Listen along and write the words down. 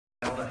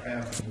how to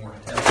have more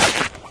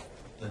health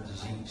than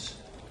disease.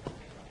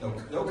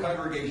 No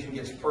congregation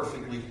gets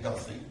perfectly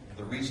healthy.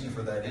 The reason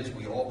for that is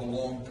we all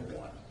belong to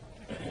one.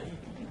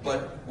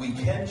 But we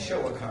can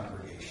show a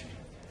congregation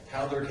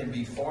how there can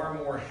be far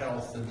more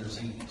health than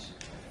disease.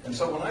 And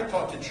so when I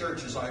talk to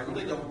churches, I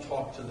really don't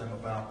talk to them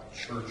about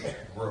church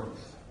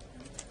growth.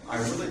 I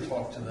really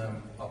talk to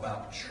them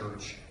about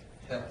church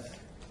health.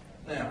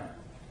 Now,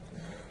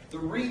 the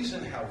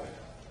reason, however,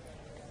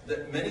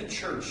 that many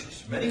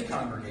churches, many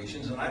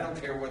congregations, and I don't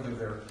care whether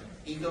they're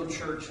ego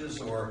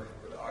churches or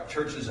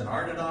churches in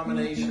our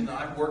denomination.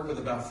 I've worked with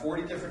about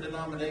 40 different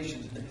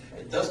denominations.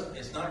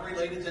 It's not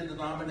related to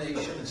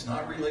denomination. It's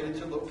not related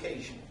to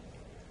location.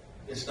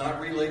 It's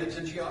not related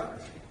to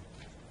geography.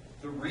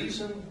 The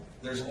reason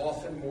there's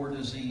often more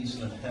disease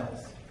than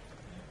health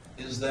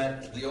is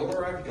that the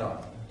older I've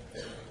gotten,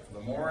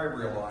 the more I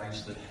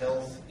realize that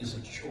health is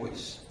a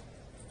choice.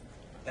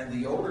 And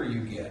the older you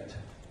get,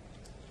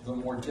 the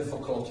more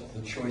difficult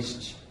the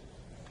choices.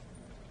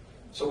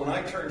 So when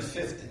I turned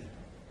 50,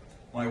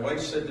 my wife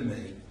said to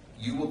me,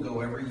 "You will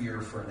go every year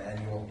for an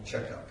annual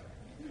checkup."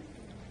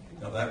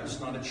 Now that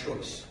was not a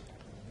choice.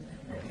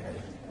 Okay?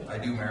 I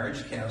do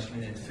marriage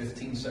counseling in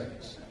 15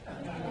 seconds.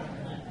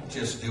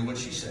 Just do what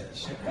she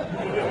says.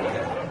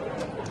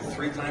 Okay?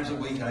 3 times a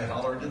week I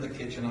holler into the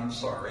kitchen, "I'm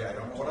sorry, I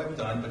don't know what I've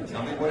done, but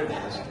tell me what it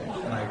is,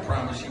 and I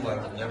promise you I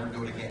will never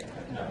do it again."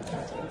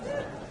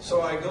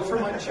 So I go for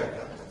my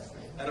checkup.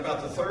 And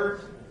about the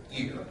 3rd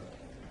year,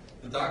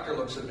 the doctor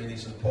looks at me and he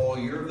says, "Paul,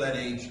 you're of that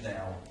age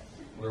now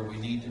where we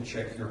need to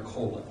check your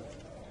colon."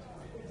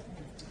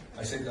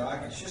 I said,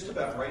 "Doc, it's just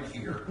about right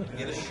here.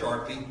 Get a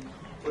Sharpie,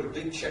 put a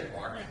big check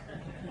mark,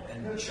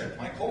 and check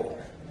my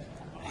colon."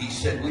 He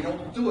said, "We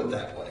don't do it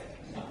that way."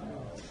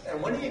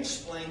 And when he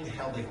explained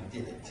how they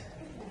did it,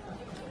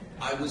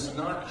 I was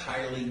not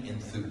highly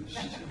enthused.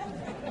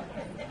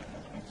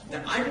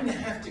 Now, I didn't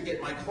have to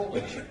get my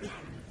colon checked.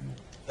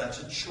 That's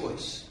a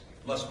choice,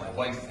 unless my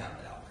wife found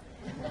out.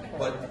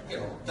 But,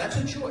 that's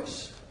a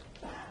choice.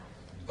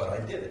 But I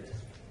did it.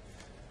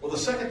 Well, the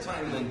second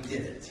time they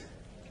did it,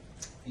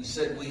 he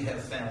said, "We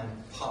have found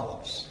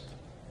polyps.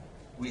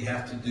 We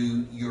have to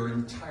do your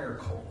entire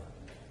colon."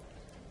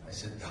 I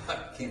said,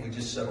 "Doc, can't we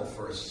just settle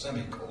for a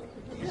semicolon?"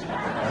 He said,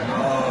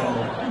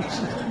 "No." He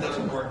said, "It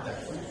doesn't work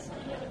that way."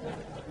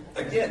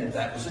 Again,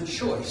 that was a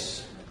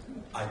choice.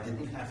 I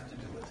didn't have to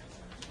do it.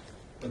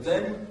 But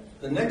then,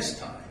 the next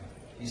time,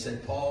 he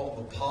said, "Paul,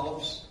 the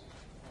polyps,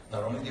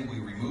 not only did we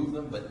remove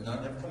them, but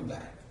none have come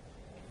back.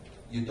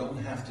 You don't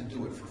have to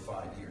do it for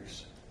 5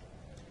 years."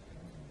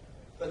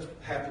 That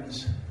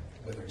happens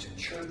whether it's in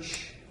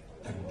church,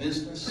 in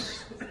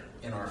business,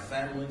 in our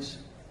families.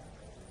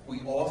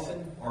 We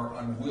often are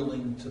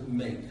unwilling to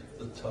make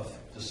the tough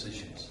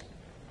decisions.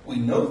 We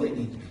know they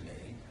need to be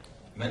made.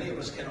 Many of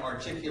us can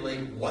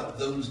articulate what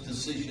those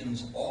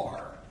decisions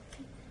are,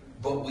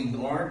 but we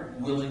aren't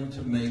willing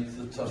to make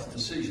the tough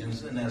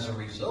decisions. And as a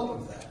result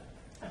of that,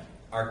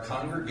 our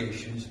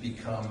congregations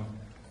become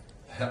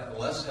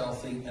less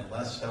healthy and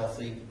less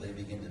healthy. They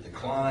begin to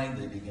decline.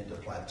 They begin to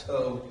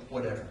plateau,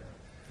 whatever.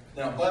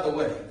 Now, by the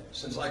way,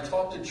 since I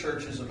talk to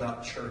churches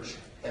about church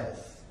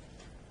health,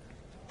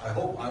 I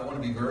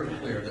want to be very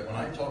clear that when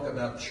I talk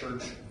about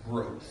church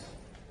growth,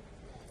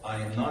 I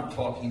am not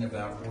talking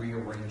about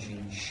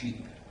rearranging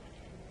sheep.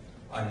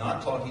 I'm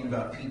not talking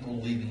about people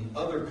leaving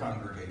other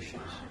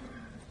congregations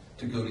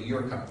to go to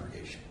your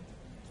congregation.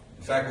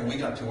 In fact, when we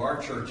got to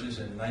our churches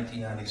in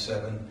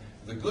 1997,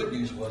 the good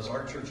news was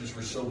our churches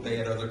were so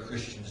bad other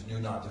Christians knew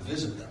not to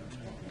visit them.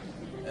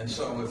 And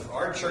so if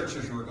our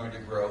churches were going to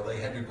grow, they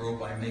had to grow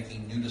by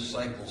making new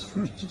disciples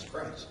for Jesus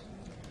Christ.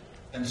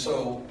 And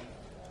so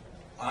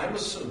I'm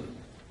assuming,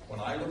 when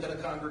I look at a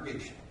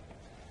congregation,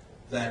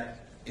 that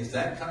if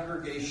that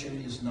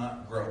congregation is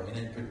not growing,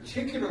 and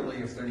particularly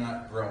if they're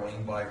not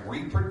growing by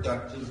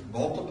reproductive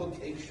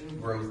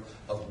multiplication growth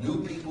of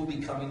new people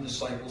becoming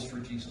disciples for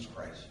Jesus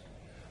Christ,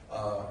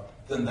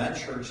 then that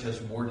church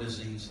has more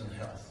disease than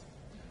health.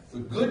 The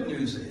good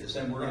news is,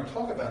 and we're going to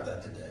talk about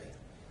that today,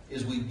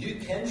 is we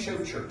can show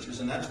churches,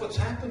 and that's what's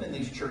happened in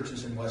these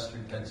churches in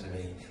Western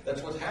Pennsylvania.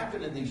 That's what's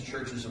happened in these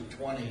churches of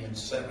 20 and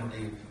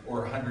 70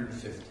 or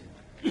 150.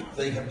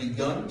 They have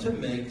begun to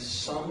make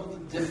some of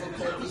the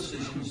difficult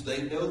decisions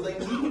they know they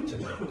needed to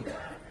make.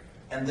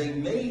 And they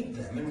made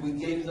them, and we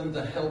gave them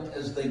the help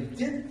as they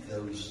did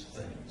those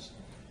things.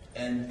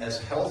 And as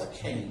health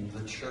came,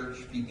 the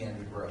church began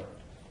to grow.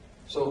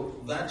 So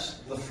that's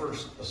the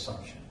first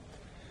assumption.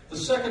 The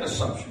second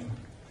assumption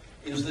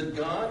is that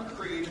God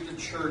created the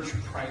church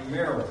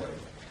primarily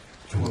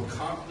to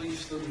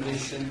accomplish the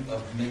mission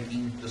of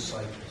making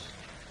disciples.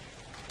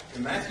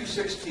 In Matthew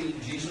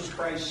 16, Jesus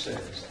Christ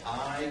says,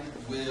 "I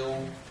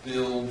will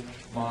build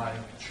my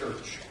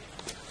church."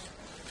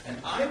 And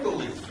I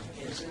believe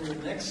it's in the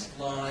next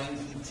line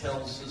he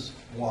tells us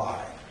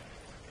why.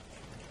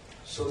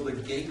 "So the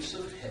gates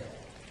of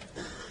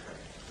hell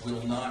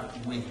will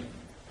not win."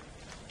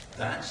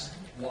 That's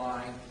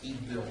why he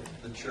built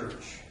the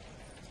church.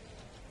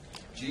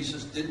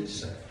 Jesus didn't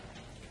say,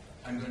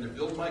 I'm going to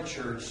build my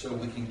church so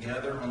we can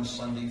gather on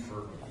Sunday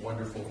for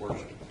wonderful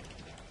worship.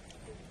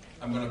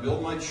 I'm going to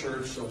build my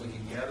church so we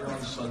can gather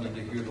on Sunday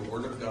to hear the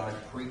Word of God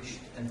preached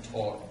and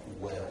taught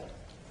well.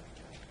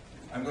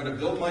 I'm going to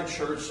build my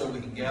church so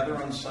we can gather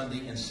on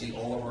Sunday and see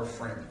all of our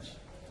friends.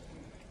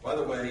 By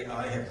the way,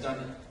 I have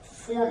done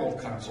formal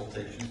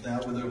consultations now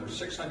with over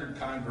 600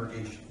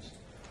 congregations,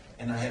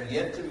 and I have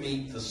yet to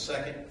meet the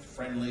second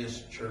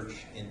friendliest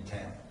church in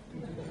town.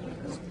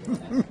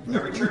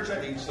 Every church I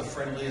meet is the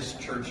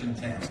friendliest church in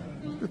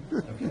town.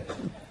 Okay.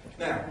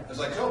 Now, as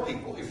I tell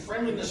people, if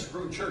friendliness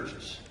grew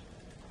churches,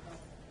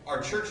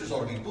 our churches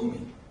ought to be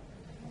booming.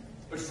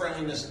 But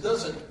friendliness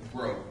doesn't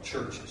grow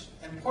churches.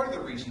 And part of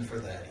the reason for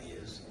that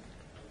is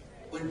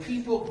when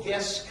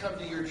guests come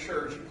to your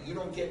church, you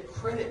don't get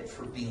credit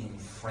for being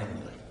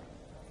friendly.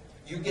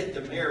 You get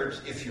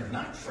demerits if you're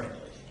not friendly.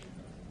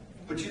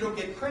 But you don't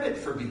get credit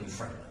for being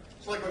friendly.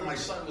 It's like when my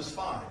son was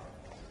 5.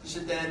 He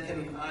said, Dad,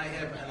 can I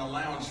have an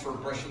allowance for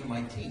brushing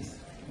my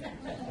teeth?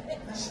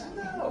 I said,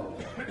 no.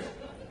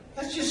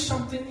 That's just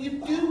something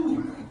you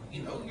do.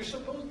 You know, you're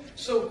supposed.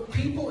 So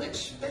people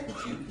expect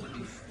you to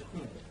be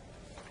friendly.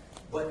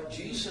 But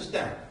Jesus,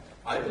 now,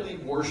 I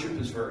believe worship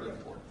is very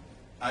important.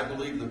 I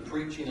believe the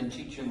preaching and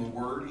teaching the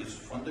Word is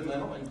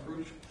fundamental and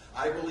crucial.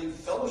 I believe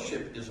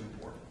fellowship is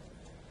important.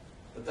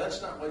 But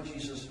that's not why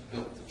Jesus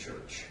built the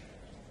church.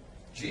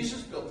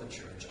 Jesus built the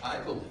church, I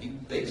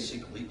believe,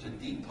 basically to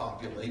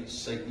depopulate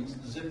Satan's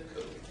zip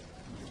code.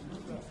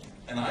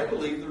 And I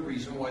believe the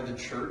reason why the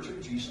Church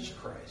of Jesus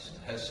Christ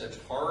has such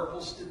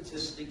horrible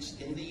statistics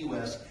in the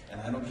U.S.,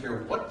 and I don't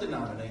care what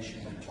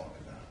denomination you talk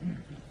about,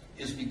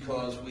 is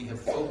because we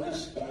have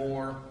focused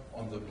more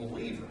on the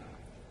believer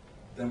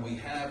than we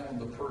have on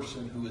the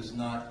person who is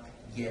not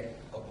yet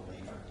a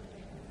believer.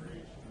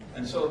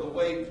 And so the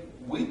way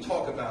we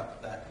talk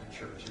about that in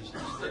churches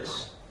is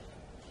this.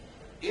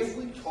 If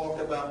we talk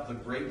about the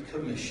Great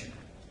Commission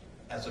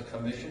as a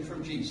commission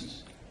from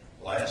Jesus,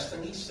 last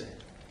thing he said,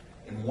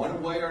 in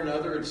one way or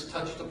another it's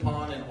touched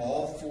upon in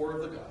all 4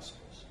 of the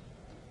Gospels,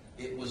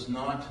 it was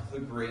not the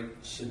great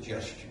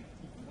suggestion.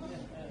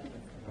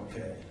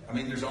 Okay? I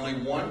mean, there's only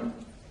one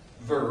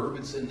verb.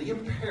 It's in the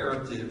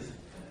imperative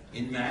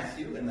in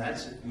Matthew, and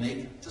that's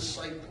make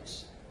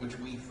disciples, which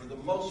we, for the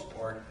most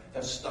part,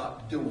 have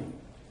stopped doing.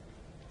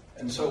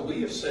 And so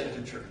we have said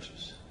to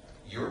churches,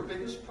 your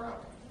biggest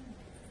problem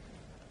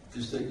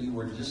is that you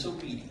were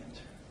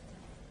disobedient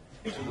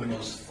to the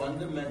most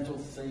fundamental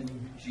thing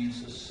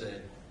Jesus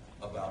said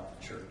about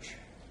the church.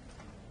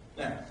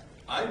 Now,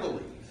 I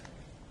believe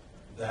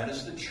that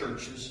is the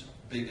church's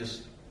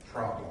biggest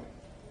problem.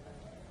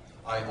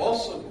 I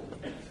also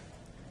believe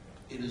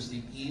it is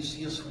the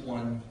easiest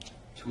one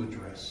to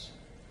address.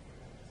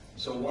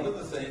 So one of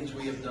the things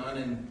we have done,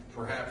 and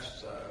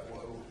perhaps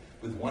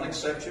with one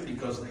exception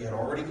because they had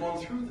already gone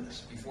through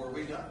this before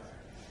we got there,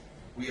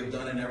 we have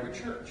done in every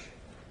church,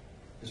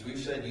 is we've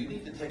said you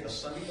need to take a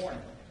Sunday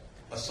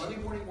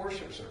morning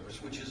worship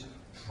service, which is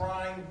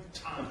prime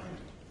time,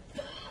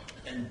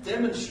 and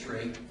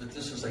demonstrate that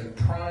this is a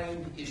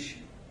prime issue.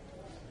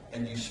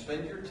 And you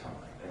spend your time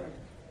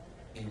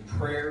in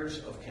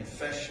prayers of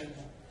confession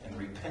and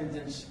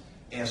repentance,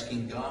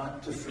 asking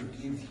God to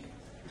forgive you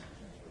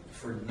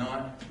for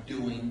not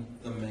doing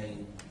the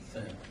main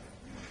thing.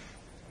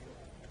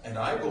 And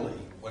I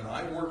believe when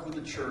I work with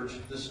the church,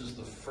 this is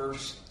the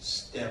first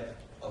step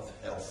of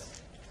health.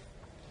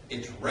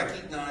 It's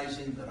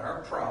recognizing that our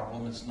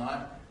problem is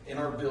not in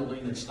our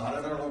building, it's not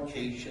in our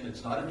location,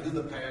 it's not in who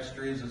the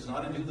pastor is, it's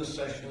not in who the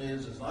session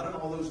is, it's not in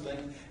all those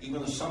things,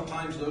 even though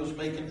sometimes those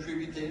may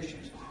contribute to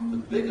issues. The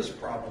biggest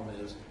problem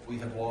is we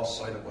have lost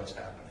sight of what's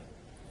happening.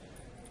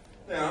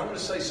 Now, I'm going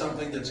to say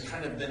something that's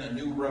kind of been a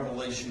new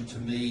revelation to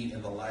me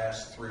in the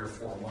last 3 or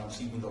 4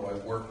 months, even though I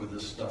work with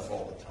this stuff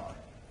all the time.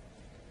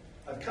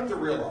 I've come to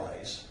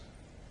realize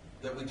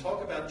that we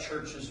talk about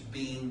churches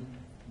being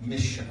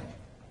missional.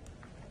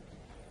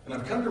 And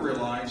I've come to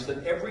realize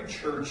that every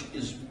church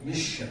is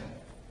missional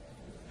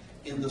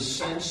in the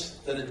sense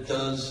that it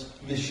does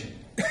mission.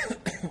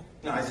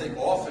 Now, I think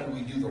often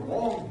we do the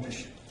wrong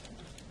mission.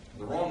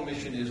 The wrong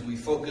mission is we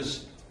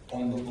focus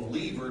on the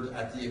believer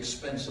at the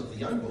expense of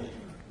the unbeliever.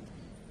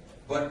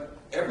 But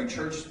every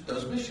church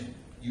does mission.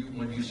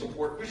 When you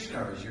support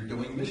missionaries, you're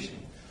doing mission.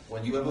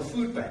 When you have a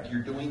food bank,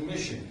 you're doing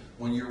mission.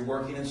 When you're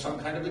working in some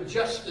kind of a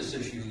justice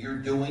issue, you're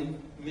doing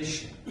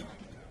mission.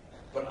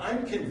 But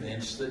I'm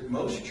convinced that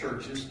most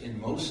churches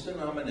in most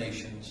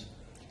denominations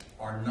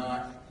are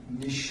not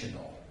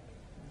missional,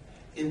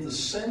 in the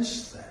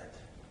sense that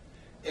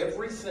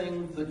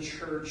everything the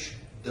church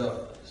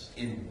does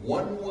in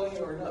one way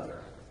or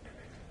another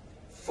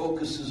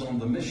focuses on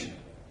the mission.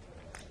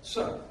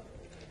 So,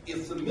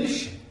 if the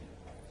mission,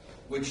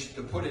 which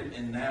to put it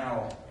in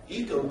now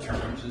eco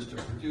terms is to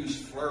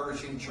produce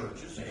flourishing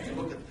churches, if you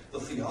look at the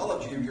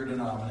theology of your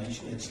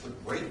denomination, it's the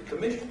Great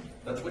Commission.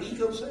 That's what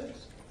eco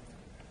says.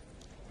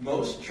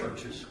 Most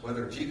churches,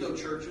 whether it's eco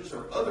churches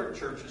or other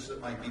churches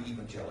that might be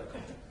evangelical,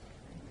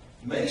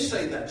 may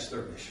say that's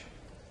their mission,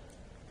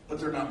 but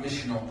they're not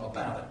missional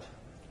about it.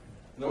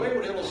 And the way I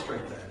would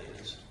illustrate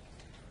that is,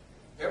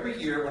 Every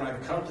year when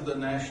I've come to the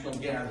national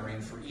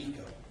gathering for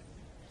ECO,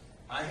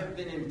 I have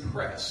been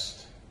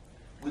impressed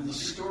with the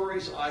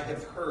stories I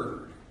have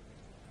heard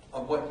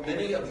of what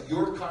many of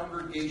your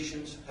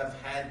congregations have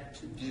had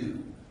to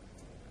do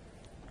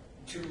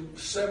to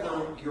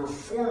sever your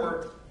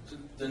former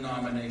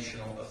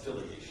denominational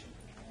affiliation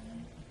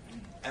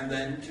and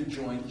then to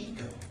join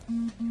ECO.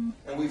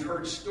 And we've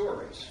heard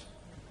stories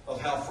of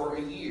how for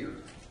a year,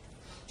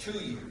 2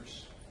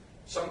 years,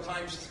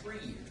 sometimes 3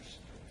 years,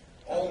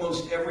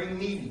 almost every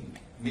meeting,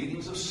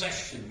 meetings of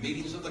session,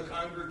 meetings of the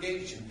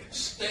congregation,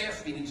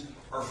 staff meetings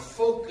are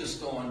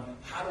focused on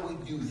how do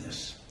we do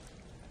this?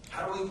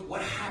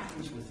 What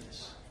happens with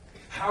this?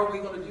 How are we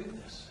going to do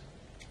this?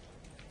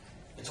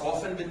 It's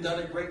often been done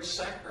at great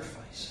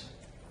sacrifice.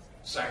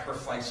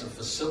 Sacrifice of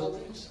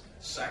facilities,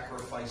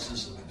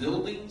 sacrifices of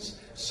buildings,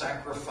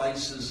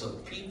 sacrifices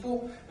of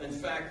people. In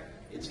fact,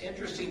 it's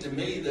interesting to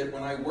me that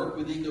when I work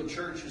with ECO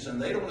churches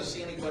and they don't want to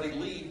see anybody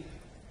leave,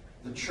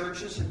 the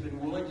churches have been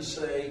willing to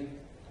say,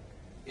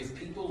 if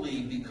people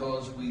leave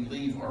because we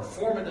leave our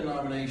former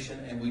denomination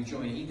and we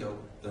join ECO,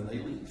 then they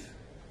leave.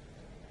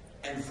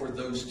 And for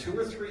those 2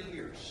 or 3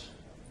 years,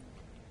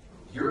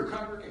 your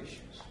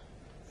congregations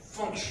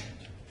functioned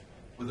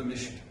with a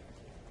mission.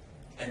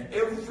 And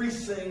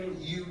everything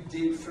you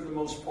did for the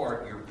most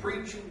part, your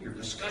preaching, your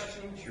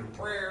discussions, your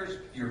prayers,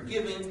 your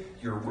giving,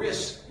 your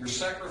risks, your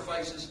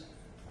sacrifices,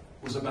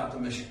 was about the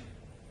mission.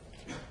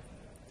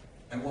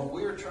 And what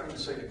we are trying to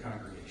say to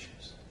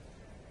congregations,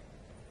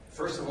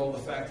 first of all, the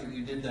fact that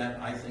you did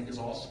that, I think, is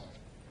awesome.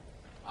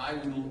 I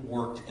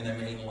worked in a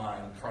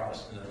mainline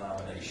Protestant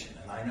denomination,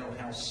 and I know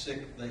how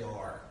sick they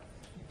are.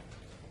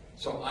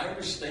 So I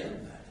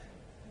understand that.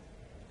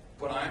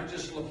 But I'm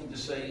just looking to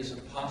say, is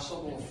it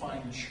possible to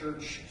find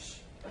churches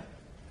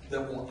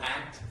that will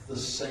act the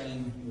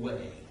same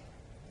way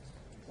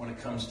when it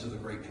comes to the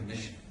Great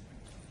Commission?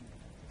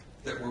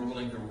 That we're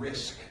willing to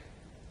risk,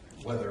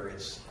 whether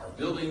it's our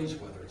buildings,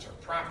 whether it's our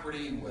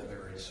property,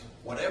 whether it's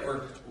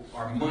whatever,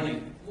 our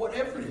money,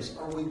 whatever it is,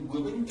 are we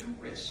willing to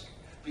risk?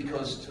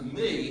 Because to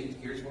me,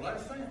 here's what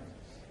I've found.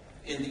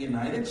 In the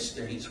United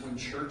States, when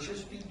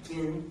churches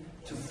begin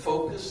to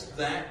focus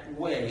that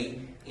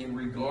way in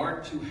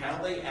regard to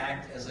how they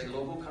act as a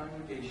local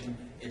congregation,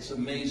 it's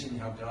amazing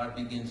how God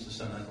begins to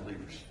send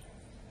unbelievers.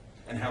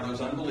 And how those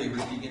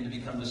unbelievers begin to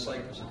become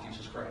disciples of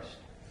Jesus Christ.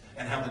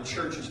 And how the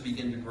churches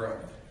begin to grow.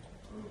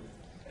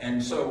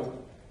 And so,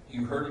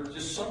 you heard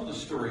just some of the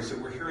stories that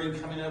we're hearing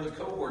coming out of the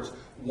cohorts.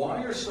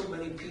 Why are so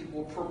many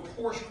people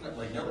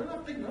proportionately, now they're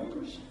not big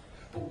numbers,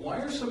 but why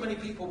are so many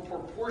people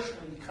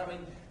proportionally becoming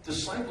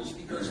disciples?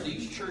 Because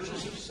these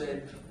churches have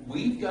said,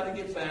 we've got to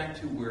get back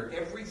to where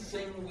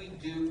everything we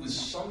do with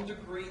some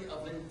degree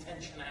of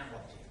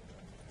intentionality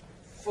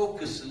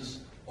focuses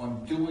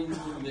on doing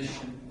the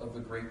mission of the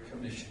Great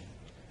Commission.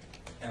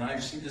 And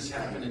I've seen this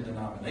happen in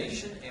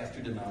denomination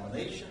after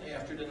denomination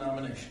after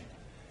denomination.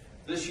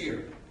 This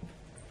year,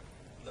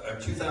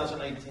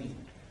 2018,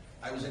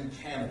 I was in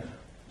Canada.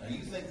 Now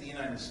you think the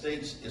United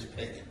States is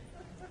pagan.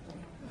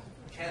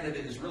 Canada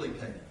is really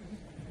pagan.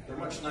 They're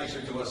much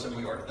nicer to us than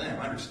we are to them.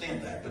 I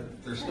understand that,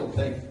 but they're still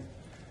pagan.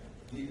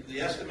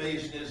 The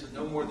estimation is that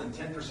no more than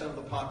 10% of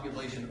the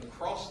population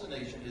across the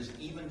nation is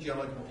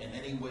evangelical in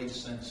any way,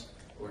 sense,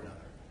 or another.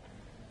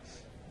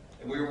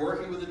 And we were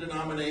working with the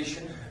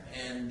denomination,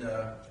 and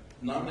the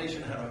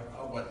denomination had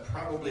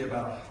probably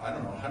about,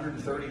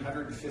 130,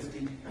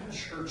 150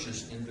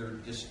 churches in their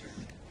district.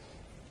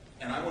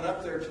 And I went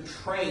up there to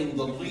train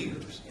the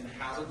leaders in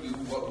how to do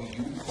what we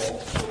call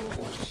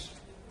cohorts.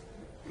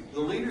 The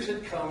leaders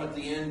had come at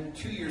the end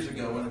 2 years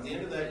ago, and at the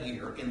end of that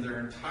year, in their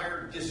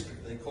entire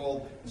district, they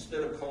called,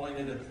 instead of calling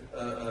it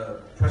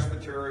a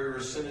presbytery or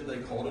a synod, they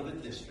called it a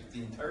district,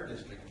 the entire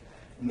district.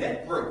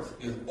 Net growth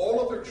in all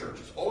of their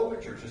churches,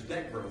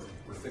 net growth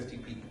were 50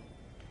 people.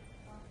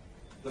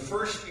 The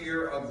first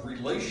year of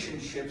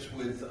relationships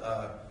with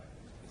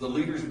the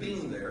leaders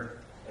being there,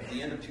 at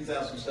the end of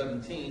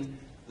 2017,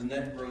 the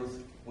net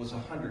growth was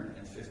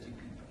 150 people.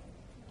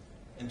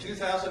 In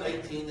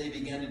 2018, they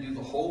began to do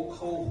the whole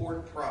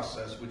cohort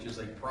process, which is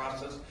a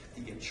process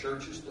to get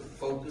churches to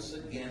focus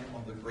again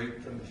on the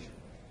Great Commission.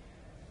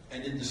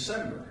 And in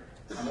December,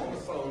 I'm on the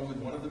phone with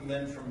one of the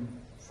men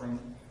from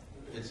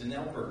it's in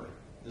Alberta,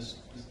 this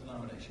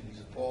denomination. He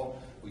said,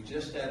 Paul, we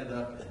just added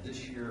up, and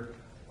this year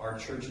our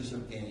churches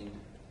have gained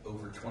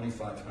over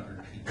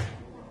 2,500 people.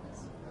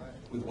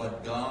 With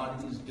what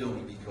God is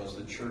doing, because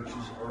the churches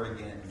are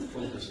again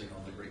focusing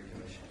on the Great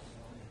Commission.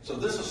 So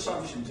this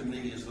assumption to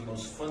me is the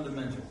most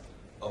fundamental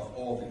of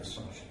all the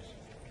assumptions.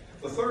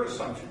 The third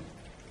assumption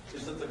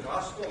is that the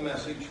gospel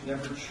message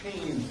never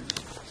changes,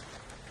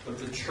 but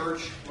the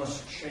church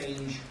must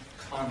change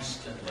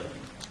constantly.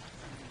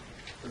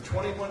 For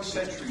 21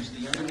 centuries,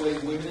 the only way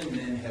women and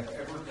men have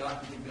ever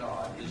gotten to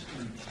God is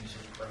through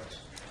Jesus Christ.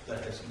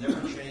 That has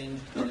never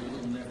changed, and it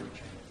will never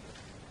change.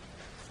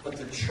 But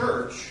the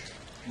church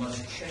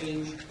must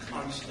change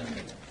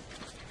constantly.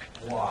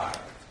 Why?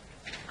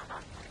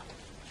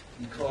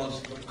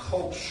 Because the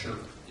culture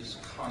is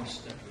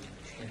constantly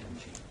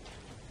changing.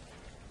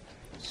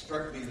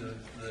 struck me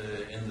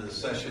in the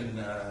session,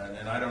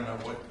 and I don't know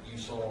what you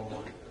saw.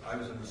 I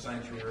was in the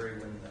sanctuary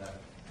when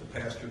the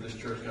pastor of this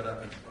church got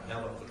up and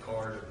held up the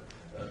card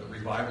of the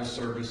revival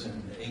service in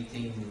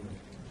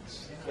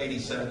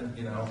 1887,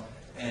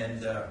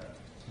 and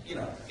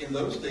in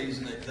those days,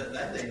 in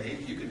that day and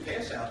age, you could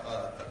pass out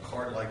a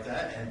card like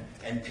that,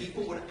 and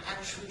people would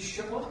actually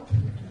show up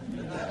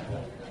at that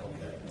point.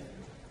 Okay.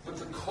 But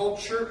the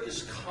culture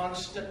is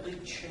constantly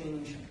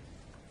changing.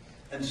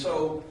 And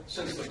so,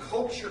 since the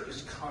culture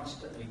is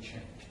constantly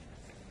changing,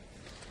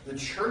 the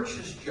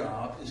church's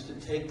job is to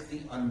take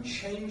the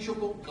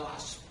unchangeable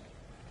gospel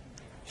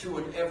to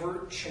an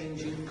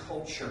ever-changing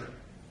culture.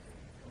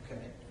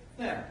 Okay?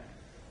 Now,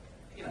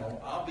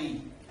 I'll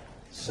be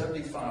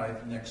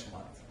 75 next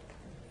month.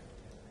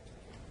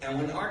 And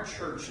when our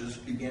churches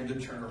began to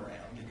turn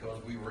around, because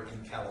we were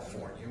in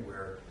California,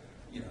 where,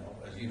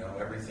 as you know,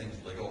 everything's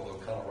legal, although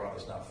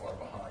Colorado's not far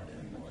behind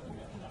anymore,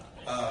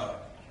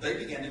 they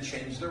began to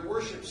change their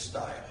worship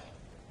style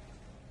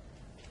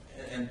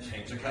and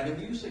change the kind of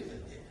music they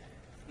did.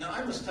 Now,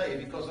 I must tell you,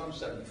 because I'm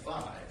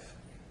 75,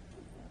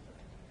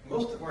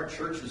 most of our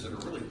churches that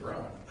are really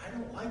growing, I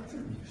don't like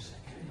their music.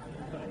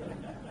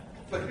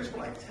 But here's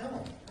what I tell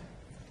them.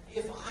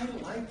 If I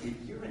like it,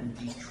 you're in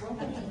deep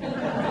trouble.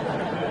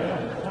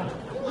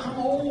 I'm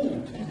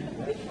old.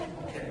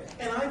 Okay.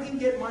 And I can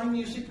get my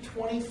music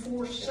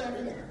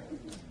 24/7.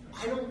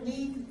 I don't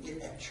need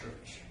it at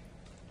church.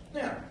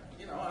 Now,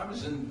 I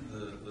was in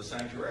the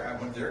sanctuary. I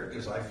went there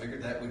because I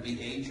figured that would be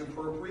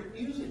age-appropriate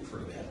music for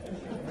me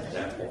at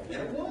that point.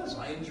 And it was.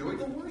 I enjoyed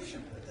the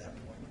worship at that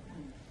point.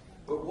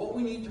 But what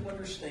we need to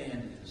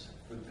understand is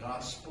the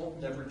gospel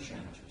never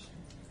changes,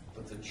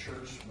 but the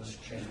church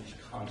must change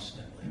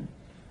constantly.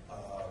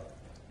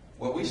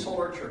 What we sold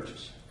our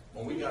churches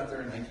when we got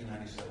there in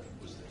 1997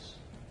 was this.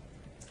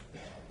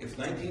 If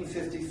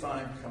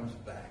 1955 comes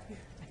back,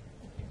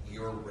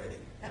 you're ready.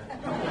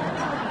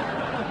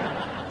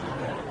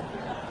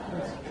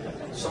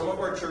 Some of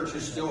our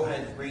churches still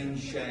had green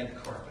shag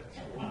carpet.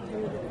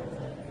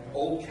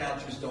 Old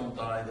couches don't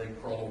die, they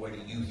crawl away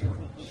to youth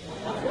rooms.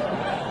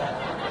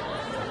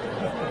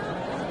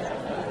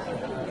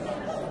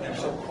 And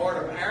so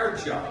part of our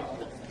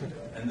job,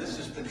 and this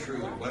has been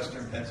true in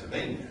Western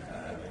Pennsylvania,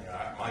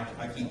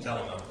 I keep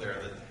telling them up there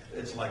that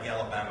it's like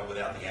Alabama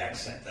without the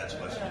accent. That's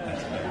Western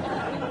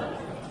Pennsylvania.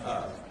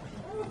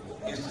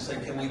 Is to say,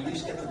 can we at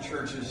least get the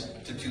churches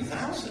to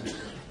 2,000?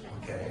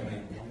 Okay, I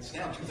mean, it's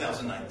now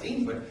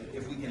 2019, but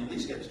if we can at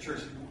least get the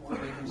churches, we're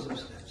making some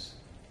steps.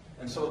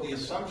 And so the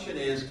assumption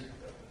is,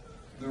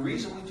 the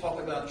reason we talk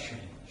about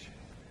change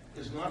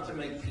is not to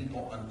make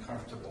people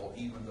uncomfortable,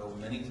 even though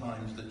many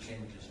times the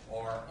changes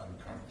are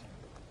uncomfortable.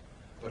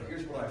 But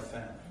here's what I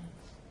found.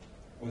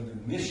 When the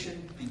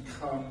mission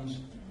becomes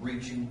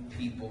reaching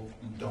people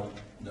who don't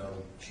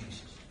know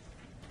Jesus,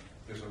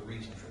 there's a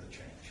reason for the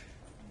change.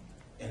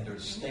 And to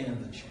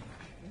stand the change.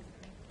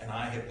 And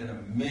I have been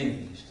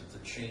amazed at the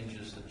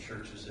changes that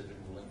churches have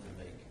been willing to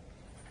make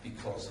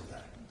because of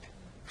that.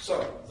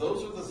 So,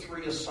 those are the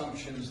three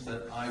assumptions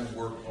that I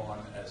work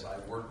on as I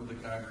work with the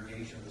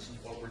congregation. This is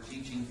what we're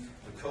teaching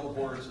the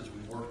cohorts as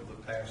we work with the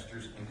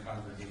pastors and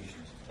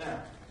congregations.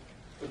 Now,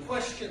 the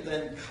question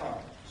then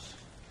comes,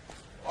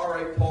 all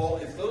right, Paul,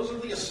 if those are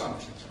the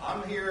assumptions,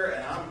 I'm here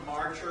and I'm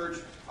our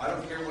church, I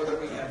don't care whether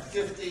we have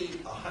 50,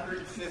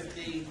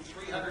 150,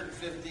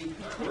 350,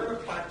 we're in a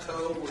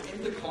plateau, we're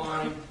in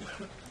decline,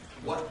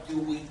 what do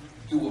we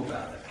do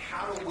about it?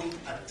 How do we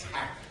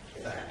attack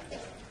that?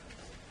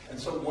 And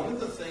so one of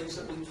the things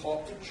that we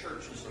talk to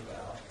churches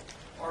about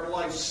are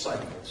life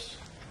cycles.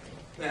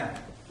 Now,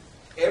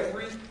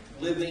 every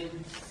living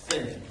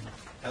thing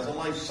has a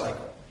life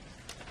cycle.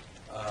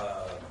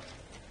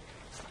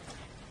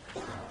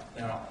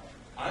 Now,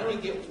 I only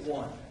get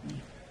one.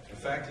 In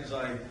fact, as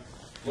I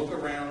look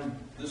around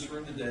this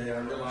room today, I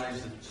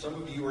realize that some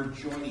of you are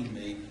joining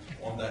me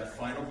on that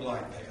final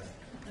glide path.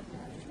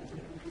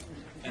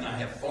 And I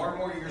have far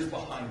more years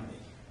behind me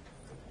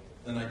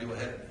than I do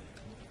ahead of me.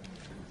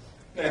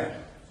 Now,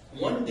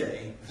 one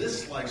day,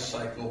 this life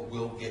cycle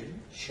will get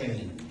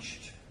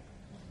changed.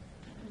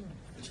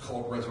 It's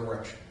called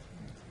resurrection.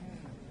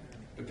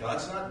 But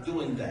God's not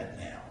doing that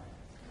now.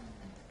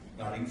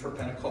 Not even for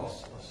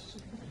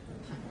Pentecostalists.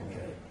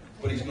 Okay?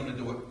 But He's going to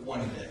do it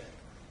one day.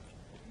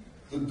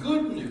 The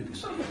good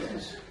news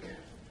is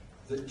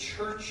that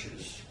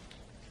churches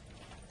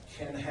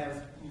can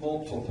have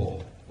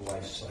multiple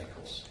life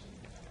cycles.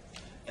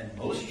 And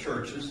most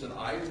churches that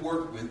I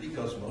work with,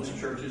 because most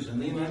churches in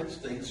the United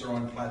States are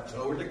on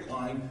plateau or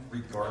decline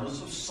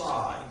regardless of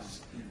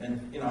size. And,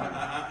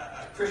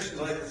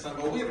 Christians like to say,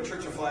 well, we have a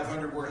church of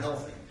 500, we're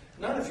healthy.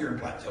 Not if you're in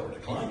plateau or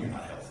decline, you're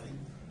not healthy.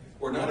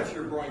 Or not if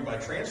you're growing by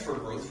transfer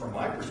growth, from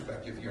my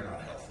perspective, you're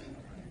not healthy.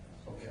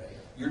 Okay?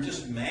 You're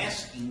just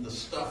masking the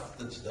stuff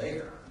that's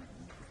there.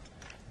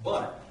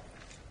 But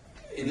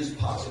it is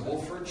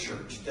possible for a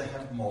church to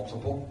have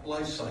multiple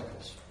life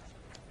cycles.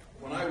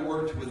 When I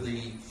worked with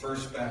the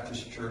First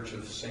Baptist Church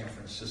of San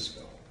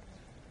Francisco,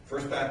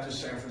 First Baptist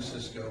San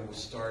Francisco was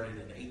started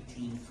in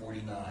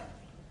 1849.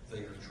 They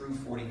are true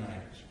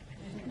 49ers.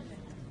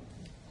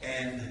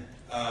 And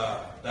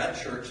that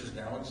church has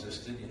now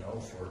existed,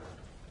 for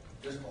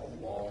just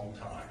a long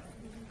time.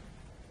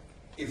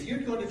 If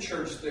you'd gone to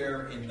church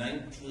there in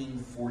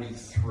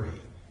 1943,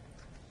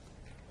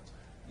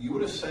 you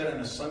would have sat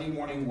in a Sunday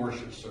morning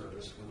worship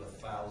service with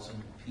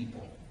 1,000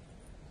 people.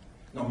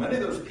 Now, many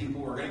of those people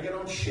were going to get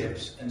on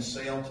ships and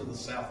sail to the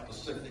South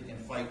Pacific and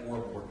fight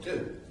World War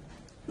II.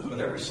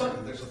 But every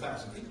Sunday, there's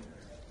 1,000 people.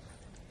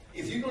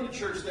 If you go to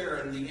church there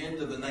in the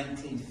end of the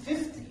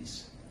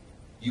 1950s,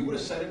 you would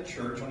have sat in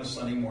church on a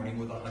Sunday morning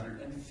with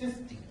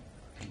 150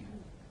 people.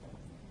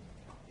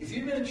 If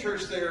you'd been in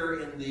church there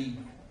in the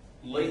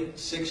late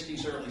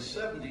 60s, early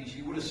 70s,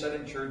 you would have sat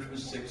in church with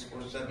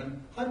 600 or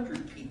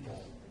 700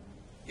 people.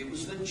 It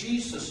was the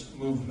Jesus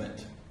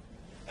movement.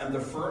 And the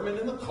ferment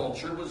and the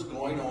culture was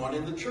going on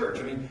in the church.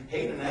 I mean,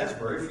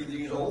 Hayden-Asbury, for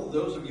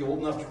those of you old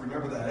enough to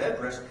remember that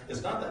address,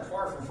 is not that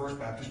far from First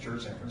Baptist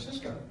Church, San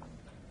Francisco.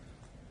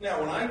 Now,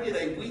 when I did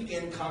a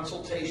weekend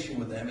consultation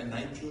with them in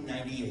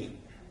 1998,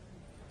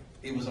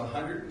 it was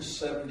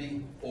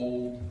 170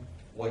 old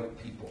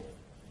white people.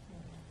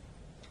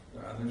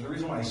 There's a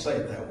reason why I say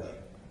it that way.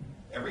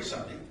 Every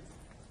Sunday,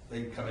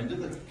 they'd come into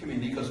the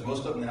community, because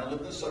most of them now live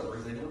in the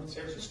suburbs. They don't live in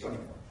San Francisco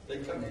anymore.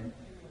 They'd come in,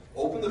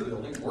 open the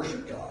building,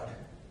 worship God,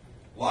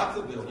 lock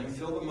the building,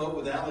 fill the moat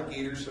with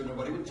alligators so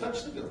nobody would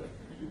touch the building,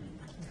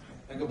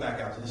 and go back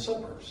out to the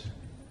suburbs.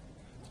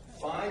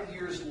 5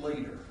 years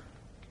later,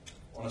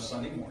 on a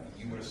Sunday morning,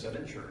 you would have sat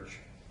in church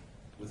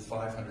with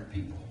 500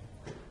 people.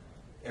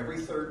 Every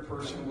third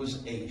person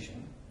was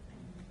Asian.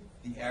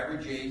 The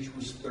average age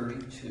was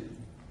 32.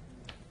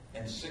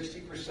 And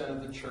 60%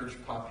 of the church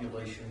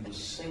population was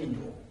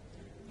single,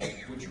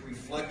 which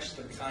reflects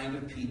the kind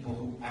of people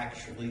who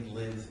actually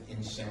live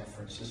in San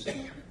Francisco.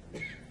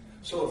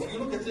 So if you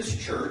look at this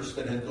church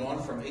that had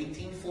gone from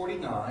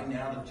 1849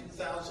 now to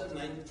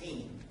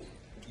 2019,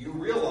 you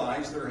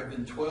realize there have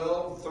been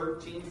 12,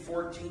 13,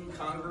 14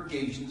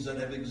 congregations that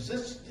have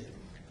existed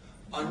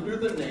under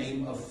the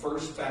name of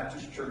First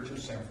Baptist Church of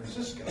San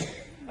Francisco.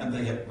 And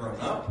they have grown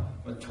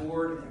up,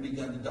 matured, and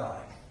begun to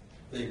die.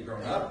 They've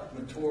grown up,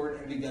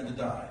 matured, and begun to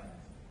die.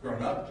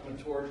 Grown up,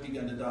 matured,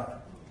 begun to die.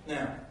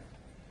 Now,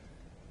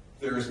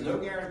 there is no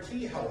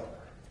guarantee, however,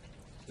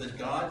 that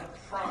God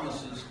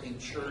promises a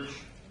church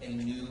a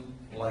new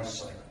life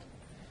cycle.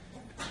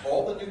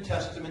 All the New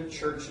Testament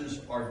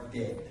churches are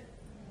dead.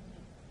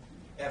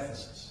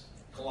 Ephesus,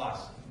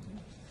 Colossae,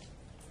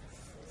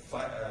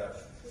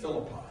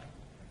 Philippi,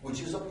 which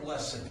is a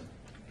blessing.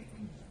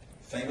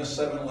 Famous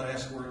 7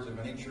 last words of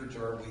any church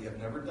are, we have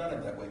never done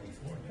it that way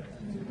before.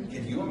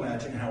 Can you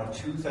imagine how a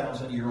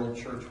 2,000-year-old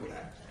church would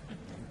act?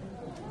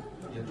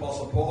 The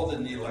Apostle Paul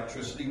didn't need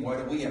electricity. Why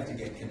do we have to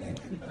get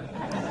connected?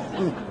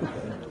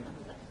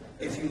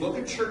 If you look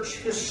at church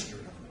history,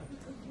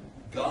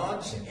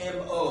 God's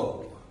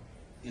M.O.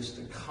 is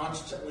to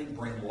constantly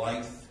bring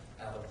life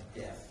out of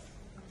death.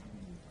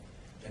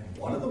 And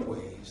one of the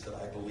ways that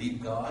I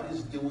believe God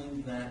is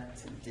doing that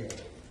today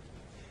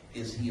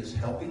is He is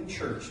helping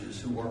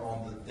churches who are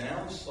on the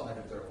downside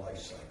of their life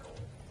cycle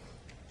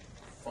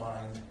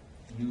find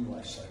new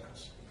life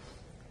cycles.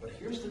 But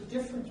here's the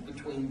difference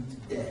between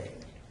today,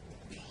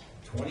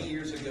 20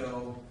 years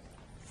ago,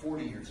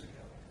 40 years ago,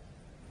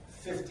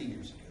 50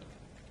 years ago.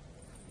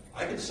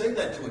 I could say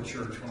that to a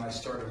church when I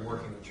started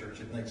working with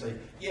churches, and they'd say,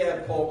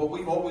 yeah, Paul, but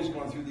we've always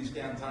gone through these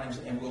down times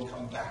and we'll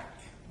come back.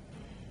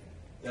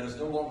 That is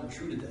no longer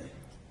true today.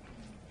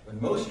 When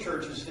most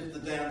churches hit the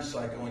down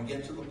cycle and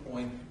get to the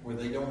point where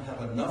they don't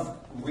have enough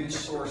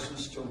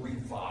resources to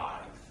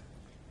revive,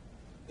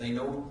 they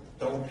don't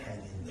hang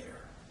in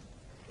there.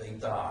 They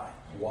die.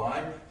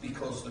 Why?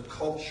 Because the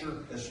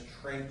culture has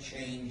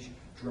changed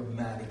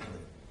dramatically.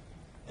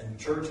 And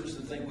churches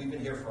that think we've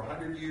been here for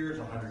 100 years,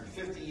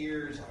 150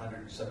 years,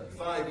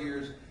 175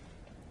 years,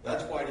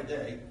 that's why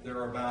today there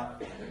are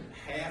about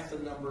half the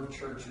number of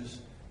churches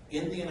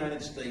in the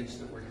United States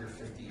that were here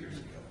 50 years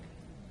ago.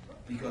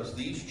 Because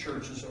these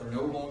churches are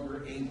no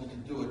longer able to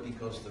do it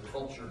because the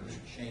culture has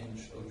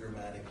changed so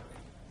dramatically.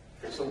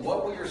 So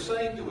what we are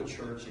saying to a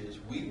church is,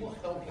 we will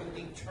help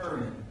you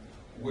determine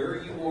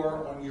where you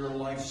are on your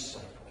life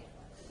cycle.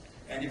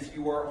 And if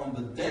you are on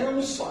the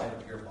downside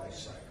of your life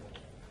cycle,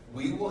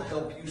 we will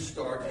help you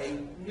start a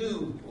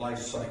new life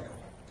cycle.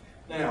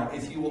 Now,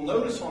 if you will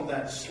notice on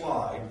that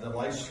slide, the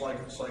life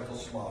cycle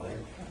slide,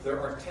 there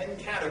are 10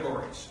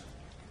 categories.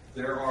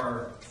 There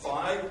are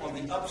 5 on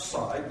the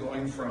upside,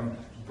 going from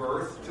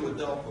birth to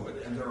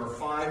adulthood, and there are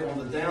 5 on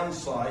the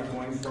downside,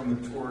 going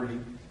from maturity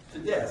to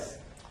death.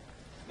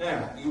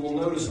 Now, you will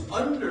notice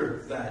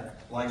under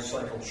that life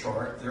cycle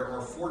chart, there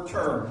are 4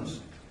 terms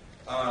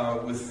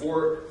with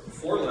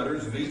four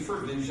letters: V for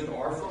vision,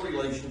 R for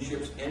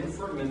relationships, N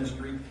for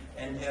ministry,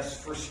 and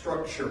S for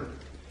structure.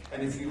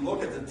 And if you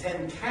look at the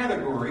 10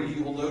 categories,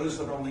 you will notice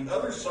that on the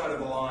other side of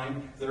the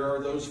line, there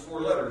are those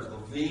 4 letters: the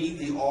V,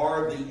 the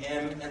R, the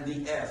M, and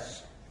the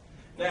S.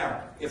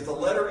 Now, if the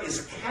letter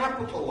is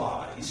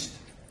capitalized,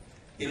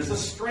 it is a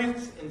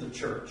strength in the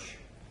church.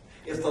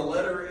 If the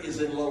letter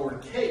is in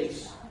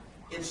lowercase,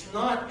 It's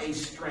not a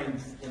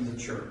strength in the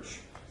church.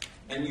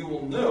 And you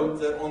will note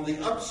that on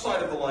the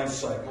upside of the life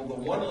cycle, the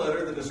one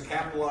letter that is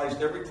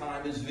capitalized every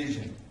time is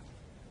vision.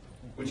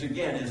 Which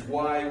again is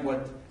why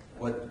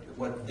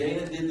what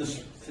Dana did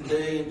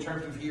today in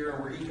terms of here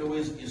and where ECO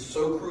is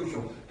so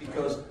crucial.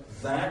 Because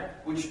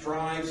that which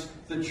drives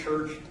the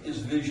church is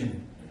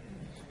vision.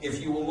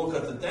 If you will look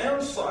at the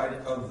downside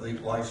of the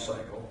life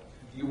cycle,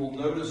 you will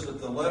notice that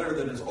the letter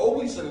that is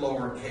always in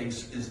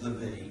lowercase is the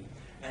V.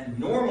 And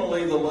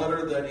normally the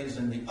letter that is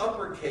in the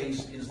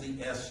uppercase is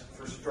the S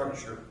for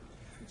structure.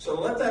 So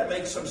let that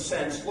make some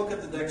sense. Look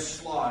at the next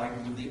slide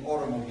with the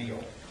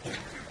automobile.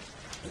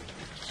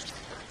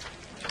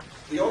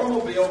 The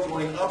automobile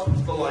going up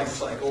the life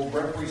cycle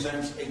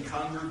represents a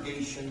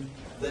congregation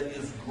that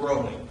is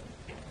growing.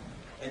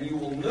 And you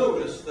will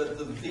notice that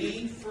the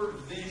V for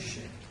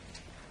vision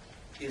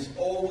is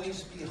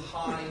always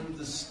behind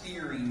the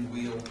steering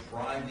wheel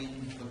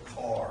driving the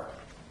car.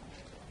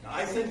 Now,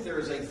 I think there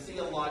is a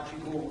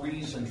theological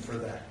reason for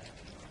that.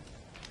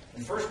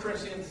 In 1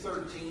 Corinthians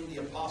 13,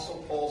 the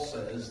Apostle Paul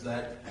says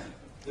that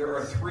there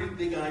are three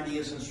big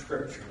ideas in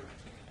Scripture: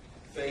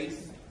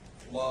 faith,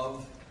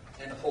 love,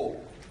 and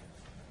hope.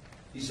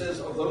 He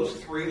says of those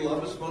three,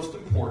 love is most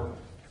important.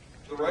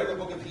 The writer of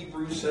the book of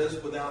Hebrews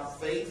says,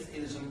 without faith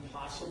it is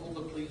impossible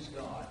to please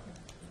God.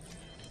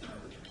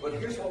 But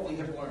here's what we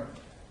have learned.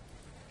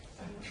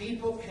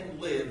 People can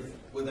live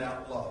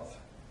without love.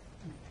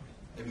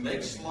 It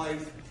makes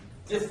life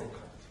difficult,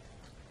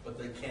 but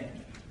they can.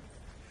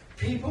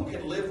 People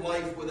can live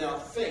life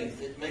without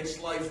faith. It makes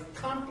life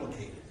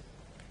complicated,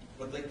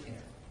 but they can.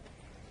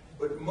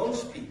 But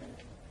most people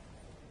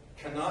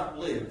cannot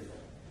live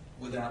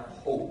without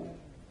hope.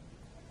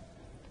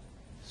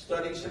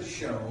 Studies have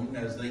shown,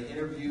 as they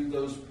interviewed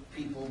those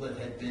people that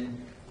had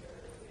been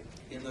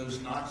in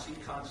those Nazi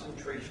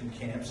concentration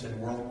camps in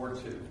World War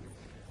II,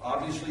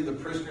 obviously the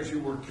prisoners who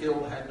were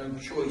killed had no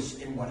choice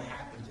in what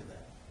happened to them.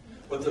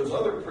 But those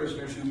other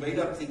prisoners who made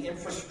up the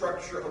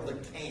infrastructure of the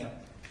camp,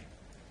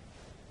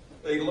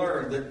 they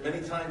learned that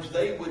many times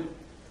they would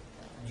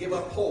give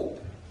up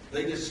hope.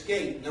 They'd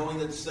escape knowing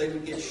that they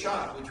would get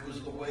shot, which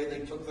was the way they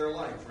took their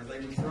life, or they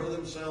would throw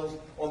themselves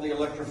on the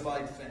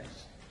electrified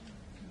fence.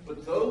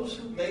 But those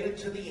who made it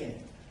to the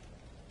end,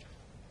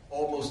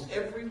 almost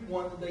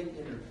everyone they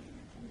interviewed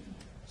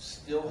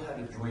still had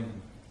a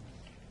dream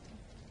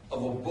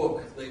of a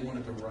book they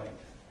wanted to write,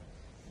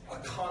 a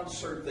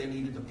concert they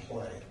needed to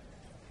play,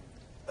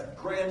 a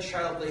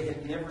grandchild they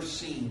had never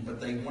seen, but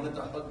they wanted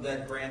to hug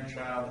that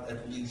grandchild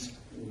at least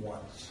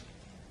once.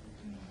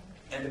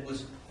 And it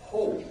was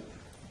hope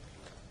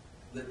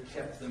that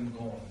kept them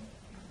going.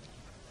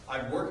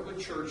 I've worked with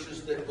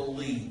churches that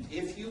believed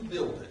if you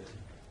build it,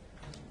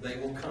 they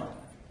will come.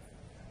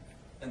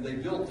 And they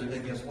built it,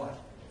 and guess what?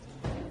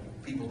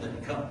 People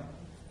didn't come.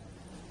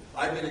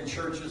 I've been in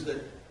churches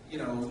that,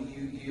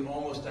 you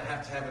almost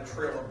have to have a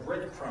trail of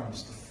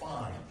breadcrumbs to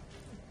find.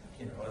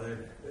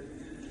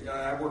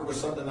 I work with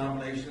some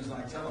denominations, and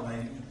I tell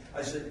them,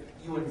 I said,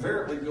 you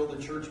invariably build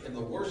a church in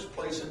the worst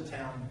place in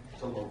town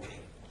to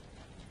locate.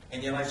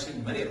 And yet I've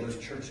seen many of those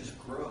churches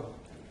grow.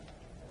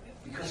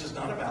 Because it's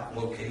not about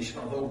location,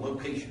 although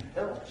location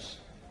helps.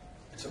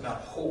 It's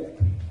about hope.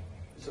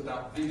 It's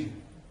about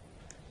vision.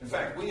 In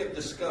fact, we have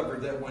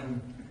discovered that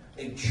when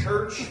a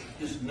church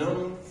is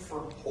known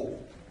for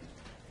hope,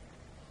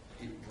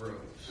 it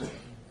grows.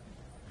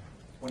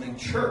 When a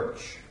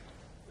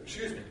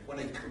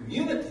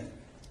community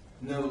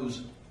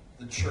knows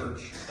the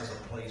church as a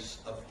place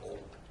of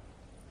hope,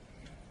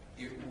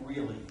 it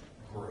really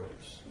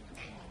grows.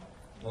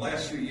 The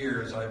last few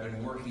years, I've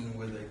been working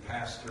with a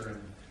pastor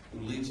who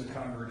leads a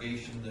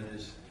congregation that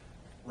is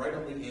right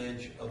on the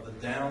edge of the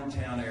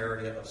downtown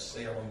area of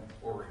Salem,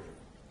 Oregon.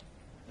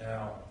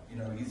 Now,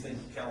 you think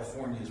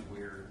California is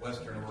weird.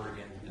 Western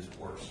Oregon is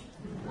worse.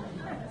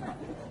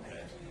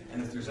 Okay.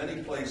 And if there's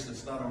any place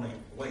that's not only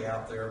way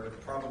out there, but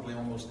probably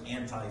almost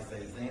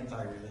anti-faith,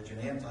 anti-religion,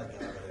 anti-God,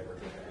 whatever,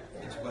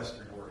 it's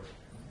Western Oregon.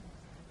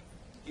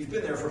 He's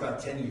been there for about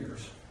 10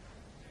 years,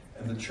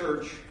 and the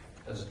church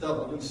has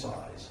doubled in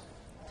size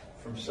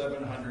from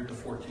 700 to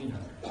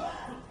 1,400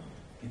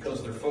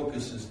 because their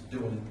focus is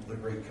doing the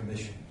Great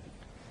Commission.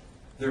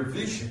 Their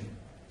vision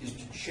is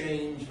to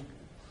change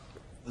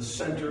the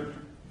center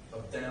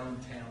of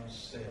downtown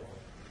Salem.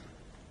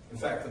 In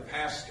fact, the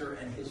pastor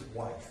and his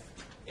wife,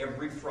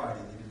 every Friday,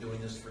 they've been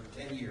doing this for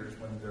 10 years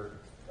when they're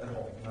at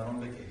home, not on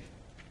vacation.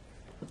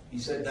 He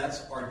said,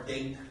 that's our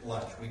date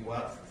lunch. We go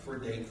out for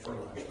a date for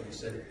lunch. But he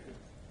said,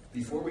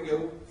 before we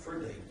go for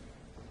a date,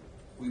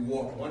 we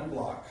walk one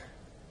block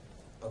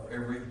of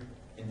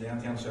in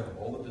downtown Salem,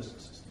 all the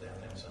businesses in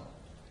downtown Salem.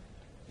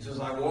 He says,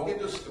 I walk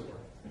into a store,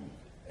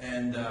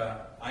 and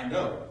I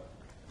know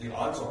the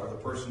odds are the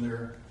person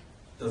there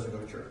doesn't go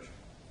to church.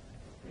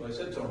 So I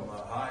said to him,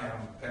 hi,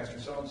 I'm Pastor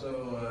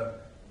so-and-so.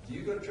 Do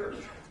you go to church?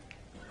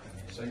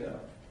 And he'd say no.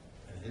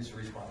 And his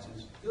response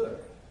is, good.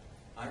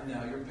 I'm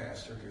now your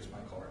pastor. Here's my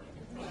card.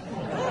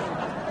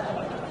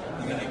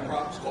 You got any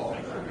problems? Call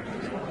me.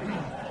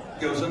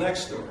 Goes to the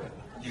next store.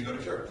 Do you go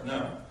to church?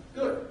 No.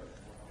 Good.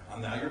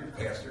 I'm now your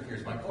pastor,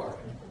 here's my card.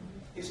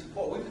 He said,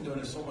 Paul, we've been doing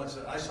this so much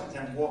that I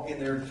sometimes walk in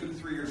there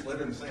 2-3 years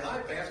later and say, hi,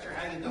 Pastor,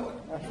 how you doing?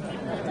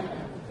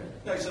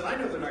 No, he said, I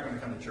know they're not going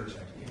to come to church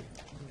next week.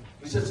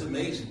 He said, it's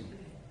amazing.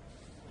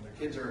 When their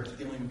kids are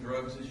dealing with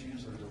drugs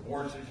issues or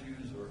divorce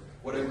issues or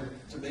whatever,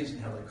 it's amazing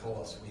how they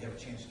call us and we have a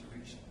chance to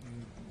reach them.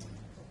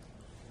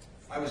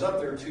 I was up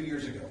there 2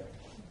 years ago.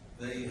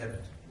 They have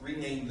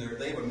renamed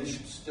they have a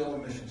mission, still a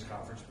missions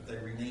conference, but they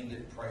renamed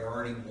it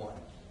Priority One.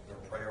 Their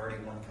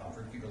Priority One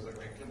conference because they're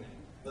making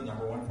the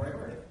number one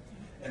priority.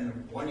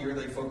 And 1 year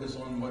they focus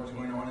on what's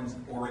going on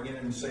in Oregon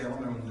and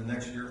Salem, and the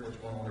next year what's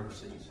going on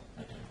overseas.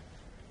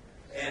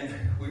 And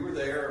we were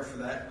there for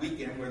that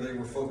weekend where they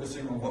were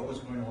focusing on what was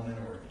going on in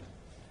Oregon.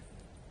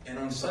 And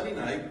on Sunday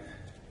night,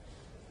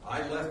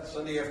 I left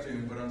Sunday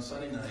afternoon, but on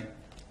Sunday night,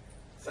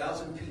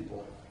 1,000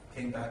 people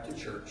came back to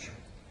church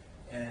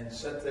and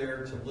sat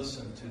there to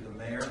listen to the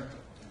mayor,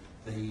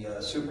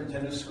 the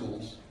superintendent of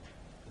schools,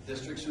 the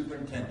district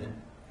superintendent,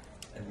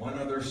 and one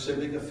other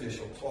civic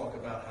official talk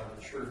about how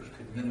the church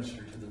could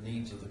minister to the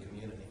needs of the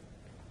community.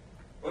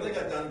 When they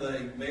got done,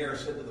 the mayor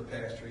said to the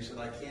pastor, he said,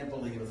 I can't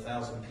believe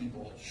 1,000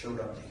 people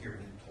showed up to hear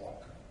me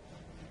talk.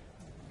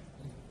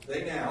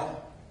 They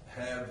now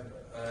have,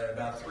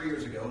 about 3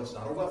 years ago, it's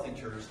not a wealthy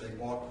church, they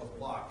bought a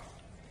block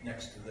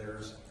next to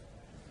theirs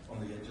on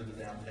the edge of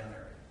the downtown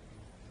area.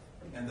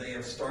 And they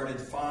have started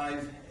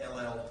 5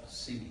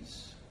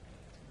 LLCs.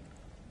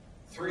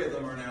 3 of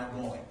them are now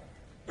going.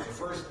 The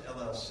first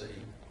LLC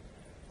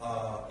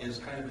is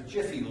kind of a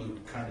Jiffy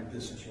Lube kind of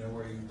business,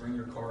 where you bring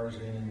your cars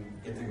in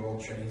and get the oil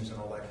change and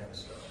all that kind of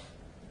stuff.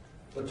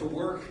 But to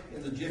work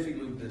in the Jiffy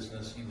Lube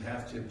business, you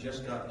have to have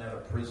just gotten out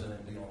of prison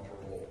and be on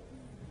parole.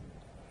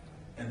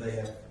 And they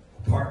have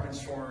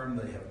apartments for them,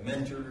 they have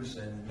mentors,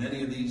 and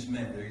many of these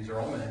men, these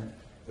are all men,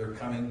 they're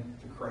coming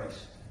to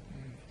Christ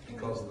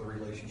because of the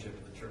relationship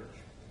with the church.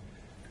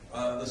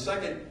 The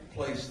second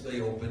place they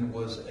opened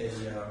was a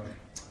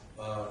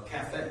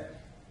cafe,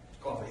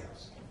 coffee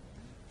house.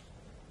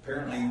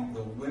 Apparently,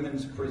 the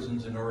women's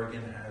prisons in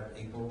Oregon have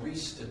a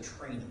barista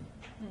training.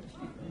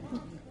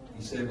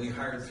 He said, we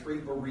hired 3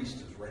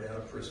 baristas right out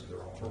of prison. They're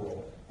on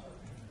parole.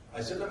 I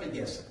said, let me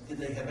guess, did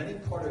they have any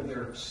part of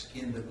their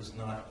skin that was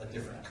not a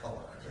different color?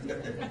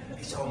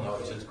 He said, oh no,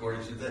 he says, it's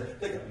gorgeous.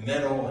 They got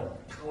metal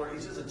and color. He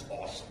says, it's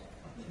awesome.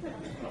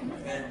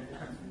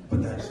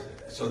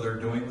 So they're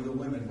doing with the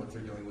women what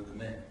they're doing with the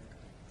men.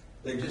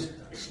 They just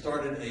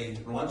started a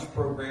lunch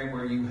program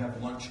where you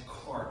have lunch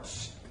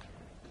carts.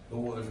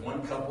 There's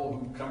one couple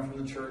who come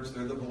from the church,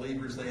 they're the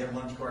believers, they have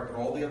lunch cart,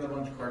 but all the other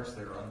lunch carts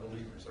there are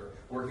unbelievers. They're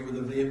working with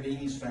a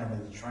Vietnamese family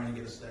that's trying to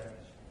get established.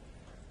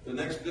 The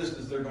next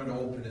business they're going to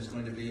open is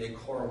going to be a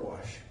car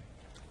wash.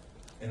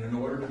 And in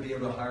order to be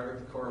able to hire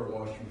the car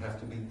wash, you have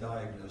to be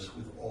diagnosed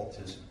with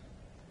autism.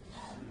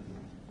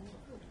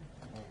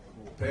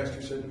 The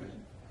pastor said to me,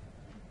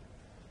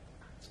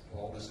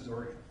 Paul, this is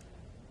Oregon.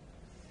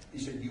 He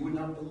said, you would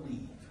not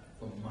believe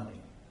the money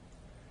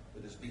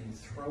that is being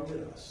thrown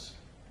at us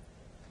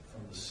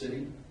from the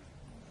city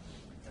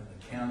and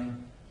the county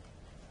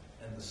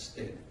and the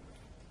state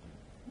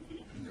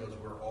because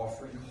we're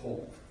offering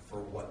hope for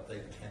what they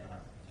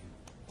cannot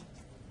do.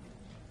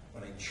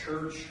 When a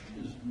church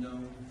is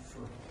known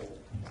for hope,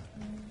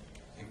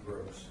 it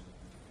grows.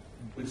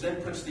 Which then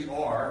puts the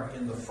R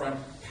in the front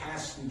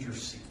passenger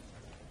seat.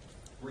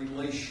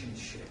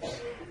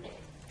 Relationships.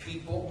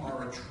 People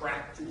are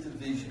attracted to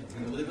vision.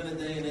 We live in a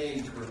day and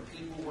age where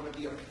people want to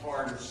be a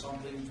part of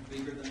something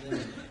bigger than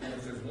them. And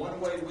if there's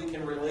one way we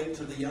can relate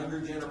to the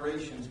younger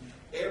generations,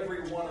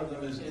 every one of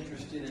them is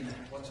interested in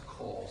what's a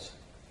cause.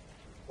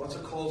 What's a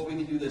cause? We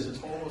can do this.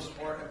 It's almost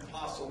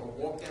impossible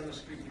to walk down the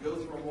street, to go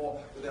through a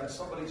mall without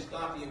somebody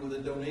stopping you with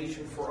a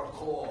donation for a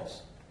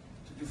cause.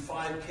 To do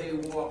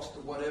 5K walks, to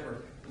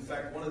whatever. In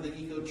fact, one of the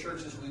Eco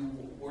churches we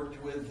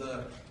worked with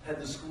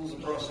had the schools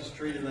across the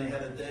street, and they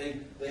had a day.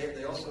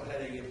 They also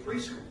had a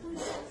preschool,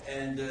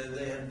 and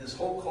they had this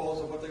whole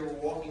cause of what they were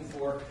walking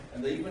for,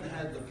 and they even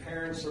had the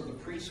parents of the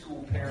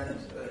preschool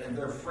parents and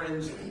their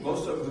friends,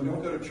 most of them who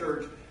don't go to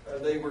church,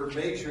 they were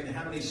measuring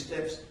how many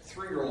steps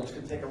 3-year-olds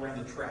could take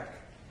around the track.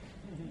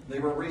 They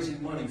were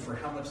raising money for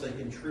how much they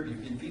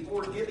contribute, and people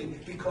were giving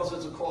because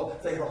it's a call.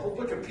 They had a whole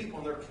bunch of people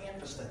on their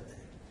campus that day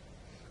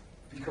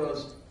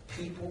because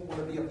people want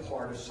to be a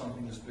part of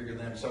something that's bigger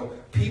than them. So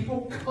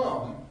people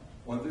come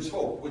when there's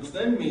hope, which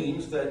then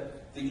means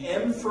that the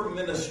M for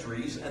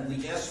ministries and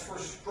the S for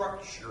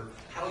structure,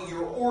 how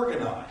you're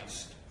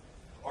organized,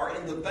 are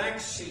in the back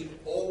seat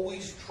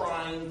always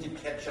trying to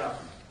catch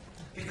up.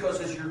 Because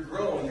as you're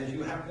growing, as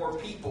you have more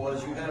people,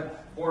 as you have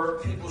more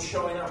people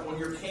showing up on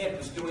your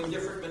campus doing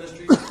different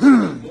ministries,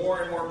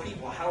 more and more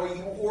people, how are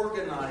you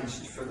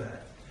organized for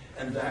that?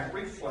 And that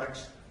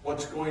reflects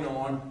what's going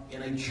on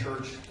in a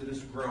church that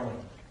is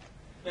growing.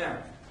 Now,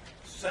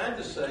 sad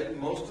to say,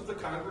 most of the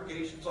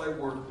congregations I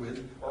work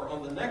with are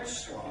on the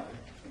next slide,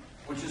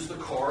 which is the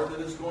car that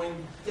is going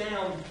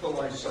down the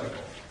life cycle.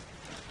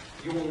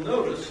 You will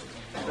notice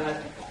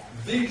that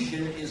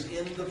vision is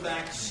in the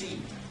back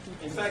seat.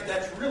 In fact,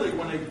 that's really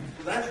when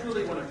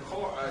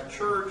a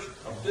church,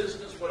 a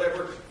business,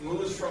 whatever,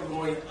 moves from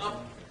going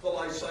up the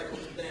life cycle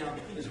to down,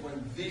 is when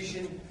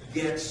vision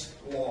gets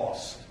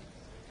lost.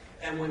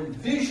 And when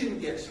vision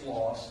gets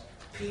lost,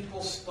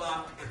 people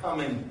stop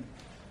coming.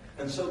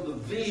 And so the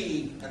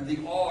V and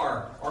the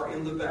R are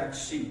in the back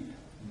seat.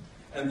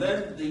 And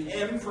then the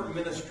M for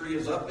ministry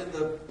is up in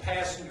the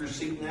passenger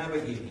seat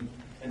navigating.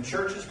 And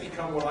churches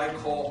become what I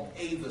call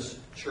Avis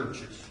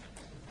churches.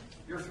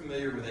 You're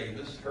familiar with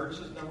Avis. Hertz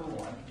is number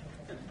 1.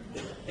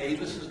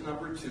 Avis is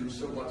number 2.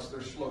 So what's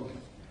their slogan?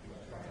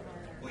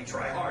 We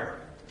try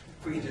harder.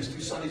 If we can just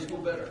do Sunday school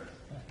better.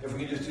 If we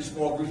can just do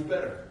small groups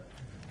better.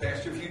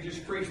 Pastor, if you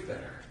just preach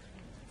better.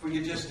 If we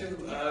could just do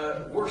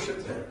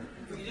worship better.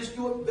 If we could just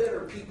do it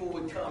better, people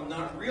would come,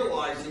 not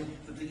realizing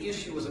that the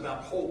issue is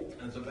about hope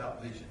and it's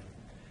about vision.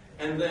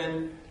 And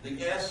then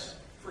the S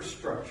for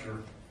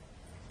structure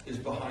is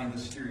behind the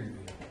steering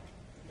wheel.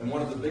 And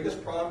one of the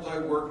biggest problems I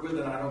work with,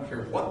 and I don't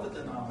care what the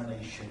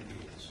denomination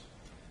is,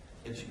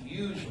 it's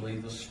usually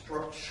the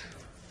structure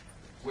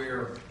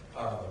where,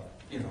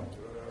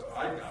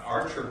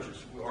 our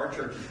churches were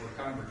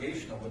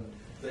congregational, and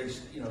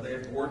they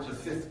had boards of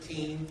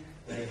 15.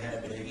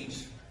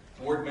 Each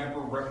board member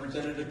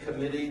represented a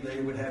committee.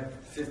 They would have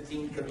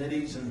 15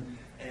 committees, and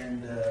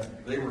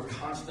they were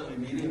constantly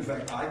meeting. In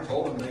fact, I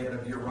told them they had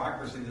a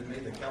bureaucracy that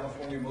made the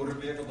California Motor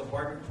Vehicle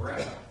Department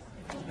proud.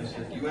 I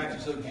said, you act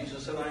as though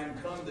Jesus said, I am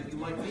come that you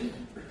might meet.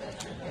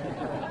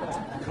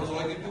 Because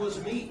all you do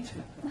is meet.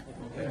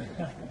 Okay?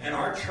 And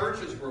our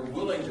churches were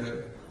willing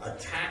to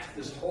attack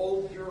this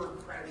whole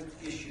bureaucratic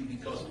issue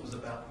because it was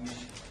about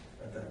mission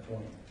at that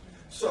point.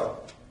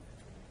 So,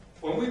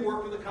 when we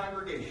work with a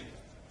congregation,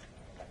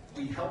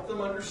 we help them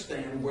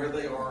understand where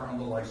they are on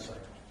the life cycle.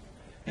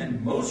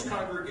 And most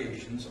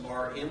congregations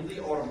are in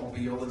the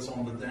automobile that's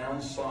on the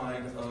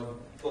downside of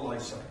the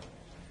life cycle.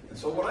 And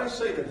so what I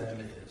say to them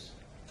is,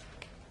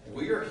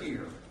 we are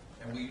here,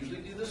 and we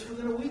usually do this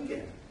within a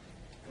weekend,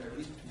 at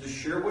least to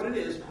share what it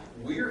is.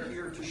 We're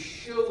here to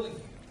show you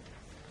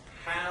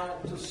how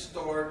to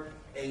start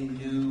a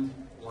new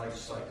life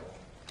cycle.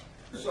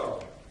 So,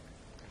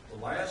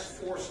 the last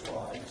 4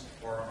 slides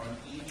are on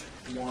each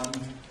one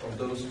of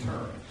those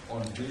terms,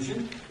 on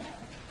vision,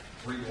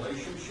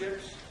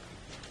 relationships,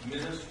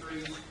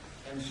 ministries,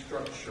 and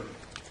structure.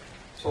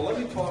 So let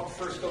me talk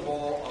first of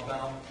all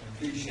about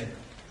vision.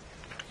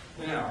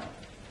 Now,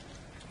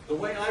 the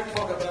way I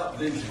talk about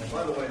vision, and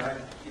by the way,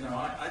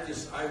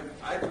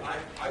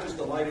 I was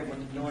delighted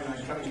when knowing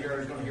I'm coming here, I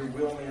was going to hear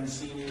Will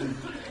Mancini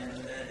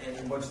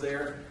and what's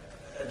there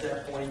at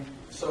that point.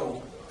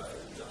 So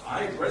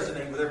I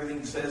resonate with everything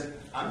he says.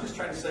 I'm just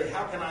trying to say,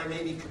 how can I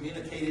maybe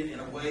communicate it in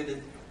a way that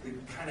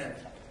kind of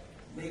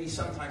maybe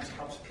sometimes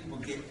helps people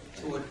get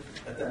to it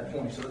at that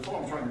point. So that's all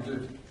I'm trying to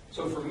do.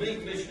 So for me,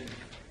 mission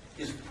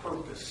is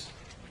purpose.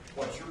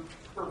 What's your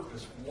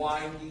purpose?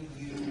 Why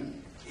do you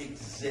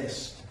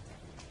exist?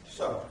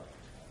 So,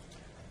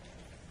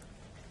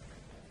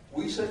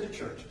 we say to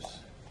churches,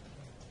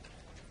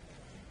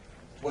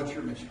 what's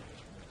your mission?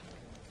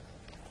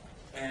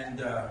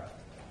 And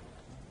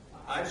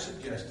I've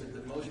suggested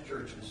that most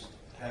churches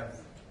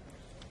have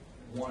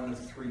one of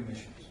 3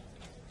 missions.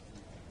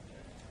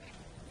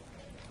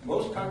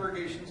 Most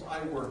congregations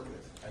I work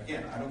with,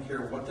 again, I don't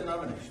care what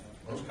denomination,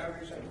 most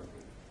congregations I work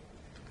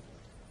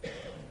with,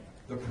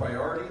 the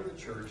priority of the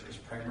church is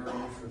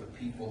primarily for the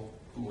people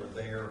who are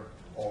there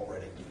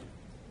already.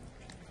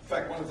 In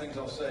fact, one of the things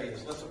I'll say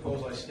is, let's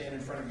suppose I stand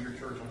in front of your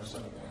church on a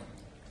Sunday morning,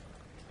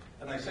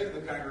 and I say to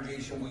the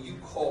congregation, will you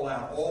call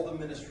out all the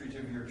ministries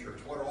of your church?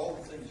 What are all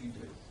the things you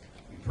do?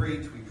 We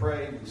preach, we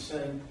pray, we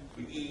sing,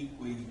 we eat,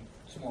 we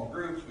small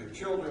groups, we have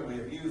children, we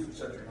have youth,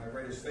 etc. And I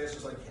write as fast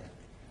as I can.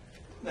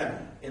 Now,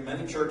 in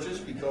many churches,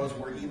 because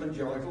we're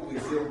evangelical, we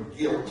feel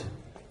guilt.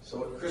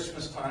 So at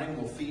Christmas time,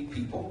 we'll feed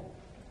people.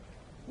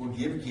 We'll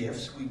give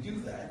gifts. We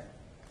do that.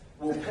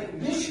 We'll pay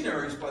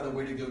missionaries, by the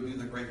way, to go do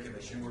the Great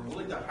Commission. We're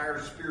willing to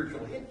hire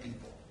spiritual hit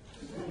people.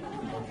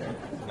 Okay?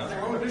 Nothing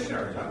wrong with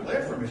missionaries. I'm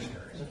glad for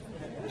missionaries.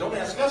 Don't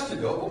ask us to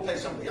go. We'll pay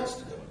somebody else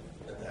to do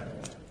it at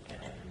that point.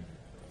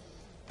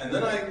 And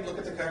then I look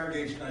at the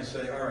congregation and I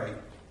say, all right,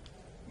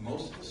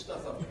 most of the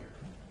stuff up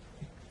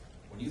here,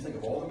 when you think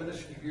of all the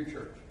ministries of your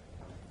church,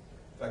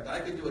 in fact,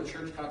 I could do a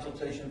church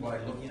consultation by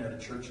looking at a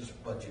church's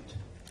budget.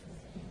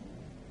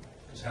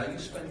 Because how you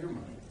spend your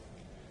money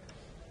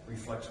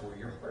reflects where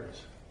your heart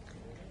is.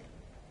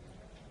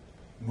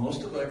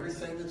 Most of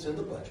everything that's in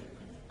the budget,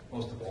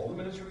 most of all the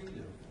ministry we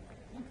do,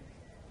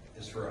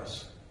 is for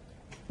us.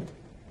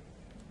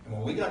 And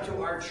when we got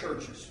to our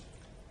churches,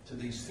 to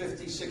these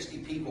 50, 60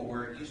 people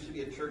where it used to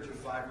be a church of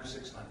 500 or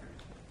 600,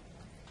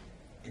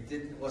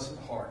 it wasn't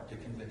hard to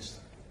convince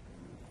them.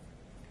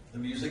 The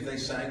music they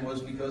sang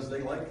was because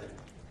they liked it.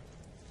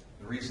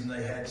 The reason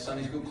they had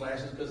Sunday school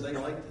classes because they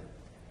liked it.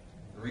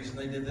 The reason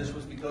they did this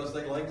was because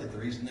they liked it. The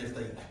reason if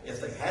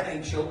they had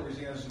any children,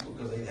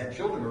 because they had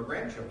children or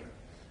grandchildren,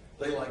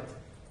 they liked it.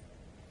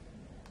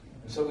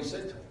 And so we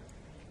said to them,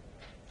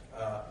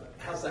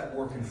 how's that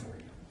working for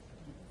you?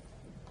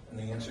 And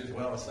the answer is,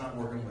 well, it's not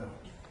working well.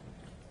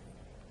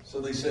 So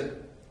they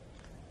said,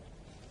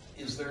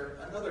 is there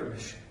another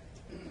mission?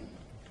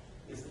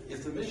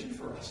 If the mission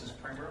for us is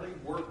primarily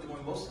work,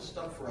 doing most of the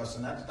stuff for us,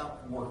 and that's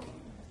not working,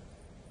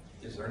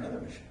 is there another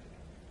mission?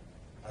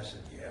 I said,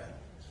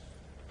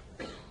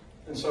 yeah.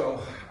 And so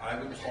I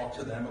would talk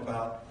to them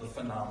about the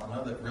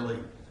phenomena that really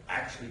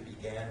actually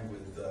began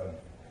with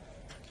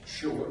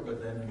Sure,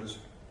 but then was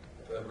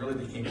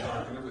really became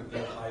popular with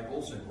Bill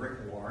Hybels and Rick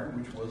Warren,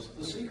 which was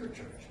the Secret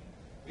Church.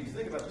 If you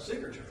think about the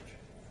Secret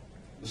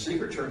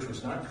Church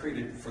was not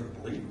created for the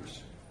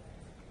believers.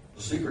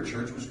 The Secret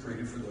Church was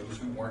created for those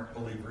who weren't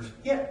believers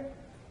yet.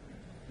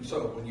 And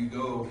so when you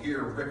go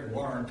hear Rick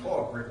Warren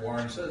talk, Rick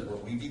Warren says,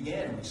 when we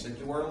began, we said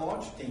to our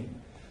launch team,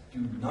 do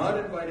not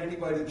invite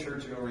anybody to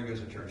church who already goes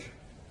to church.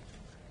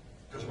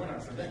 Because we're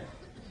not for them.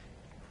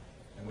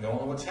 And we all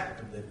know what's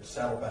happened. They've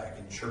saddled back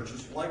in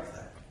churches like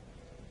that.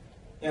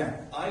 Now,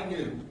 I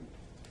knew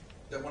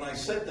that when I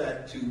said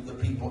that to the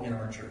people in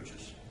our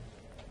churches,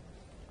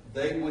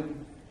 they would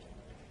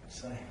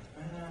say,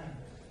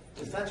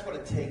 if that's what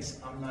it takes,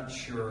 I'm not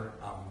sure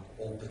I'm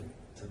open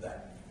to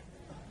that.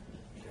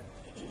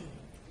 Okay.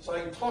 So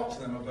I talked to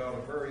them about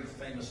a very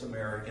famous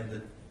American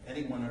that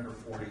anyone under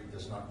 40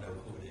 does not know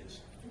who it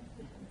is.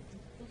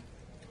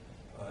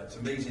 It's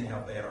amazing how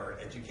bad our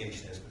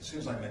education is, but as soon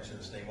as I mention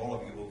his name, all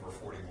of you over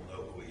 40 will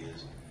know who he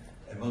is.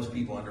 And most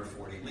people under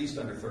 40, at least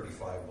under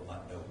 35, will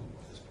not know who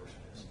this person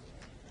is.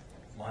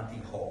 Monty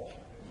Hall.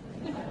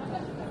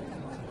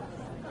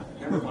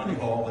 Remember Monty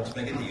Hall? Let's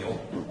Make a Deal.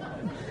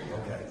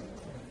 Okay.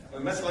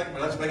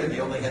 Let's Make a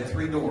Deal. They had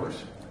 3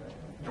 doors.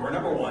 Door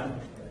number 1,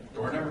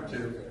 door number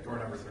 2, door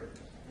number 3.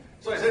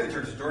 So I say to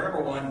churches, door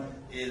number 1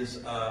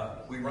 is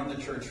we run the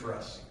church for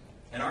us.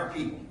 And our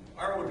people,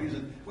 our older people,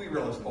 we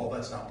realize, Paul,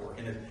 that's not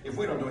working. If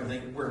we don't do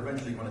anything, we're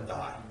eventually going to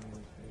die.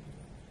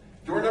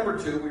 Door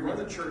number 2, we run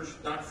the church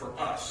not for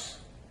us,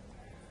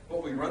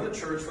 but we run the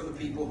church for the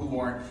people who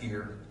aren't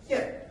here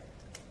yet.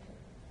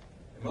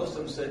 And most of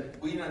them said,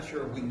 we're not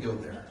sure if we can go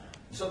there.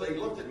 So they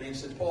looked at me and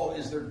said, Paul,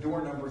 is there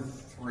door number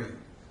 3?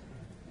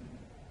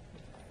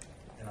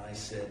 And I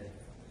said,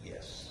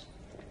 yes.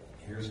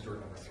 Here's door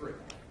number 3.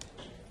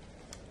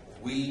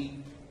 We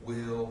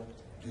will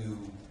do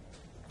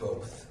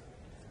both.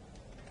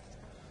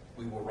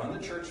 We will run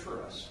the church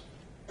for us,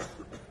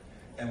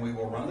 and we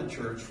will run the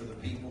church for the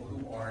people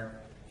who aren't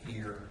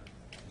here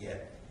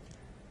yet.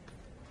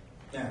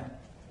 Now,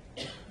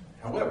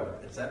 however,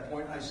 at that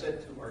point I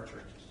said to our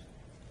churches,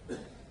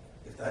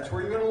 if that's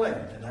where you're going to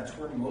land, and that's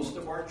where most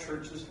of our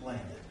churches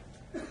landed,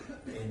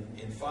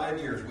 in 5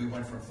 years we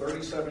went from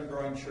 37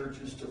 growing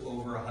churches to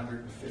over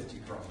 150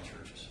 growing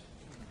churches.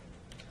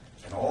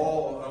 And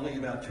only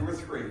about 2 or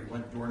 3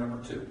 went door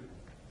number 2.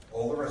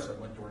 All the rest of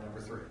them went door number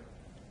 3.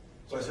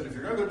 So I said, if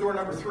you're going to go door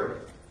number 3,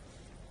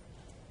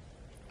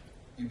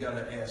 you've got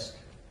to ask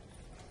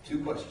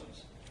 2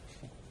 questions.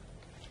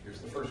 Here's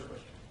the first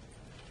question.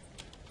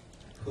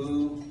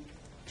 Who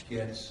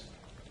gets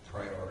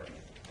priority?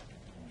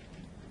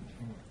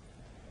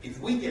 If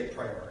we get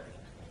priority,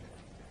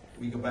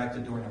 we go back to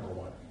door number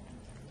 1.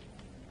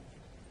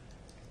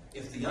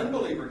 If the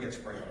unbeliever gets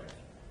priority,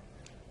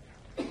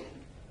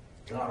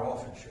 God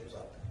often shows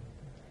up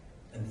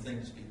and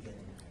things begin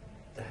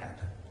to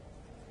happen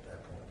at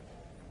that point.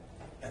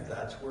 And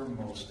that's where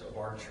most of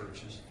our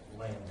churches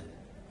landed.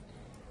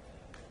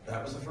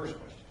 That was the first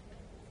question.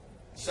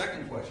 The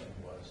second question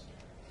was,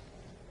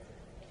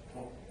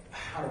 well,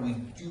 how do we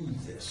do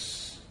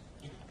this?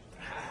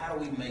 How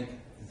do we make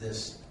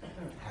this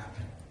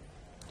happen?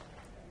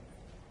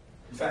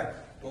 In fact,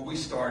 when we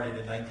started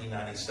in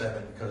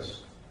 1997,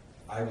 because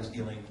I was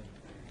dealing,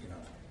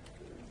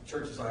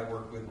 churches I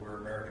worked with were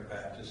American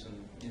Baptists, and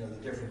the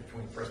difference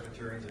between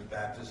Presbyterians and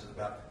Baptists is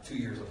about 2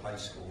 years of high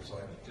school. So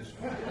I just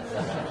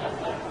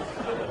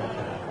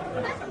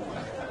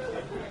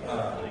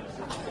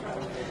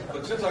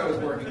but since I was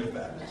working with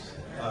Baptists,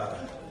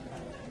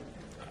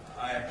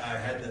 I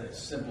had to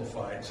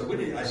simplify it. So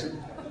I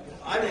said,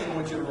 I didn't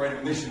want you to write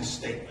a mission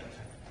statement.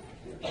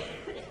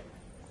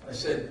 I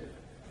said,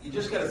 you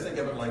just got to think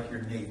of it like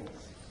your navel.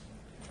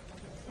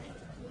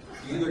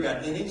 You either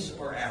got innies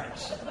or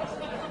outies.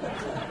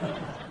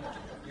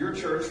 Your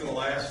church for the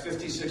last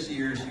 50, 60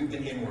 years, you've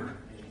been inward.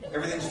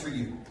 Everything's for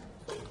you.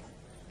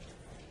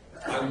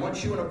 I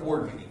want you in a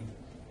board meeting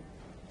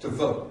to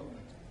vote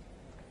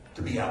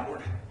to be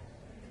outward.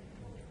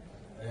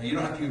 And you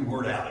don't have to use the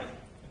word outie,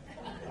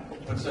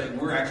 but say,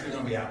 we're actually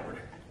going to be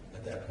outward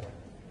at that point.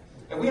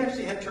 And we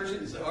actually had churches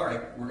that said, all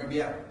right, we're going to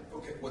be outward.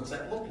 Okay, what's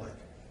that look like?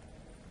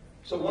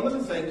 So one of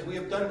the things we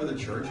have done with the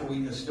church, and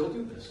we still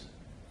do this,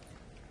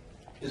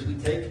 is we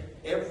take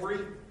every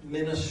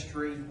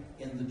ministry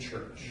in the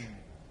church,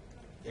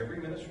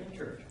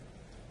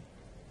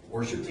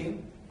 worship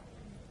team,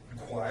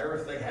 choir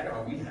if they had it,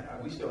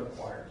 we still have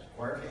choir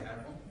if they had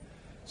one,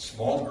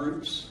 small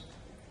groups,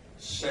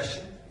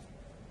 session,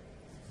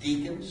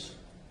 deacons,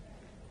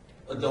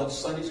 adult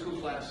Sunday school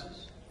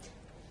classes,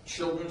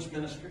 children's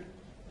ministry,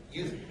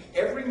 youth,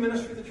 every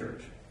ministry of the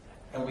church,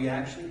 and we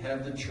actually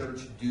have the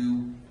church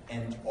do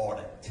an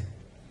audit.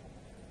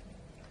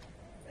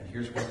 And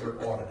here's what they're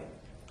auditing.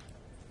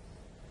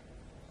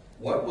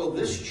 What will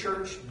this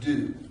church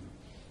do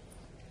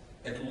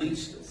at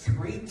least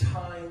 3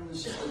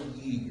 times a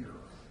year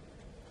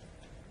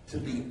to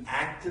be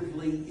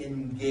actively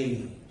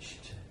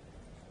engaged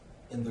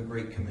in the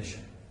Great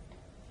Commission?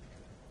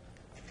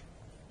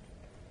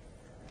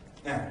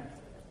 Now,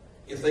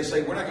 if they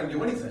say we're not going to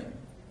do anything,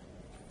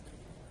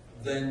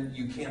 then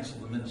you cancel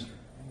the ministry.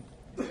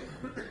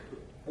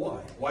 Why?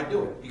 Why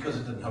do it? Because it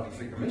doesn't help you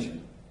fit your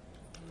mission.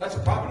 That's a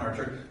problem in our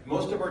church.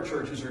 Most of our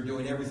churches are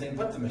doing everything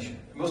but the mission.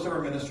 Most of our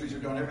ministries are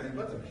doing everything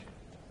but the mission.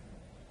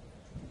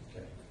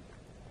 Okay.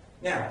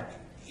 Now,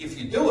 if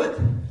you do it,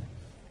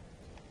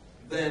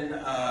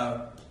 then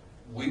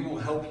we will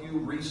help you,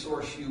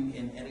 resource you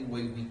in any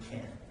way we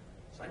can.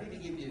 So I need to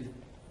give you an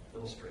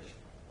illustration,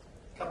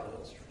 a couple of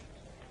illustrations.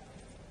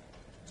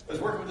 I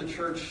was working with the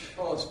church,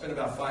 it's been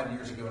about 5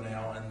 years ago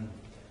now, and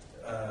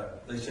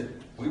they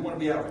said, we want to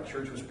be out. The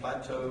church was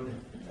plateaued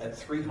at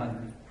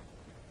 300.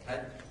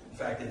 In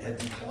fact, it had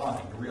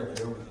declined, really,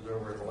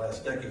 over the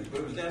last decade,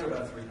 but it was down to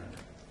about 300.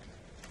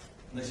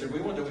 And they said, we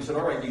said,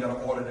 all right, you got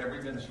to audit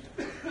every ministry.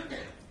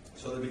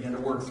 So they began to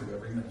work through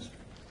every ministry.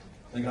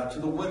 They got to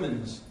the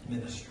women's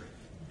ministry.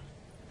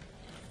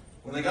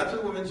 When they got to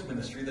the women's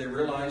ministry, they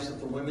realized that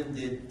the women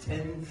did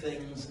 10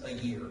 things a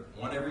year,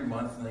 one every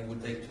month, and they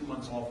would take 2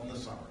 months off in the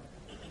summer.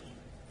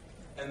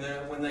 And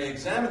then when they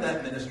examined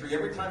that ministry,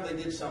 every time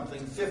they did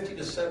something, 50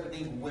 to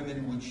 70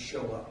 women would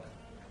show up,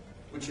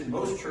 which in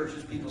most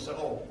churches people say,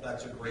 oh,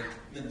 that's a great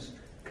ministry.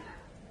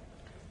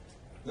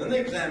 Then they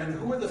examined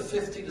who were the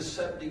 50 to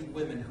 70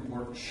 women who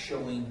were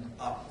showing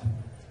up.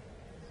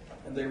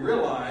 And they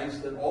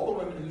realized that all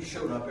the women who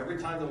showed up every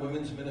time the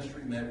women's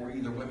ministry met were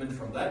either women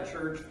from that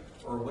church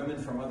or women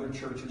from other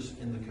churches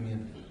in the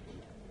community.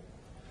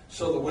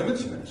 So the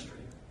women's ministry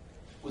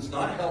was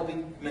not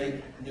helping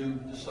make new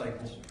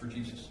disciples for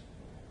Jesus.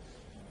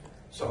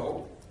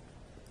 So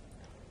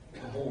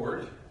the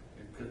board,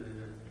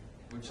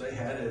 which they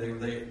had,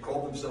 they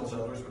called themselves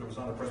elders, but it was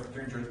not a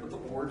Presbyterian church, but the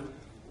board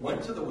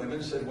went to the women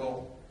and said,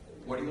 well,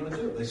 what are you going to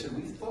do? They said,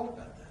 we've thought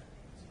about that.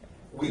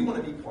 We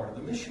want to be part of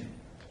the mission.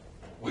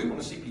 We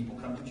want to see people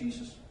come to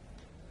Jesus.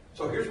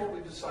 So here's what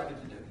we've decided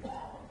to do.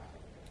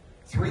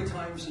 3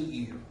 times a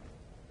year,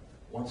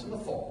 once in the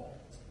fall,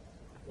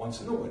 once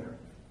in the winter,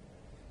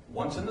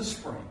 once in the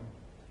spring,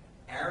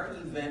 our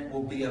event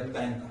will be a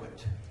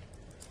banquet.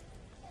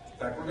 In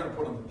fact, we're going to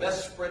put on the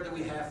best spread that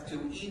we have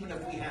to, even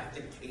if we have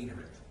to cater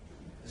it.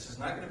 This is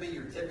not going to be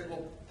your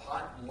typical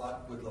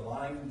potluck with the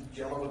lime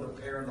jello with a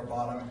pear in the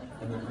bottom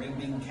and the green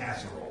bean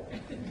casserole.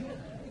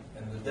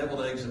 And the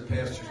deviled eggs that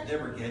pastors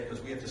never get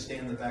because we have to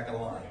stand in the back of the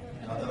line.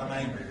 Not that I'm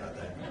angry about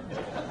that.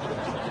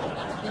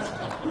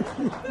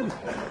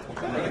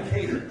 We're going to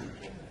cater.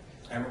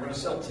 And we're going to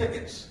sell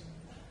tickets.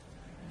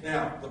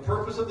 Now, the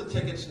purpose of the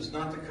tickets is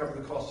not to cover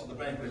the cost of the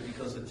banquet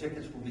because the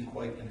tickets will be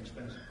quite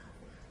inexpensive.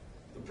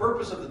 The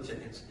purpose of the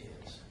tickets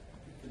is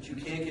that you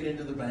can't get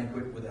into the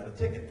banquet without a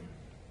ticket.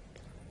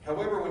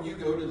 However, when you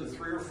go to the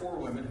 3 or 4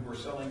 women who are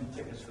selling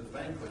tickets for the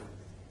banquet,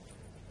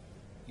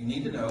 you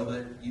need to know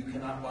that you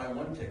cannot buy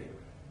 1 ticket.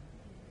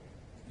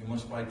 You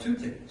must buy 2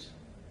 tickets.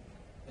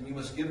 And you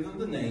must give them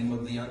the name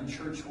of the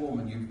unchurched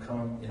woman you've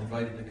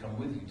invited to come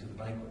with you to the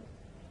banquet.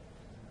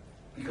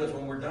 Because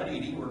when we're done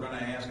eating, we're going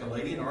to ask a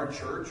lady in our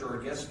church or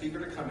a guest speaker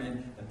to come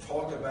in and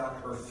talk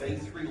about her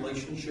faith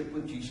relationship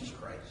with Jesus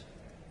Christ.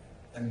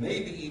 And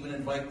maybe even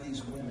invite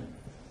these women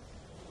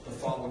to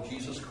follow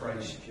Jesus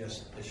Christ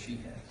just as she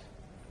has.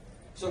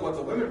 So what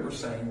the women were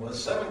saying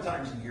was 7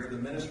 times a year the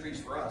ministry is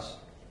for us.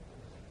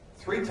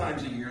 3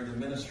 times a year the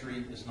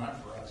ministry is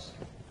not for us.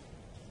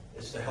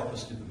 It's to help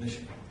us do the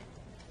mission.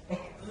 I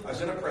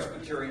was in a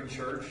Presbyterian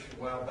church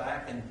a while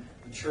back, and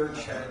the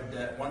church had,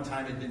 at one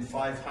time, it had been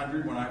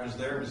 500. When I was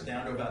there, it was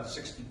down to about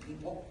 60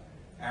 people.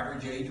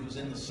 Average age was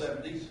in the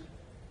 70s.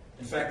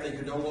 In fact, they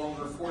could no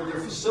longer afford their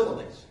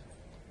facilities.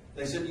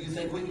 They said, do you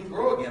think we can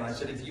grow again? I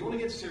said, if you want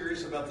to get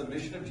serious about the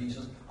mission of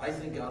Jesus, I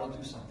think God will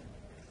do something.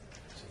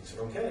 So he said,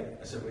 okay.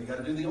 I said, well, you got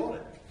to do the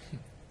audit.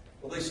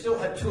 Well, they still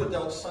had 2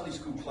 adult Sunday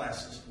school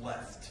classes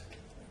left.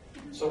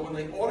 So when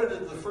they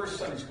audited the first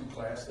Sunday school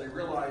class, they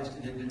realized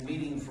it had been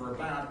meeting for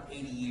about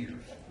 80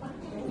 years.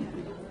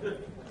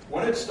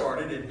 When it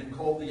started, it had been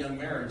called the Young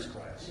Marriage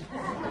Class.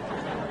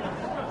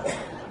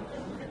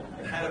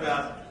 It had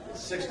about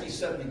 60,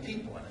 70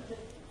 people in it.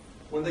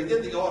 When they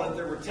did the audit,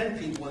 there were 10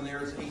 people in there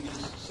as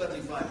ages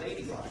 75 to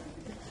 85.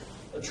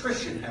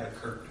 Attrition had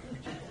occurred.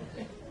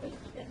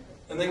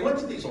 And they went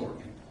to these older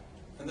people,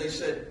 and they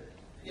said,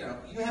 you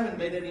haven't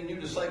made any new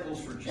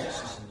disciples for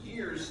Jesus in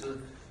years.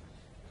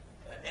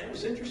 And it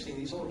was interesting.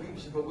 These older people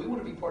said, but we want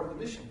to be part of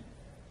the mission.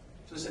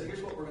 So they said,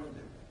 here's what we're going to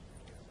do.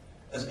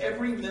 As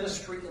every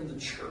ministry in the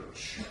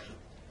church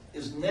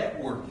is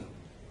networking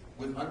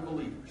with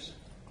unbelievers,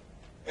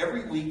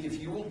 every week,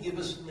 if you will give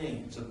us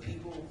names of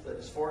people that,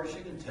 as far as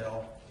you can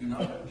tell, do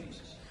not know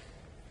Jesus,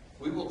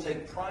 we will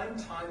take prime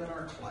time in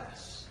our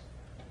class,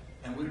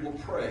 and we will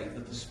pray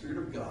that the Spirit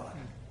of God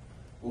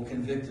will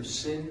convict of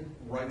sin,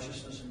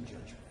 righteousness, and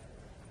judgment,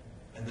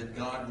 and that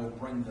God will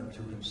bring them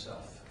to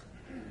himself.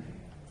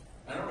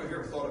 I don't know if you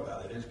ever thought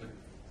about it, but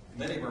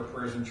Many of our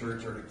prayers in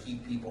church are to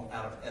keep people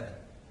out of heaven.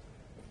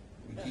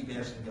 We keep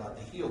asking God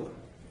to heal them.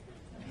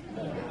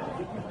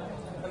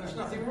 And there's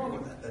nothing wrong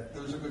with that.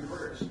 Those are good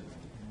prayers.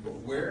 But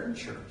where in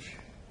church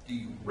do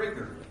you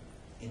regularly,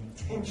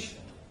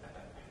 intentionally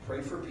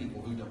pray for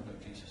people who don't know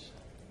Jesus?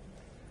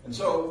 And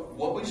so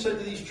what we've said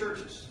to these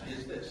churches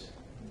is this.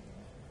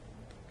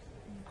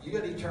 You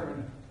got to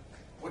determine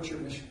what's your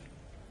mission.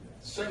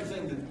 The same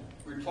thing that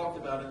we talked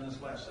about in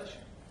this last session.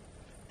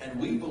 And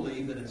we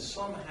believe that it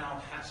somehow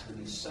has to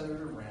be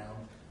centered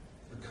around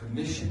the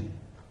commission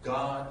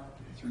God,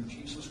 through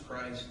Jesus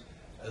Christ,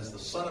 as the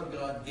Son of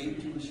God,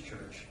 gave to his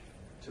church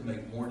to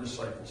make more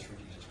disciples for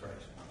Jesus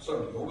Christ.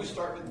 So you always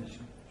start with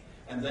mission.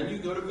 And then you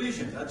go to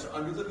vision. That's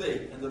under the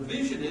V. And the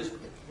vision is,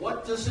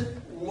 what does it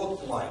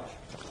look like?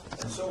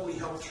 And so we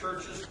help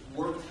churches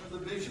work through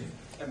the vision.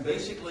 And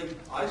basically,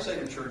 I say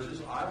to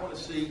churches, I want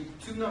to see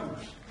two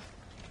numbers.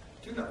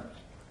 Two numbers.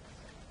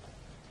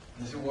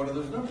 And they said, what are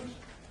those numbers?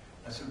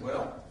 I said,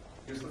 well,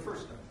 here's the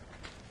first number.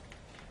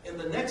 In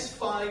the next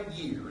 5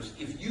 years,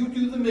 if you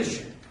do the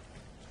mission,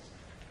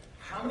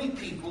 how many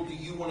people do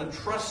you want to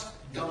trust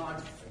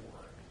God for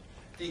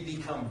to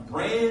become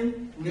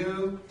brand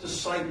new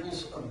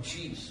disciples of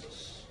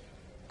Jesus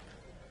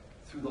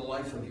through the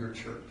life of your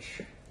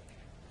church?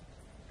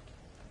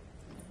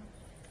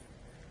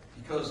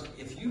 Because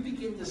if you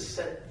begin to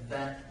set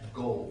that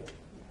goal,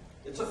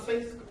 it's a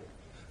faith goal,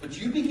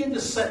 but you begin to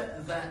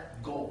set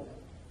that goal,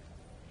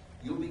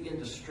 you'll begin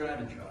to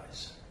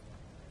strategize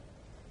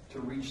to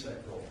reach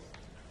that goal.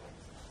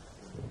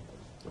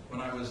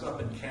 When I was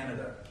up in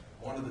Canada,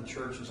 one of the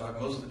churches,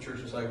 most of the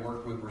churches I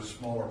worked with were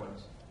smaller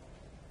ones.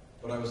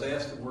 But I was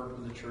asked to work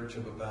with a church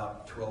of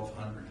about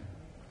 1,200.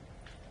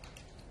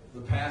 The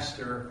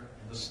pastor,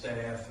 the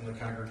staff, and the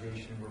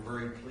congregation were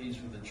very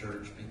pleased with the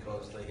church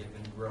because they had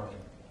been growing.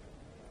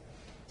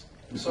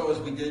 And so as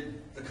we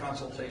did the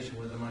consultation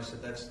with them, I said,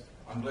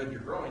 I'm glad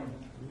you're growing.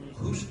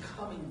 Who's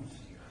coming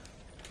here?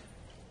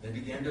 They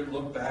began to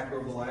look back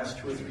over the last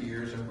 2 or 3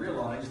 years and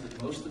realized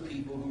that most of the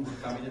people who were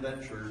coming to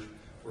that church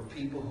were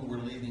people who were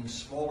leaving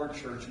smaller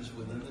churches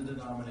within the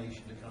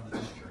denomination to come to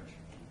this church.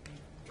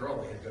 After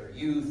all, they had better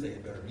youth, they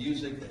had better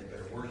music, they had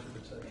better worship,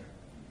 etc.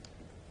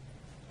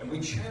 And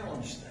we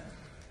challenged them.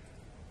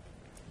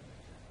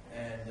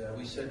 And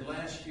we said,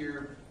 last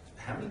year,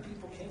 how many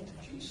people came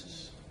to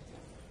Jesus?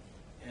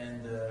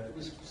 And it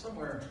was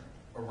somewhere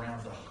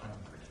around 100.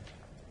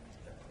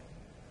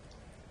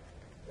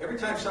 Every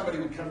time somebody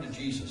would come to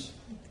Jesus,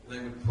 they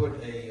would put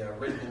a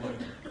red balloon,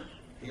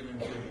 helium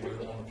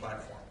balloon, on the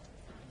platform.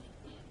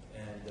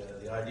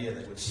 And the idea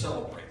they would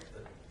celebrate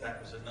that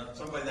was enough.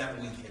 Somebody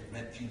that week had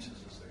met Jesus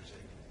as their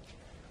Savior.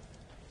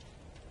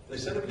 They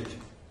said a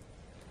vision.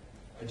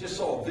 I just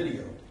saw a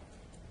video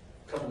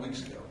a couple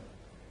weeks ago.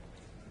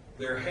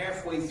 They're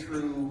halfway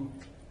through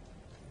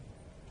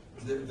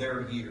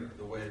their year,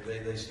 the way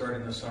they start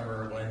in the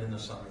summer or end in the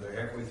summer.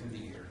 They're halfway through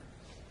the year.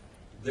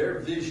 Their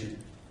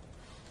vision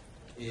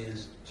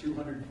is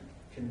 200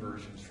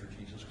 conversions for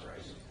Jesus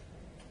Christ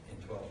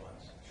in 12 months.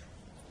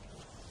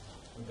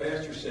 The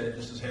pastor said,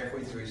 this is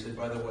halfway through, he said,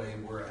 by the way,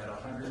 we're at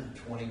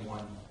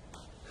 121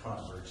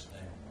 converts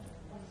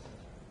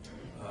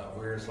now.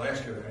 Whereas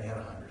last year they only had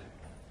 100.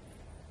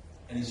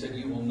 And he said,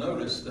 you will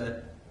notice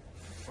that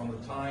from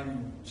the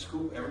time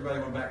everybody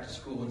went back to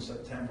school in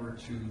September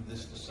to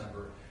this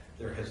December,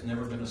 there has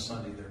never been a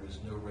Sunday there was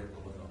no red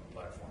balloon on the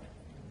platform.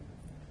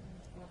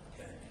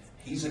 Okay.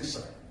 He's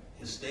excited.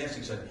 His staff's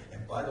excited.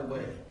 And by the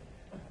way,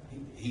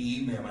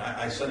 he emailed me.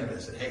 I sent him and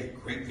I said, hey,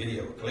 great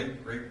video.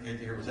 Great to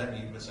hear. Was that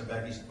me? He sent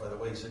back. He said, by the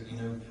way, he said,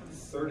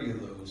 30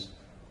 of those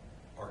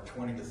are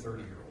 20 to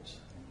 30-year-olds,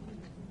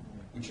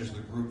 which is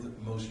the group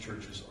that most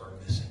churches are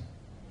missing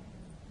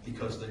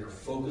because they are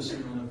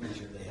focusing on a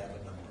vision. They have a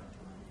number.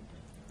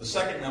 The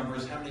second number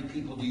is how many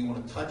people do you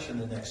want to touch in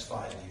the next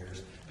 5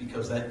 years,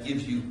 because that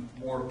gives you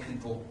more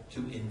people to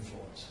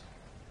influence.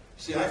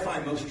 See, I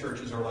find most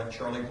churches are like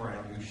Charlie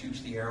Brown, who shoots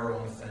the arrow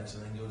on the fence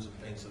and then goes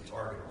and paints a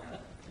target around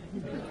it.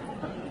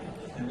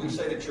 And we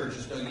say to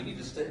churches, no, you need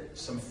to set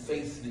some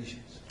faith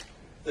visions.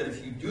 That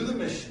if you do the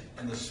mission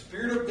and the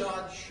Spirit of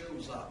God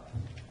shows up,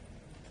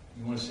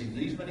 you want to see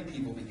these many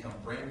people become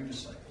brand new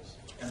disciples.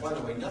 And by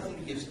the way,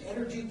 nothing gives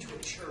energy to a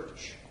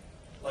church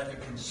like a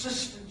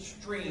consistent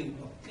stream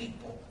of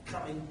people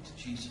coming to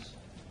Jesus.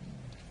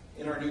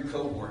 In our new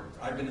cohort,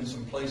 I've been in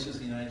some places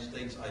in the United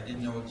States I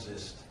didn't know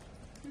existed.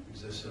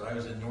 I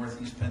was in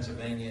northeast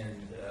Pennsylvania,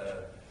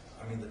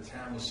 and the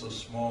town was so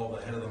small,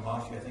 the head of the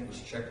mafia, I think, was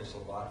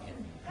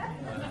Czechoslovakian.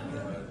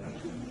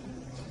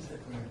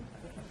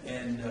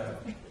 And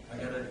I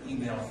got an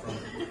email from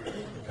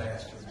the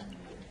pastor.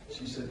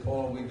 She said,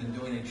 Paul, we've been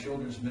doing a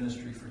children's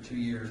ministry for 2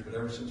 years, but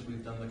ever since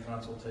we've done the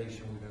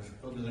consultation, we've been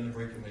focused on a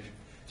great commission.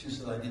 She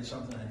said, I did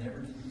something I never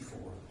did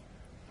before.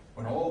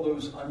 When all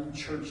those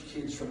unchurched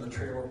kids from the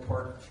trailer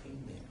park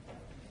came in,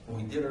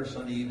 when we did our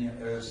Sunday evening,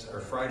 our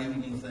Friday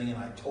evening thing, and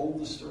I told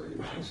the story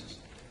of Jesus,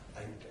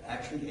 I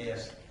actually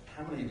asked,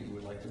 how many of you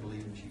would like to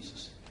believe in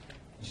Jesus?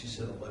 And she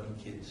said 11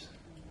 kids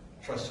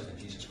trusted in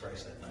Jesus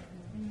Christ that night.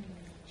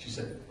 She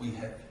said,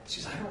 she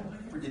said,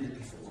 I never did it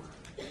before,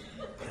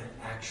 but it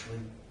actually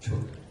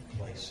took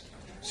place.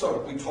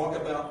 So we talk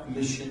about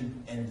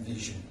mission and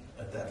vision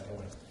at that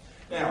point.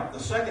 Now,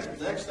 the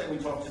next thing we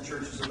talk to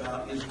churches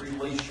about is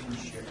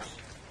relationships.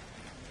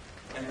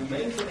 And the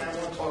main thing I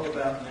want to talk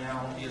about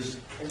now is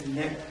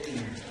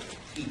connecting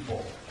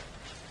people.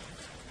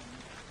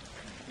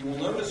 You will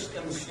notice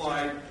in the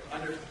slide,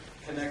 under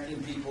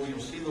connecting people, you'll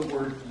see the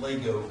word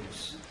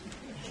Legos.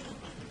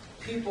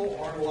 People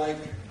are like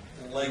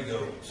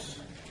Legos.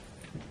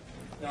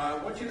 Now,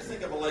 I want you to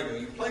think of a Lego.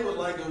 You play with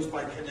Legos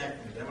by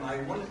connecting them, and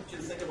I want you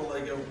to think of a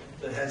Lego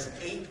that has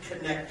 8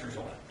 connectors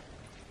on it.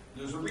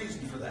 There's a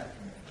reason for that.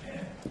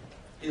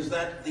 Is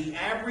that the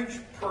average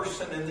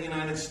person in the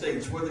United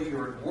States, whether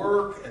you're at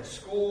work, at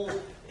school,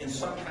 in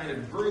some kind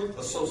of group,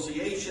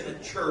 association,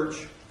 at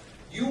church,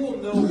 you will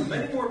know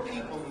many more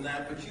people than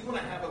that, but you want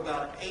to have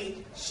about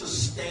 8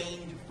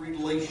 sustained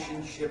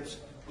relationships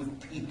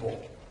with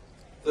people.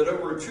 That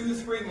over a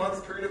 2-3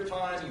 month period of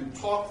time, you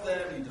talk to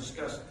them, you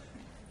discuss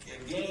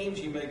games,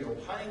 you may go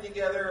hunting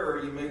together,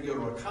 or you may go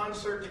to a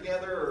concert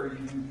together, or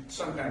you do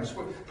some kind of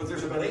sport. But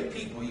there's about 8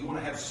 people you want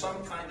to have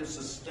some kind of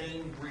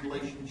sustained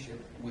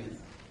relationship with.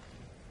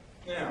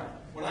 Now,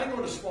 when I go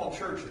to small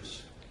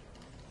churches,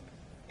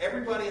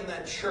 everybody in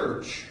that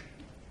church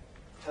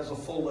has a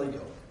full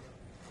Lego.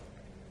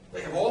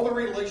 They have all the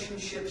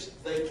relationships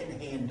they can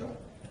handle.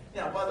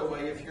 Now, by the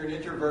way, if you're an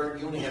introvert,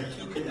 you only have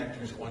 2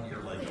 connectors on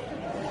your Lego.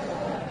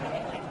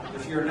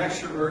 If you're an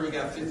extrovert, you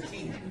got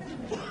 15.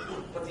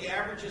 But the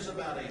average is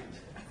about 8.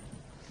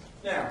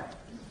 Now,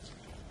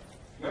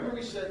 remember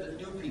we said that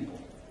new people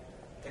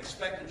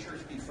expect the church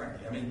to be friendly.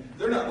 I mean,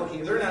 they're not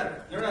going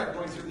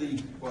through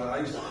the, well, I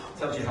used to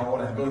tell you how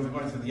old I am, going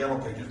through the yellow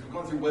pages, but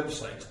going through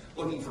websites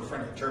looking for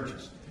friendly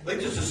churches. They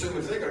just assume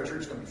if they go to church,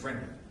 it's going to be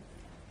friendly.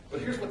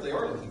 But here's what they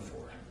are looking for.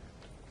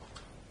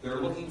 They're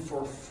looking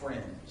for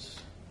friends.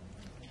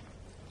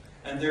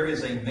 And there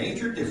is a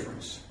major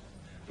difference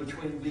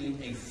between being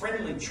a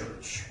friendly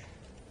church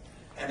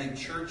and a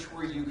church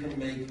where you can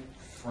make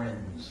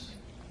friends.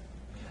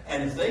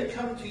 And if they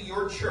come to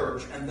your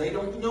church and they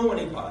don't know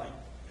anybody,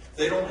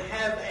 they don't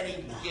have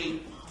any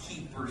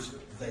gatekeepers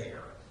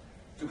there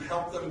to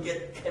help them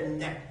get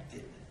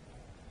connected.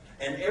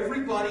 And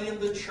everybody in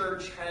the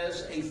church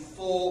has a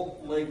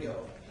full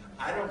Lego.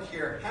 I don't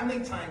care how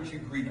many times you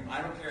greet them.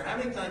 I don't care how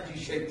many times you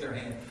shake their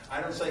hand.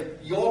 I don't say,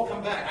 you all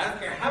come back. I don't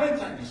care how many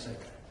times you say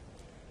that.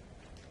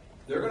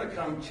 They're going to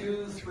come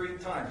 2-3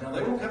 times. Now,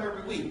 they won't come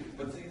every week,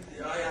 but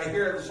I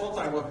hear this all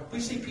the time. Well, we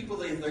see people,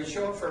 they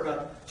show up for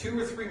about 2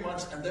 or 3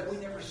 months, and then we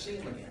never see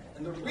them again.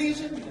 And the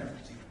reason we never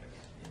see them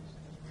again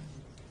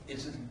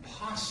is it's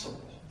impossible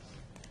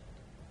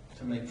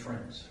to make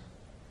friends.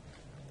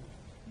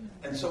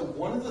 And so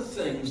one of the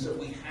things that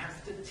we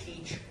have to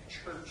teach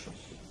churches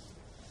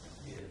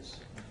is,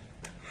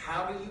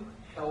 how do you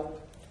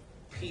help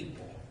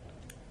people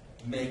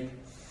make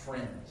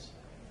friends?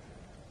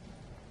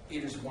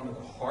 It is one of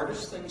the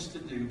hardest things to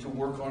do, to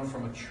work on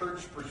from a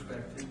church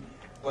perspective,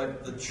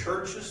 but the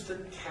churches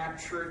that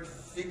capture it,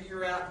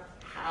 figure out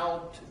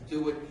how to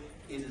do it,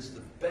 it is the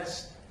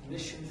best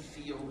mission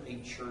field a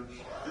church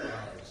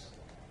has.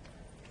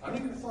 I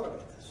haven't even thought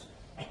about this.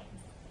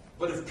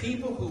 But if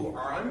people who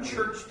are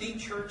unchurched,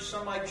 de-churched,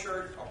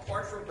 semi-church,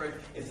 apart from Christ,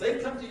 if they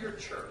come to your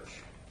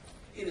church,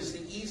 it is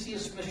the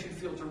easiest mission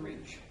field to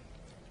reach.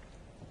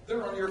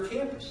 They're on your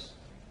campus.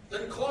 It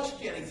doesn't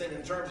cost you anything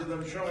in terms of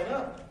them showing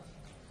up.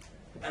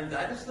 And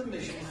that is the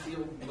mission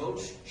field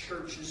most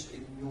churches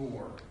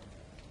ignore.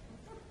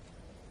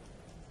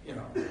 You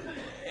know,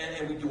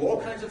 and we do all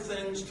kinds of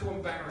things to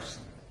embarrass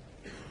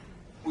them.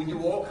 We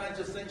do all kinds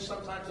of things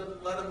sometimes to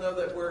let them know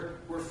that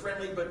we're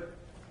friendly, but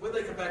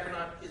whether they come back or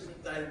not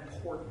isn't that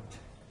important.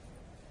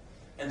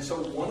 And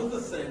so one of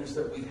the things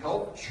that we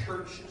help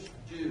churches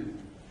do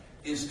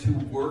is to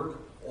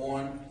work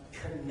on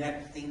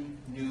connecting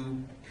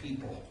new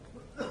people.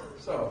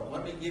 So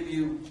let me give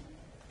you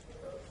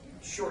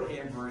a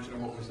shorthand version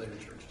of what we say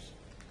to churches.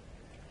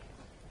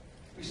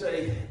 We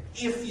say,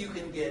 if you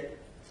can get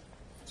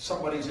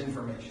somebody's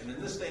information.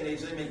 In this day and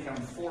age, they may come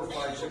 4,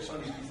 5, 6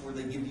 Sundays before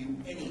they give you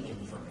any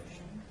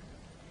information.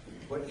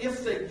 But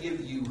if they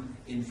give you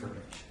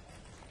information,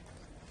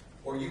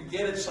 or you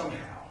get it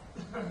somehow,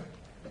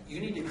 you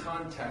need to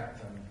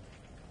contact them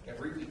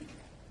every week.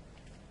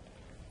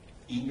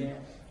 Email,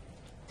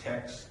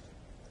 text,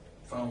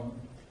 phone,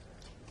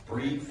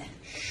 brief,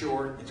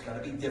 short. It's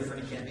got to be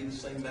different. It can't be the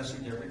same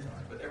message every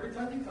time. But every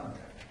time you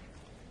contact them,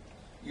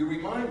 you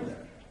remind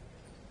them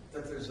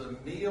that there's a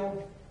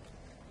meal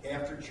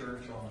after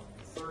church on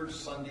the 3rd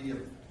Sunday of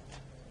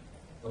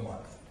the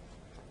month.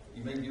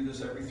 You may do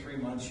this every 3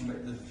 months. You may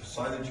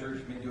decide the church.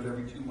 You may do it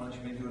every 2 months.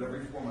 You may do it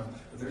every 4 months.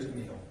 But there's a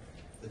meal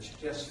that's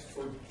just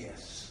for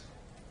guests.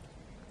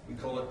 We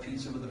call it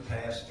pizza with the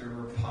pastor,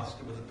 or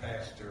pasta with the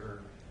pastor,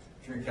 or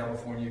if you're in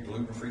California,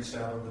 gluten-free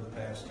salad with the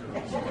pastor, or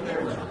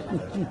whatever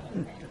it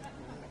is.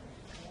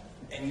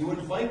 And you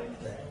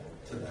invite them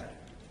to that.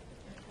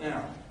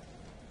 Now,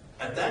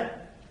 at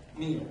that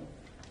meal,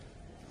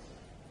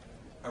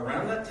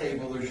 Around that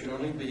table, there should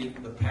only be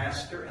the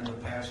pastor and the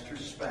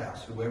pastor's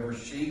spouse. Whoever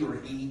she or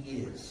he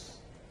is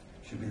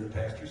should be the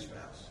pastor's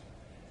spouse.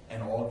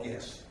 And all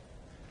guests.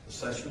 The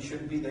session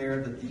shouldn't be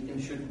there, the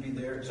deacon shouldn't be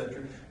there,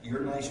 etc.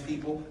 You're nice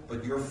people,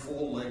 but you're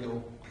full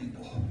Lego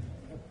people.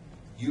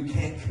 You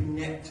can't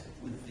connect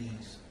with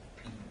these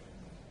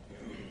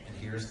people. And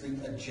here's the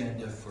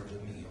agenda for the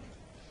meal.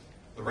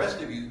 The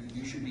rest of you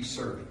should be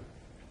serving.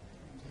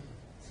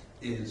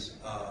 Is,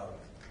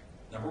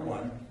 number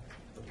one,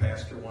 the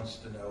pastor wants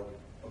to know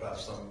about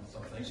something,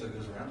 so he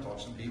goes around,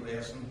 talks to some people,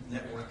 asks them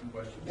networking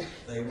questions.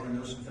 They want to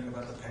know something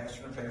about the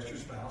pastor and the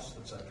pastor's spouse,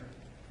 etc.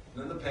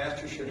 Then the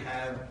pastor should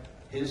have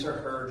his or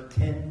her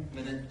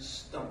 10-minute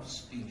stump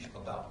speech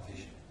about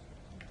vision.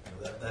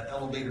 You know, that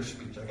elevator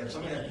speech. I got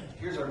something.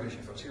 Here's our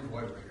vision, folks. Here's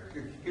why we're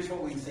here. Here's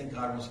what we think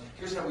God wants.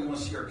 Here's how we want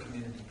to see our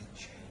community be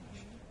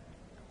changed.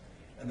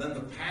 And then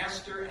the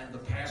pastor and the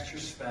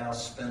pastor's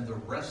spouse spend the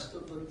rest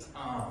of the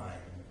time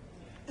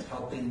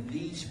helping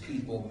these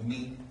people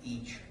meet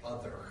each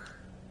other.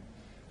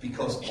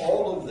 Because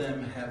all of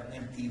them have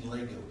empty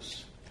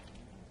Legos.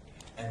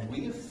 And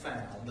we have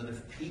found that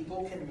if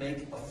people can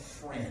make a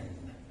friend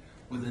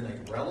within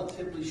a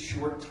relatively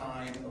short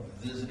time of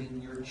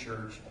visiting your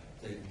church,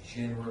 they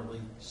generally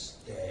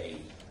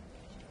stay.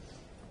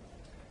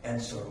 And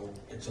so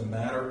it's a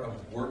matter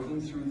of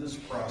working through this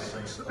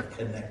process of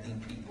connecting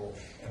people,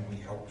 and we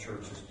help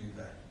churches do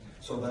that.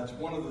 So that's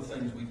one of the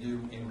things we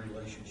do in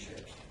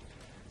relationships.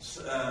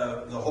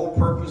 The whole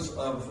purpose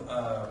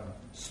of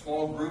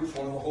small groups,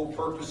 one of the whole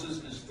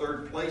purposes is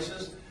third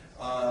places.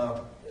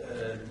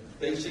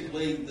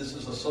 Basically, this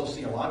is a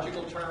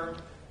sociological term.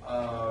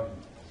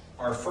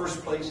 Our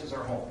first place is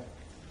our home.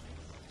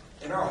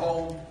 In our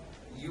home,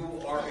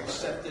 you are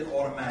accepted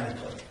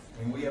automatically.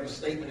 I mean, we have a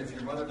statement, if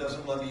your mother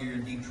doesn't love you, you're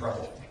in deep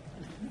trouble.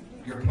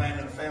 You're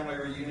planning a family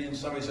reunion,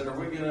 somebody said, are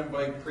we going to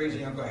invite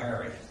crazy Uncle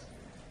Harry?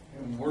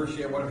 And worse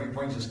yet, what if he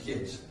brings his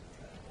kids?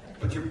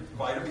 But you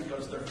invite them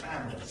because they're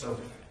family. So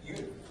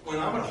when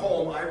I'm at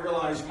home, I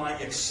realize my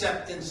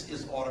acceptance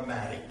is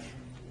automatic.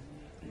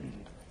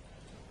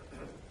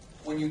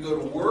 When you go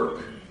to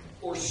work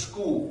or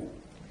school,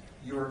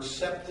 your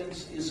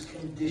acceptance is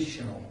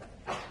conditional.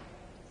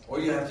 All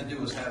you have to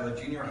do is have a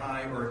junior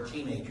high or a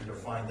teenager to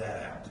find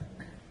that out.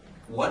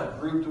 What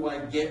group do I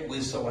get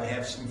with so I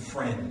have some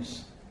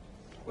friends?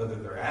 Whether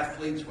they're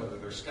athletes, whether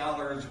they're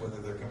scholars, whether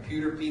they're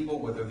computer people,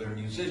 whether they're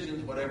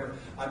musicians, whatever.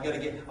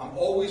 I'm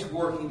always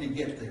working to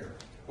get there.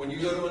 When you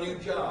go to a new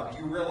job,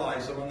 you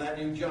realize that on that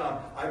new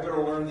job, I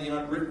better learn the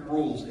unwritten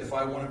rules if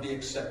I want to be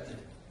accepted.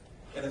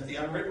 And if the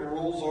unwritten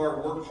rules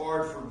are work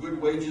hard for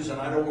good wages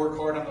and I don't work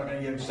hard, I'm not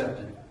going to get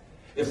accepted.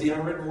 If the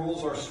unwritten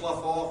rules are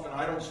slough off and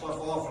I don't slough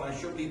off and I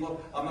show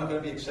people, I'm not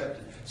going to be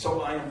accepted.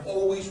 So I am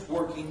always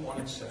working on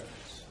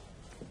acceptance.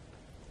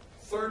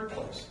 Third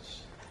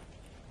places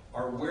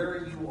are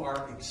where you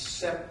are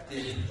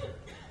accepted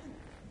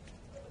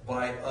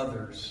by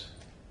others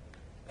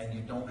and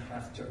you don't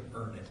have to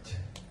earn it.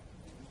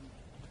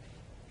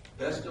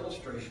 Best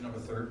illustration of a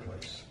third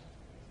place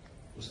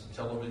was the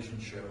television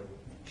show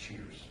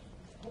Cheers.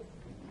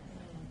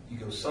 You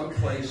go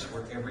someplace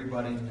where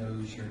everybody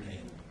knows your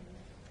name.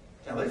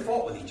 Now, they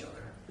fought with each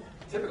other.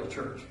 Typical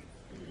church.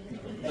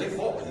 They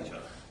fought with each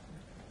other.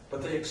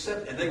 But they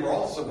accept, and they were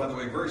also, by the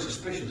way, very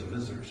suspicious of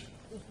visitors.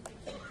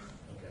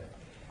 Okay.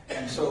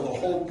 And so the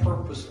whole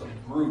purpose of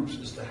groups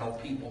is to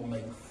help people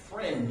make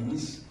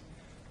friends,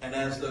 and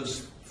as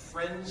those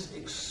friends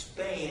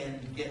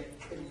expand,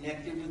 get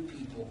connected with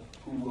people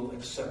who will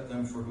accept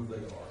them for who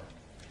they are.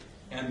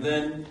 And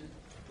then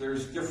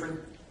there's different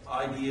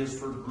ideas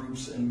for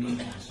groups and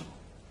meetings.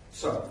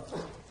 So,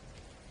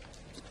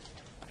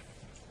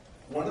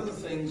 one of the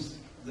things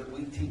that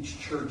we teach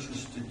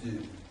churches to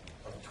do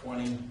of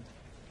 20,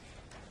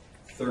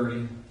 30,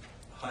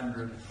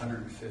 100,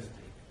 150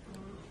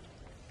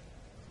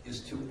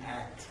 is to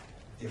act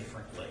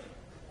differently.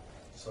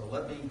 So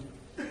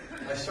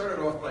I started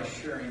off by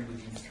sharing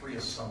with you 3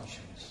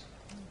 assumptions.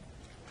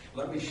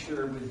 Let me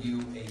share with you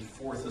a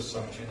 4th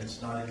assumption.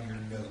 It's not in your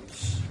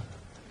notes,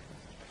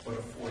 but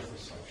a 4th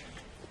assumption.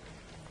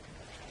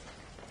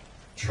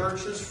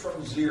 Churches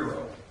from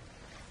zero.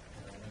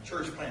 When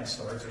church plant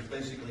starts, there's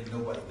basically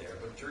nobody there,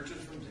 but churches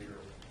from 0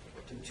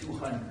 to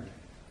 200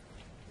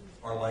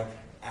 are like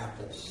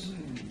apples.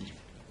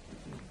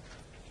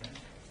 Okay.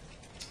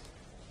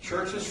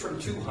 Churches from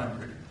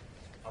 200,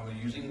 I'm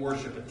using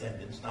worship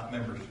attendance, not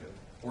membership,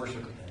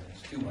 worship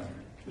attendance, 200,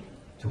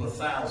 to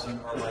 1,000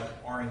 are like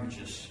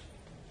oranges.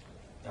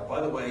 Now,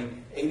 by the way,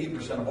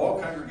 80% of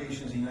all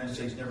congregations in the United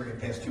States never get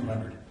past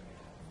 200.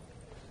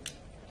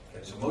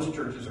 Okay, so most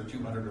churches are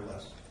 200 or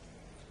less.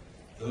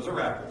 Those are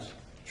apples.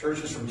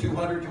 Churches from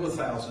 200 to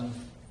 1,000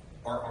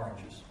 are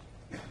oranges.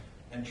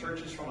 And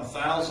churches from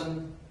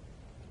 1,000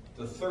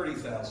 to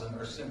 30,000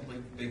 are simply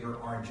bigger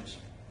oranges.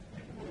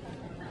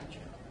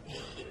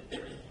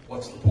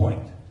 What's the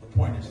point? The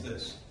point is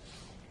this.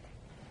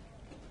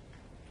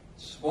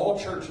 Small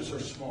churches are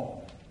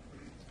small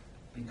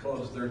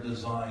because they're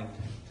designed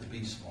to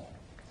be small.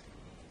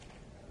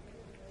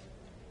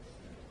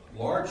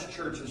 Large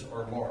churches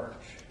are large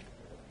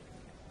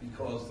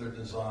because they're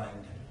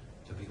designed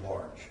to be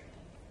large.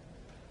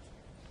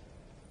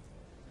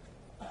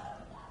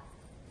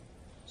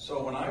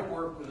 So when I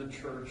work with a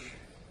church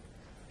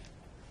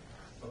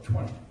of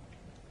 20,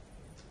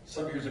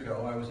 some years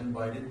ago I was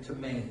invited to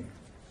Maine.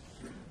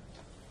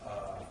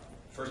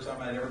 First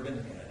time I'd ever been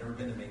to Maine. I'd never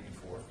been to Maine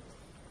before.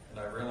 And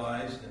I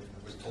realized and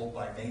was told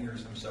by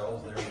Mainers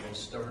themselves they're the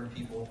most stubborn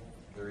people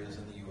there is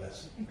in the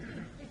U.S.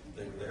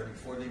 They were there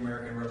before the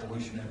American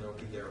Revolution and they'll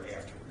be there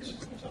afterwards.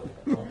 So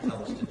don't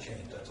tell us to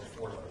change. That's a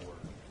four-letter word.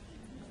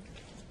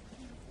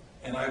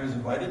 And I was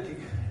invited to,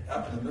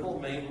 up in the middle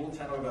of Maine, a little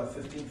town of about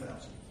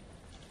 15,000,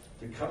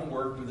 to come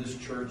work with this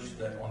church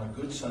that on a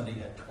good Sunday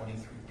had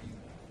 23 people.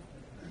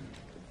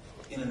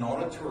 In an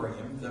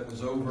auditorium that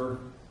was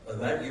over,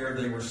 that year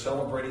they were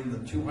celebrating the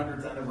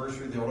 200th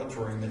anniversary of the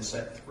auditorium. It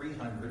sat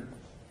 300,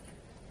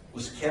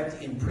 was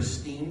kept in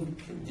pristine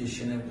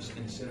condition, and was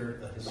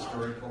considered a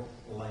historical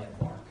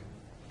landmark.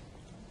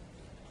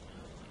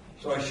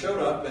 So I showed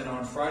up, and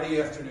on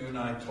Friday afternoon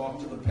I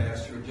talked to the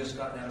pastor who had just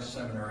gotten out of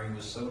seminary. He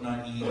was so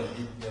naive, he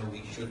didn't know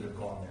he shouldn't have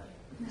gone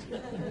there.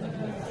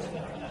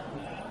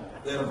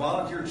 They had a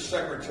volunteer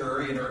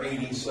secretary in her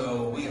 80s,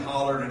 so we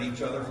hollered at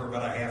each other for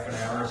about a half an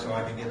hour so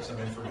I could get some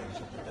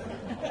information.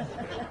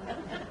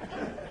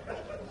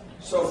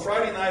 So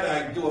Friday night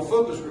I do a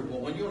focus group.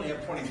 Well, when you only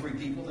have 23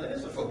 people, that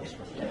is a focus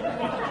group.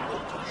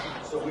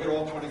 So we had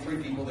all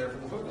 23 people there for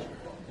the focus group.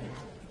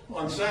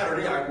 On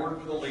Saturday I worked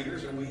with the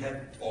leaders and we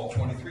had all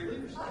 23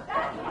 leaders.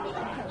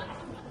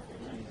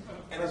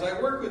 And as I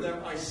worked with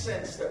them, I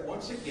sensed that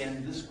once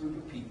again this group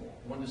of people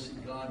wanted to see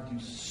God do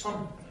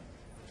something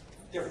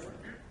different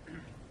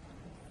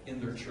in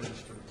their church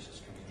to reach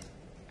this community.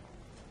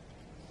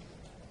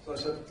 So I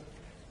said,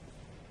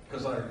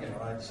 because I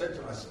said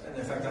to him, and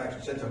in fact I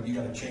actually said to him, you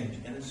got to change.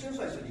 And as soon as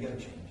I said, you got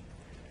to change,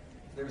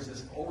 there was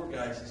this older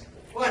guy who says,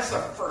 well, that's the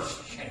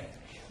first change.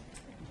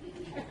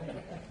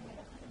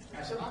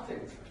 I said, I'll tell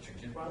you the first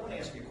change is, but I want to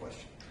ask you a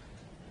question.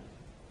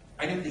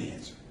 I knew the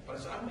answer, but I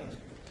said, I want to ask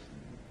you a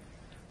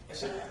question. I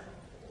said,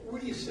 where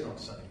do you sit on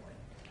Sunday morning?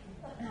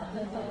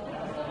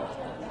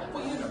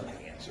 Well, you know the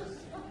answer.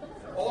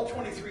 All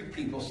 23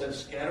 people said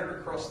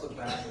scattered across the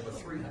back of a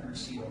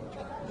 300-seat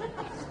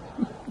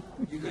auditorium.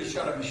 You could have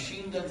shot a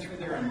machine gun through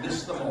there and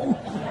missed them all.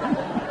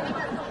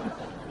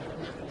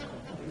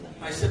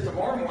 I said,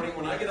 tomorrow morning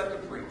when I get up to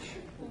preach,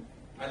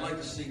 I'd like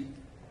to see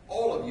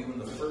all of you in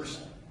the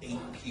first 8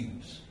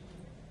 pews.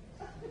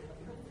 I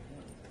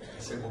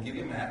said, we'll give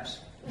you maps.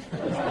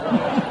 We'll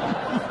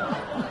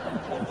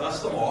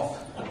dust them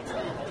off.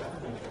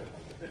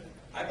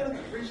 I got up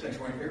to preach next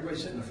morning, everybody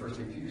sitting in the first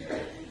 8 pews.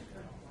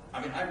 I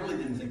mean, I really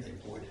didn't think they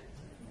would.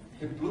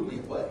 It blew me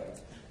away.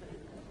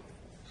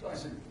 So I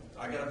said,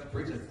 I got up to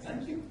preach. I said,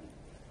 thank you.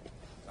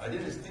 I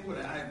didn't think what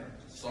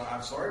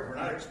I'm sorry, we're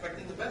not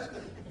expecting the best of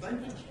it.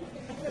 Thank you.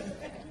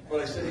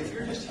 But I said, if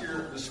you're just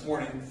here this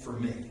morning for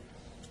me,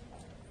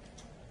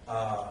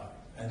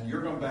 and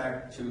you're going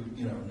back to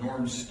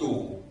Norm's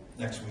stool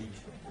next week,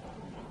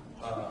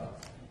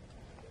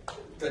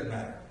 doesn't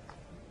matter.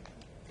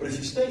 But if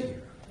you stay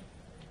here,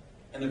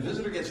 and the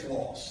visitor gets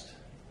lost,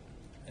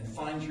 and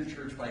finds your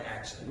church by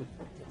accident,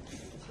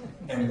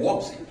 and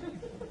walks in,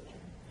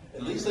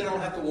 at least they don't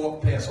have to walk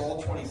past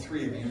all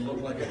 23 of you and look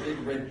like a big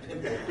red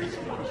pimple.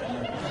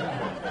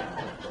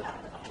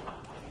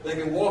 They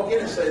can walk in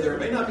and say, there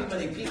may not be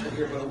many people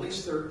here, but at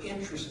least they're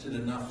interested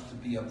enough to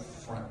be up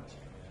front.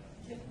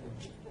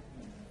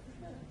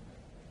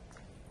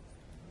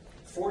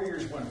 4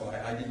 years went by,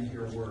 I didn't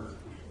hear a word.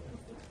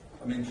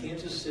 I'm in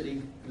Kansas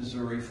City,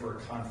 Missouri for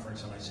a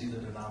conference, and I see the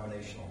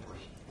denominational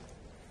person.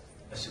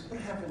 I said, what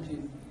happened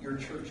to your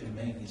church in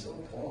Maine? He said,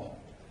 oh, Paul.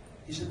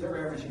 He said,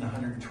 they're averaging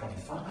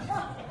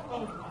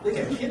 125. They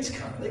got kids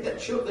coming. They got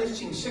children. They've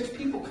seen 6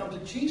 people come to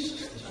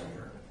Jesus this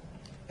year.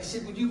 I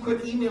said, would you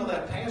quick email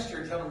that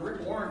pastor and tell him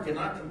Rick Warren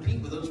cannot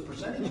compete with those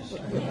percentages?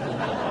 Okay.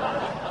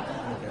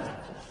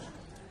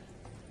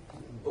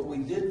 But we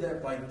did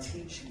that by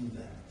teaching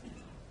them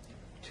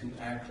to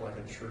act like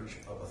a church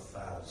of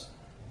 1,000.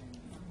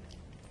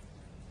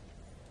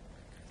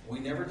 We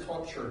never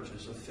taught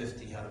churches of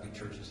 50 how to be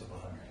churches of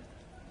 100.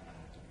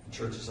 And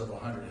churches of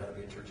 100 how to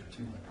be a church of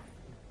 200.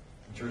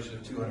 And churches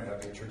of 200 how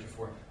to be a church of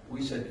 400.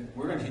 We said,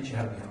 we're going to teach you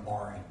how to be an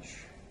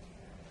orange.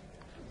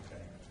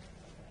 Okay?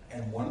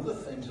 And one of the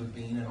things of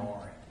being an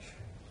orange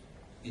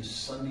is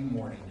Sunday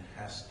morning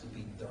has to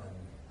be done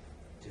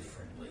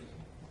differently.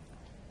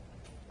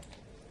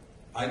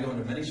 I go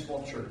into many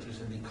small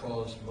churches, and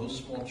because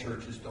most small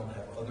churches don't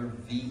have other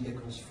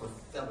vehicles for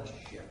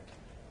fellowship,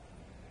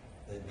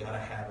 they've got to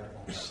have it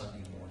on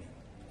Sunday morning.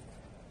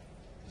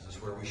 This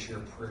is where we share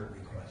prayer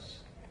requests.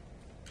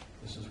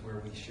 This is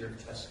where we share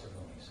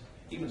testimonies.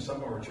 Even some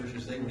of our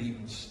churches, they would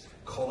even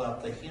call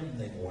out the hymn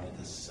they wanted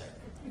to sing.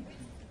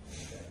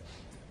 Okay?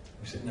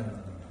 We said, no.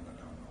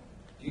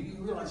 Do you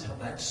realize how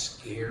that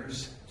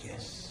scares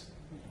guests?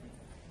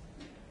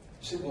 You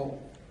say, well,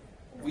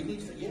 we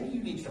need, you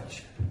need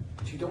fellowship,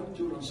 but you don't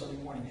do it on Sunday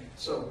morning.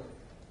 So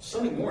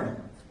Sunday morning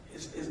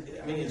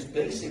is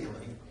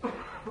basically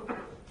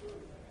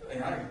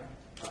mean,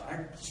 I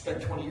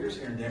spent 20 years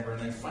here in Denver,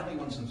 and they finally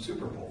won some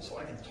Super Bowls, so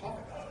I can talk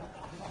about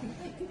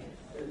it.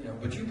 You know,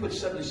 but you put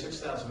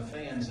 76,000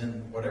 fans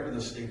in whatever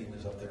the stadium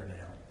is up there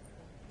now,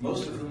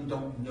 most of whom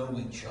don't know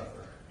each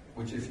other,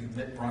 which if you've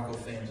met Bronco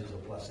fans is a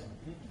blessing.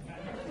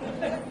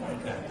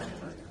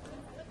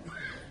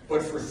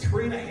 But for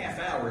 3.5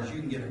 hours, you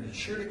can get them to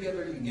cheer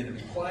together, you can get them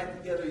to be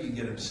quiet together, you can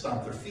get them to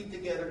stomp their feet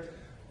together.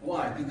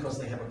 Why? Because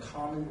they have a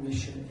common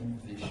mission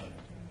and vision.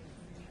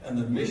 And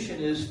the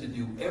mission is to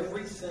do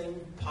everything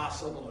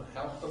possible to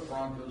help the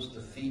Broncos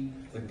defeat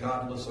the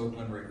godless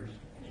Oakland Raiders.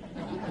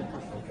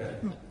 Okay?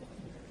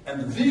 And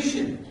the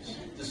vision is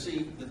to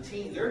see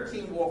their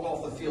team walk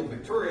off the field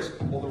victorious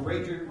while the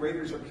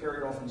Raiders are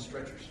carried off in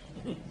stretchers.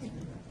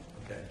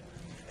 Okay?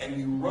 And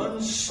you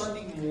run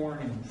Sunday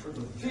morning for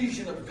the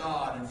vision of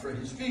God and for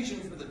His vision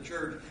for the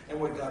church and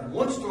what God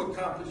wants to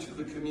accomplish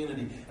through the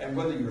community. And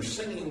whether you're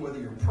singing, whether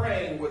you're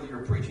praying, whether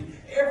you're preaching,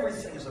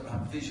 everything is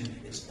about vision.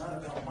 It's not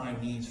about my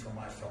needs for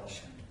my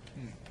fellowship.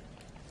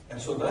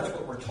 And so that's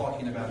what we're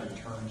talking about in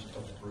terms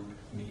of group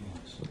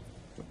meetings.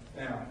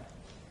 Now,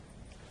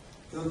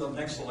 go to the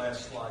next to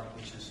last slide,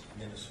 which is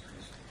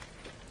ministries.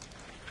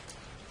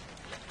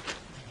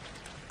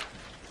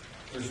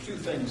 There's two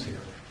things here.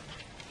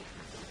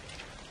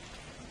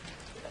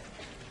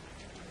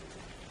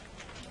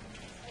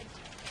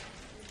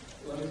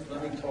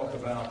 Let me talk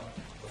about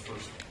the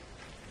first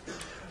one.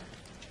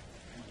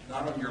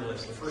 Not on your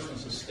list. The first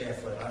one's the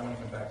staff-led. I want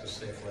to come back to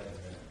staff-led in a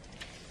minute.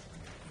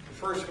 The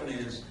first one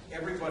is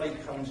everybody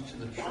comes to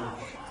the church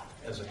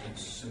as a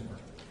consumer.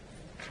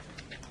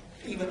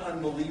 Even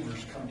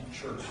unbelievers come to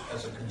church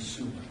as a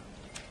consumer.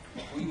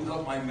 Will you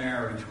help my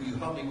marriage? Will you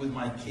help me with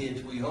my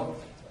kids? Will you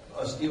help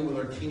us deal with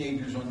our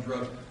teenagers on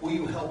drugs? Will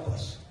you help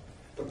us?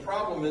 The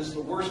problem is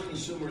the worst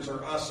consumers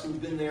are us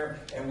who've been there,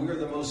 and we're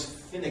the most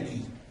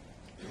finicky.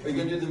 Are you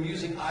going to do the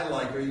music I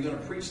like? Are you going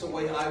to preach the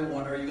way I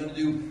want? Are you going to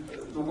do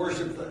the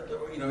worship?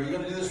 Are you going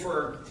to do this for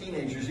our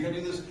teenagers? Are you going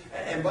to do this?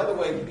 And by the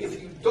way, if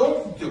you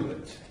don't do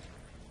it,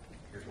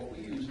 here's what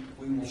we use.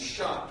 We will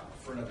shop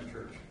for another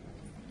church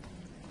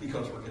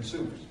because we're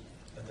consumers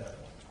at that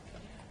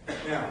point.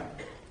 Now,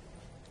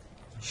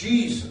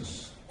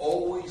 Jesus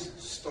always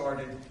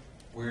started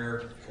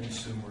where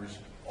consumers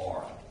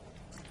are.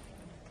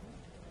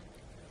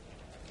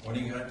 When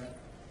he got to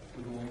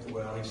the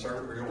well, he always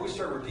started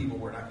where people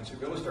were, not consumers.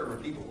 We always start where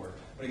people were.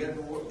 When he got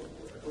to the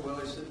well,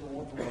 he said,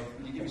 well,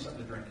 would you give me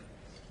something to drink?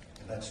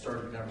 And that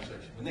started the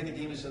conversation. When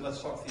Nicodemus said,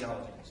 let's talk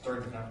theology, it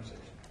started the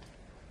conversation.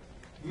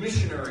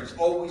 Missionaries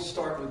always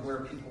start with where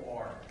people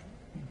are.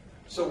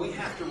 So we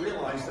have to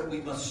realize that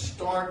we must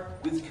start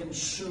with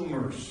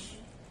consumers.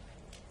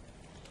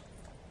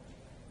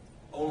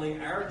 Only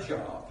our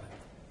job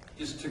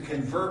is to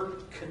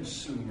convert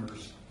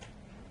consumers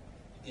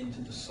into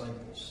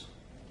disciples.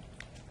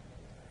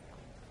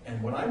 And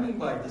what I mean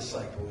by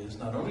disciple is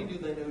not only do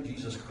they know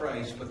Jesus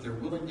Christ, but they're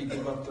willing to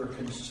give up their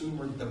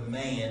consumer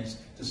demands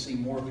to see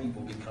more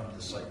people become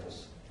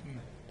disciples.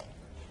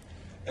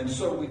 And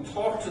so we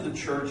talk to the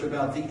church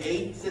about the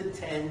 8 to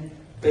 10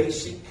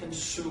 basic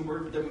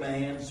consumer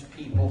demands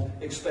people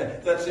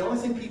expect. That's the only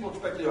thing people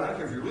expect to do. I don't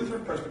care if you're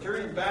Lutheran,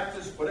 Presbyterian,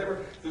 Baptist,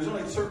 whatever. There's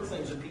only certain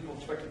things that people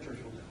expect the church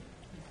will do.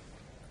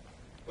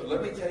 But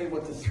let me tell you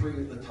what the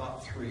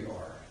top three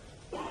are.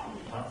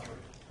 Top three.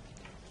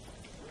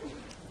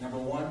 Number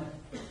one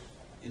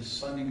is the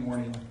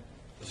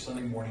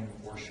Sunday morning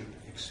worship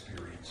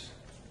experience.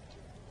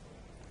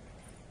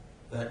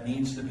 That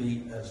needs to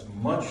be as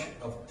much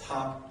of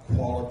top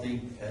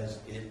quality as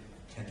it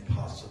can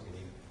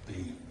possibly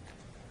be.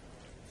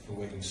 The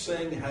way you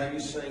sing, how you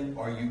sing,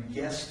 are you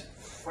guest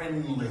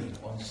friendly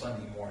on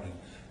Sunday morning?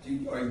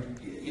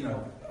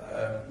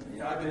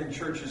 I've been in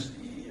churches,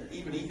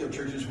 even eco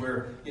churches,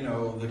 where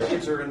the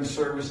kids are in the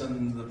service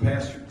and the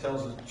pastor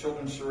tells the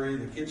children's story.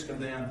 The kids come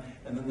down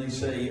and then they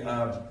say,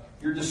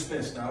 "You're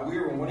dismissed." Now we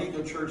were in one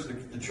eco church.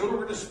 The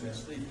children were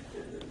dismissed.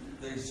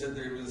 They said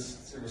there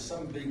was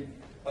some big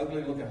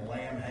ugly-looking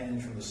lamb hanging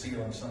from the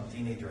ceiling. Some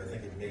teenager, I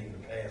think, had made in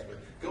the past. But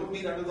go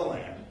meet under the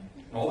lamb,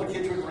 and all the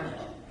kids would run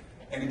out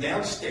and go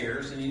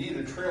downstairs, and you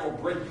needed a trail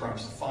of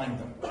breadcrumbs to find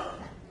them.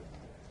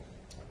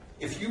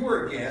 If you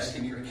were a guest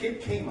and your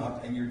kid came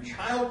up and your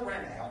child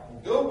ran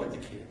out, go with the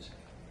kids.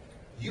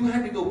 You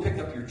had to go pick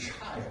up your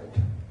child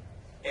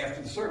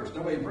after the service.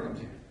 Nobody would bring them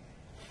to you.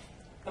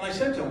 And I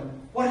said to him,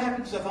 what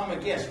happens if I'm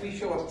a guest? We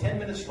show up 10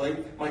 minutes late,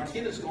 my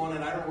kid is gone,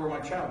 and I don't know where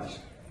my child is.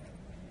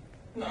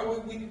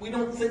 No, we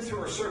don't think through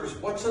our service.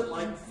 What's it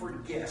like for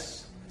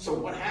guests? So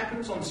what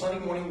happens on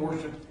Sunday morning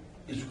worship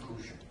is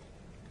crucial.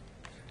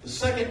 The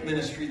second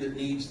ministry that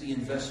needs the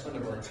investment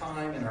of our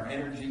time and our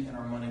energy and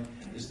our money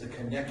is the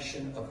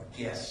connection of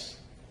guests.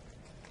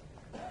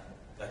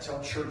 That's how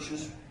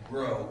churches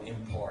grow in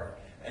part.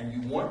 And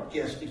you want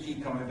guests to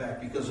keep coming back,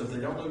 because if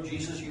they don't know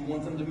Jesus, you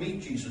want them to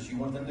meet Jesus. You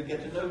want them to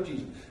get to know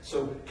Jesus.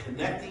 So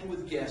connecting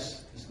with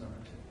guests is number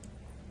 2.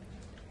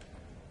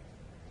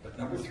 But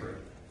number 3,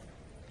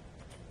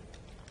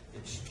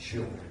 it's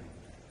children.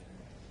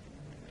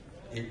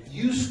 It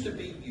used to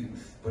be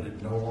youth, but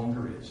it no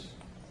longer is.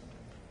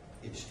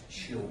 It's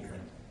children.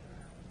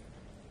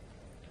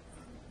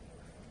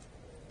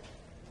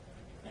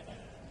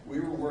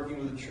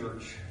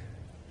 church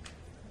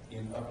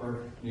in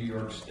upper New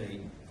York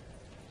State,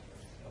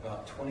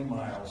 about 20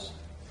 miles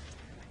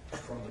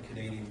from the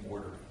Canadian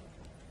border.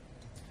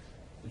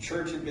 The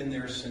church had been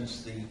there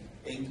since the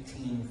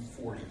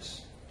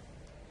 1840s.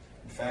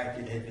 In fact,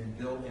 it had been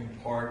built in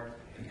part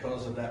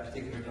because of that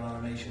particular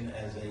denomination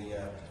as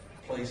a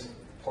place,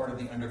 part of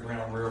the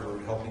Underground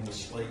Railroad, helping the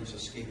slaves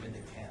escape into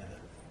Canada.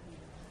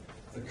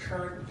 The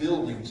current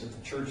buildings that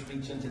the church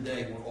meets in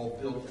today were all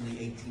built in the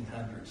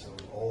 1800s. So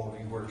all of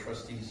you who are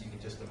trustees, you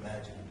can just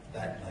imagine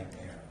that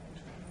nightmare.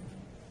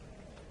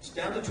 It's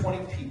down to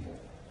 20 people.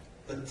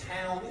 The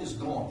town is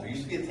gone. There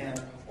used to be a town.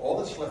 All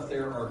that's left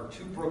there are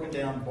 2 broken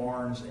down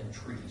barns and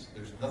trees.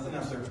 There's nothing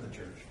else there for the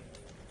church.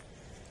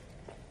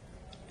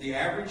 The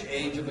average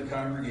age of the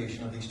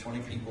congregation of these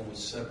 20 people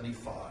was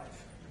 75.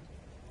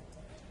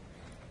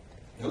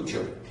 No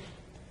children.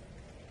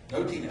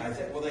 No teenagers. I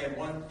said, well, they had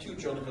 2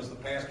 children because the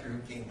pastor who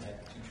came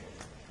had 2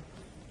 children.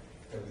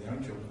 There were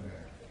young children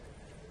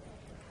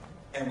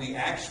there. And we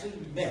actually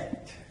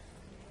met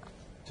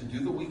to do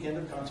the weekend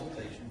of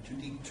consultation to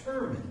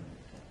determine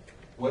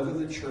whether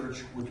the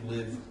church would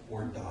live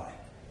or die.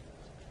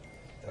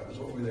 That was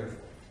what we were there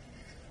for.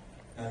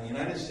 Now, in the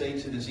United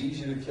States, it is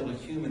easier to kill a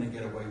human and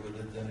get away with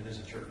it than it is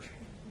a church.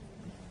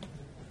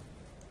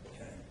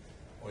 Okay.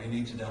 All you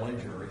need is an LA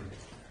jury.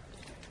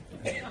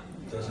 It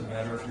doesn't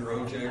matter if you're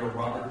OJ or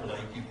Robert Blake,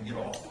 you can get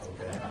off,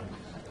 okay?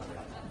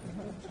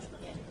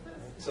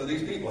 So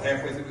these people,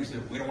 halfway through, we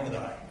said, we don't want to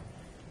die.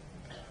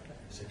 He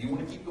said, you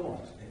want to keep going?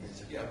 And he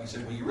said, yeah. We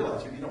said, well, you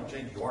realize if you don't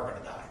change, you are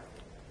going to die.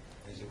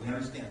 And he said, we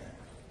understand that.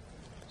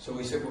 So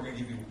he said, we're going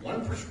to give you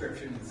 1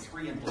 prescription with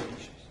 3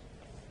 implications.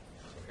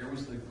 So here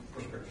was the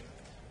prescription.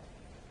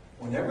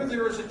 Whenever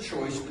there is a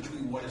choice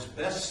between what is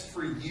best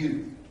for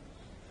you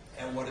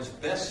and what is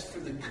best for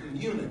the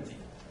community,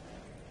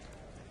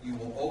 you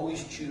will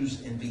always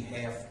choose in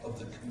behalf of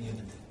the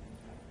community.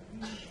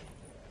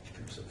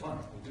 People said, fine,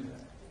 we'll do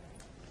that.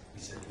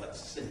 We said,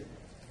 let's see.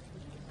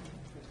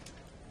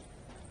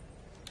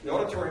 The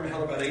auditorium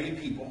held about 80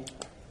 people.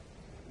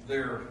 They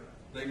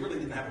really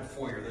didn't have a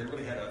foyer. They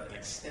really had an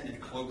extended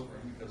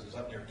cloakroom because it's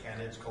up near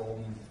Canada. It's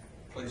cold, and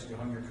a place you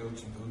hung your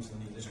coats and boots, and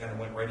you just kind of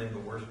went right into the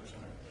worship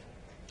center.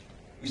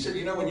 We said,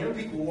 when young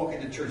people walk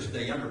into church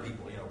today, younger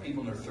people,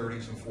 people in their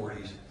 30s and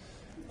 40s,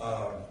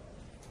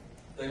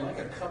 they like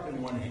a cup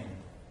in one hand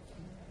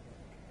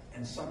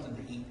and something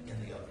to eat in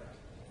the other.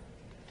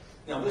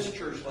 Now, this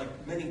church, like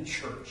many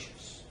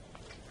churches,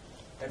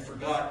 had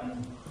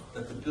forgotten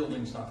that the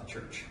building's not the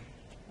church.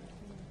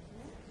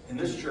 In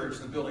this church,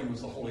 the building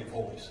was the Holy of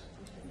Holies.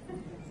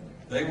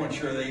 They weren't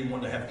sure they even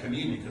wanted to have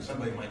communion because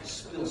somebody might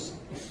spill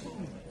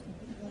something.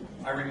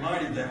 I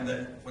reminded them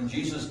that when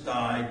Jesus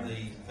died,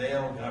 the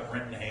veil got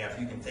rent in half.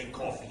 You can take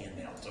coffee in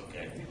now. It's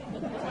okay.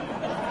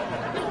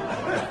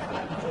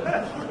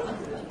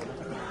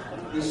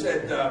 We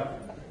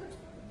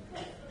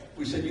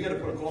said, you got to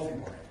put a coffee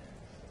bar in.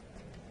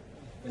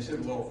 They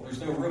said, well,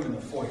 there's no room in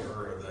the foyer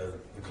or the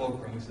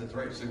cloakroom. We said, that's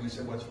right. We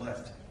said, what's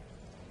left?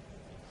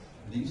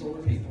 And these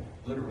older people,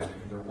 literally,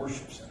 in their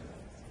worship center,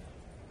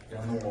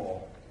 down the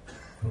wall,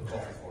 put a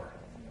coffee bar.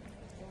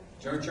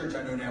 There's a church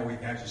I know now where you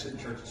can actually sit in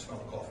church and smell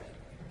the coffee.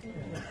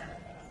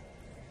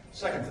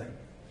 Second thing,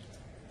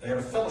 they had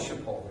a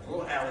fellowship hall. There's a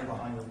little alley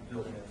behind the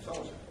building, a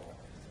fellowship hall.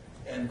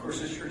 And of course,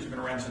 this church has been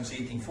around since the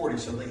 1840s,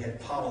 so they had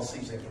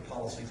policies after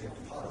policies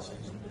after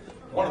policies. And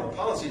one of the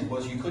policies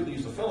was you couldn't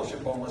use the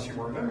fellowship hall unless you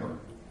were a member.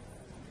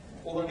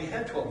 Well, then we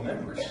had 12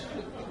 members,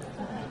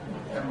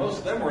 and most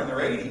of them were in their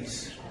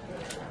 80s.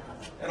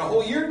 And a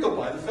whole year would go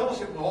by, the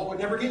fellowship hall would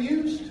never get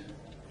used.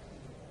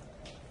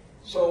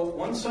 So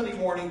one Sunday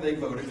morning they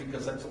voted,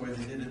 because that's the way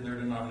they did it in their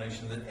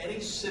denomination, that any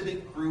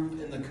civic group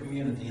in the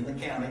community, in the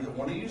county, that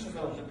wanted to use the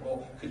fellowship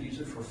hall could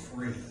use it for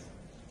free.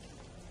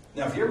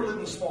 Now, if you ever live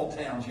in small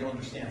towns, you'll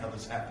understand how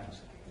this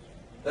happens.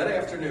 That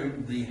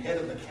afternoon, the head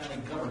of the county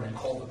government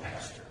called the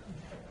pastor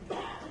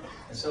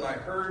and said, I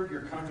heard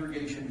your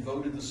congregation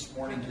voted this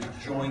morning to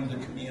join the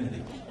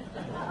community.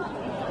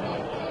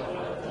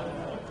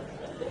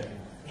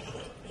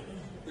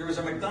 There was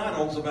a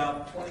McDonald's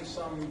about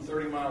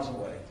 30 miles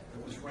away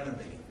that was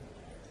renovating.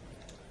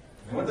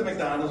 They went to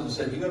McDonald's and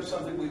said, you have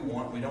something we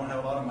want. We don't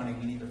have a lot of money.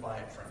 We need to buy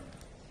it from you.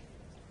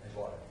 They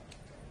bought it.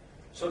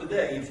 So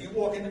today, if you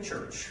walk into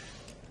church,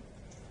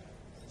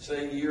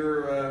 say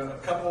you're a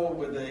couple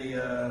with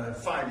a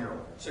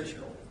 5-year-old,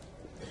 6-year-old.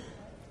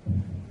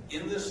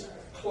 In this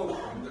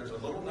cloakroom, there's a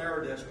little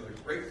narrow desk with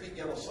a great big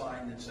yellow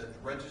sign that said,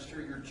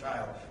 register your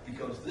child,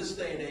 because this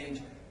day and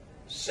age,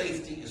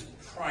 safety is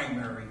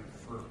primary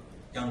for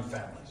young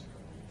families.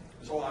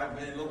 So I've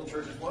been in little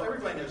churches, well,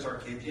 everybody knows our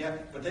kids, yeah,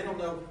 but they don't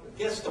know,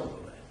 guests don't know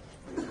that.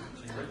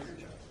 So you register your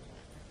child.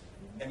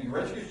 And you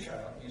register your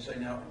child, you say,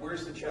 now,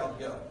 where's the child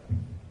go?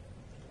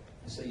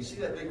 You say, you see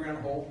that big round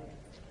hole?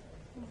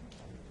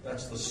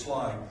 That's the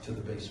slide to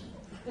the basement.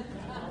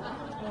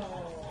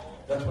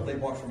 That's what they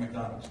bought from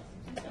McDonald's.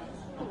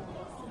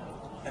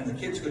 And the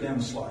kids go down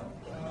the slide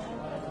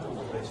to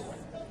the basement.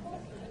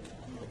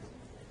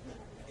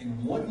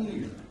 In 1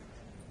 year,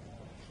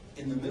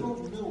 in the middle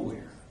of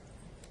nowhere,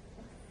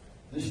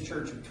 This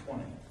church of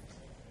 20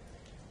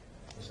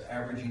 was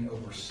averaging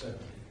over 70.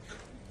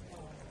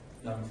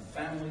 Young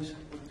families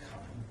were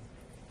coming.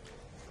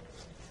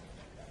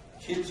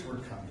 Kids were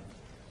coming.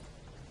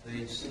 They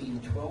had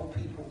seen 12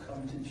 people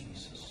come to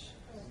Jesus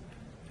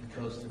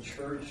because the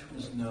church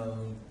was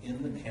known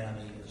in the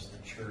county as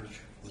the church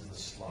with the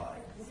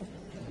slide.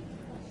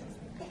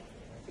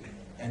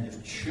 And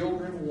if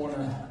children want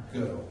to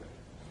go,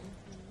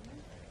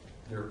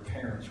 their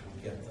parents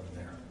will get them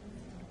there.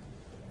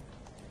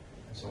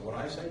 And so what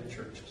I say to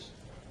churches,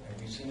 and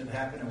we've seen it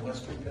happen in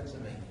Western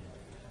Pennsylvania,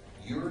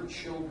 your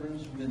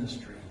children's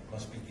ministry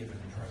must be given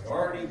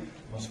priority,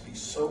 must be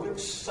so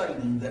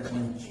exciting that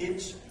when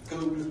kids go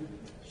to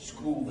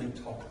school, they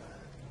talk about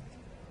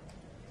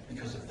it.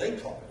 Because if they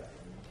talk about it,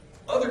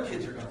 other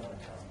kids are going to want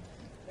to come.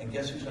 And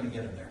guess who's going to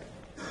get them there?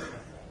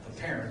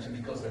 The parents. And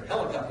because they're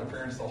helicopter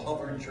parents, they'll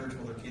hover in church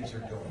while their kids are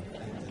going.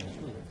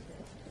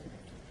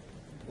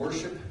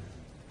 Worship,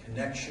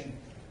 connection,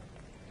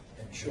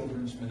 and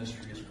children's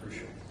ministry is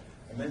crucial.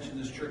 I mentioned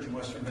this church in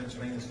Western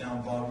Pennsylvania is now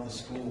involved with the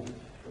school.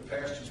 The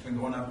pastor's been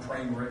going out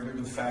praying regularly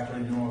with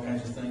faculty, doing all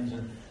kinds of things.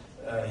 And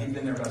he'd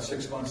been there about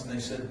 6 months, and they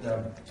said,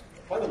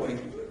 by the way,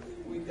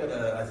 we've got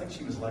I think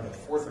she was like a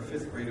 4th or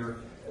 5th grader.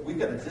 We've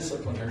got to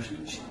discipline her.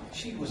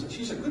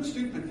 She's a good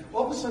student, but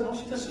all of a sudden all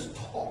she does is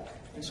talk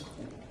in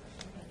school.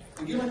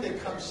 Would you like to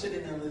come sit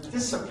in on the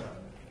discipline?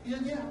 He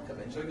said, yeah, I'll come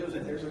in. So he goes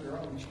in, there's a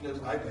girl, and she goes,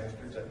 hi,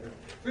 pastor, etc.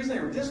 The reason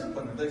they were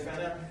disciplining her, they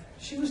found out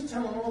she was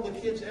telling all the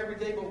kids every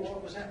day about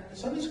what was happening in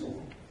Sunday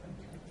school.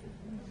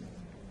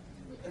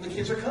 And the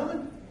kids are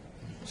coming.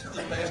 So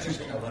the pastor's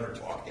going to let her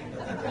talk.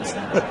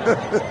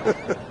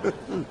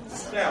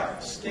 Now,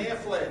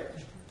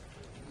 staff-led.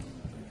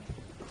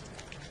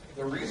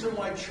 The reason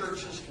why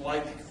churches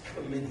like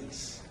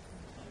committees,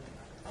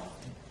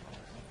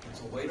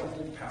 it's a way to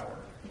hold power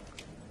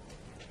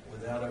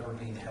without ever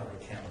being held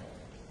accountable.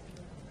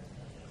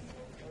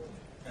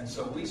 And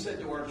so we said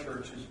to our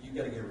churches, you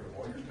got to get rid of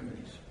all your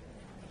committees.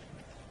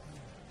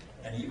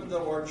 And even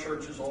though our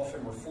churches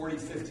often were 40,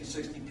 50,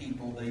 60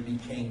 people, they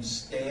became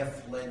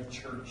staff-led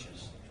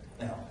churches.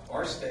 Now,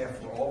 our staff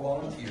were all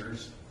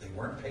volunteers. They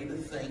weren't paid a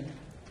thing,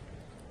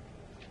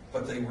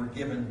 but they were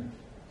given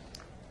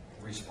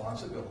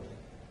responsibility.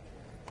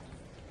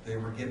 They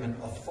were given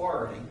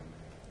authority,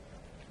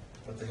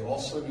 but they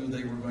also knew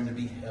they were going to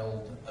be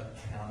held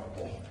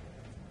accountable.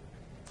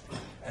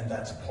 And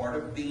that's part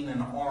of being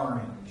an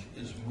orange,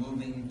 is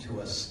moving to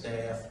a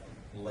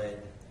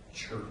staff-led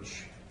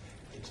church.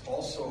 It's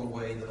also a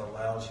way that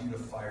allows you to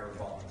fire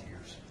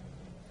volunteers.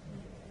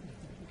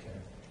 Okay.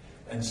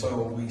 And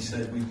so we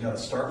said we've got to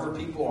start where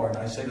people are. And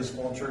I say to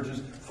small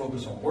churches,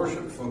 focus on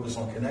worship, focus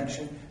on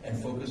connection, and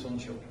focus on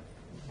children.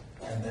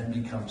 And then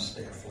become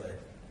staff-led.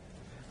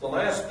 The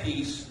last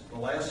piece, the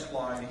last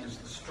slide, is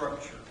the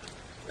structure.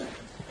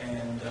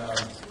 And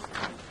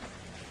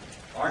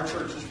our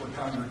churches were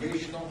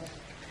congregational.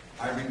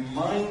 I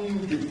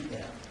reminded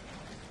them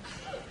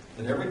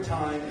that every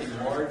time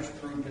a large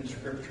group in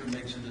Scripture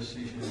makes a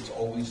decision, it's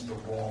always the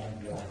wrong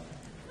one.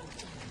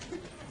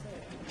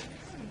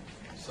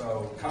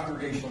 So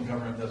congregational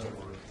government doesn't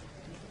work.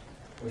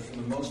 But for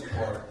the most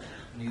part,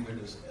 neither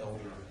does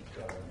elder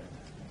government.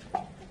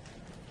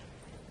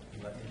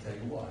 And let me tell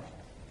you why.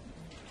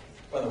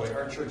 By the way,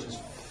 our churches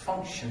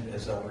functioned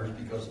as elders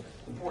because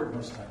the board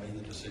most of the time made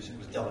the decision. It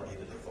was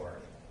delegated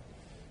authority.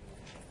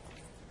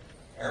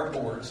 Our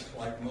boards,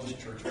 like most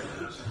church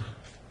boards,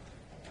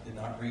 did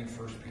not read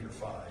 1 Peter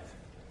 5,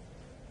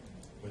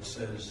 which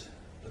says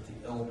that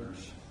the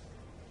elders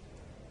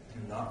do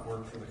not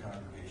work for the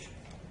congregation.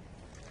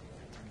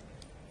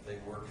 They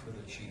work for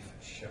the chief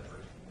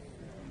shepherd.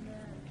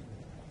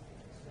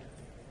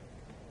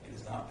 It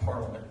is not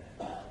Parliament.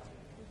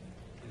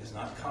 It is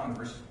not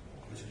Congress,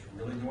 which is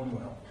really doing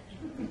well.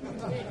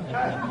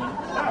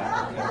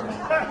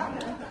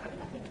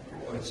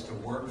 But it's to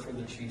work for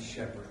the chief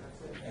shepherd.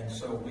 And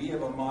so we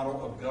have a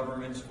model of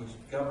governance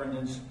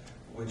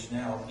which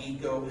now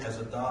ECO has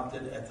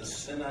adopted at the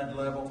synod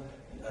level.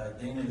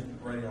 Dana is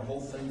writing a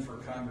whole thing for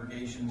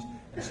congregations,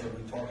 and so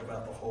we talk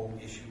about the whole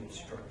issue of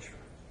structure.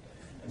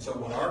 And so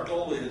what our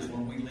goal is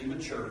when we leave a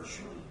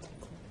church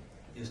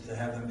is to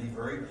have them be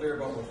very clear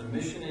about what the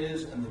mission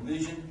is and the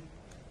vision.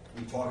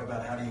 We talk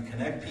about how do you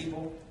connect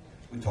people.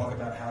 We talk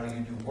about how do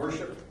you do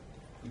worship.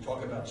 We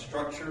talk about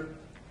structure.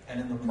 And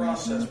in the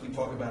process, we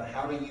talk about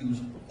how to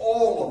use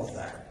all of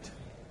that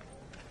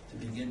to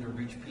begin to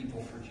reach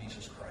people for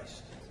Jesus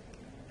Christ.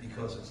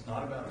 Because it's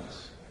not about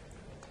us,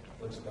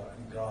 but it's about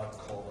who God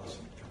called us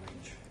to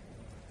reach.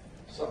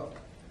 So,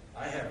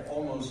 I have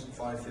almost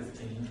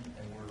 5:15,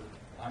 and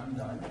I'm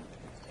done.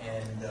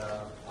 And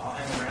I'll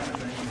hang around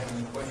if anyone has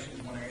any questions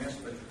you want to ask,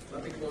 but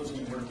let me close in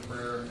a word of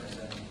prayer, and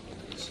then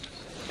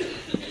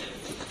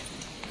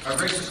our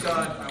gracious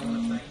God, I want to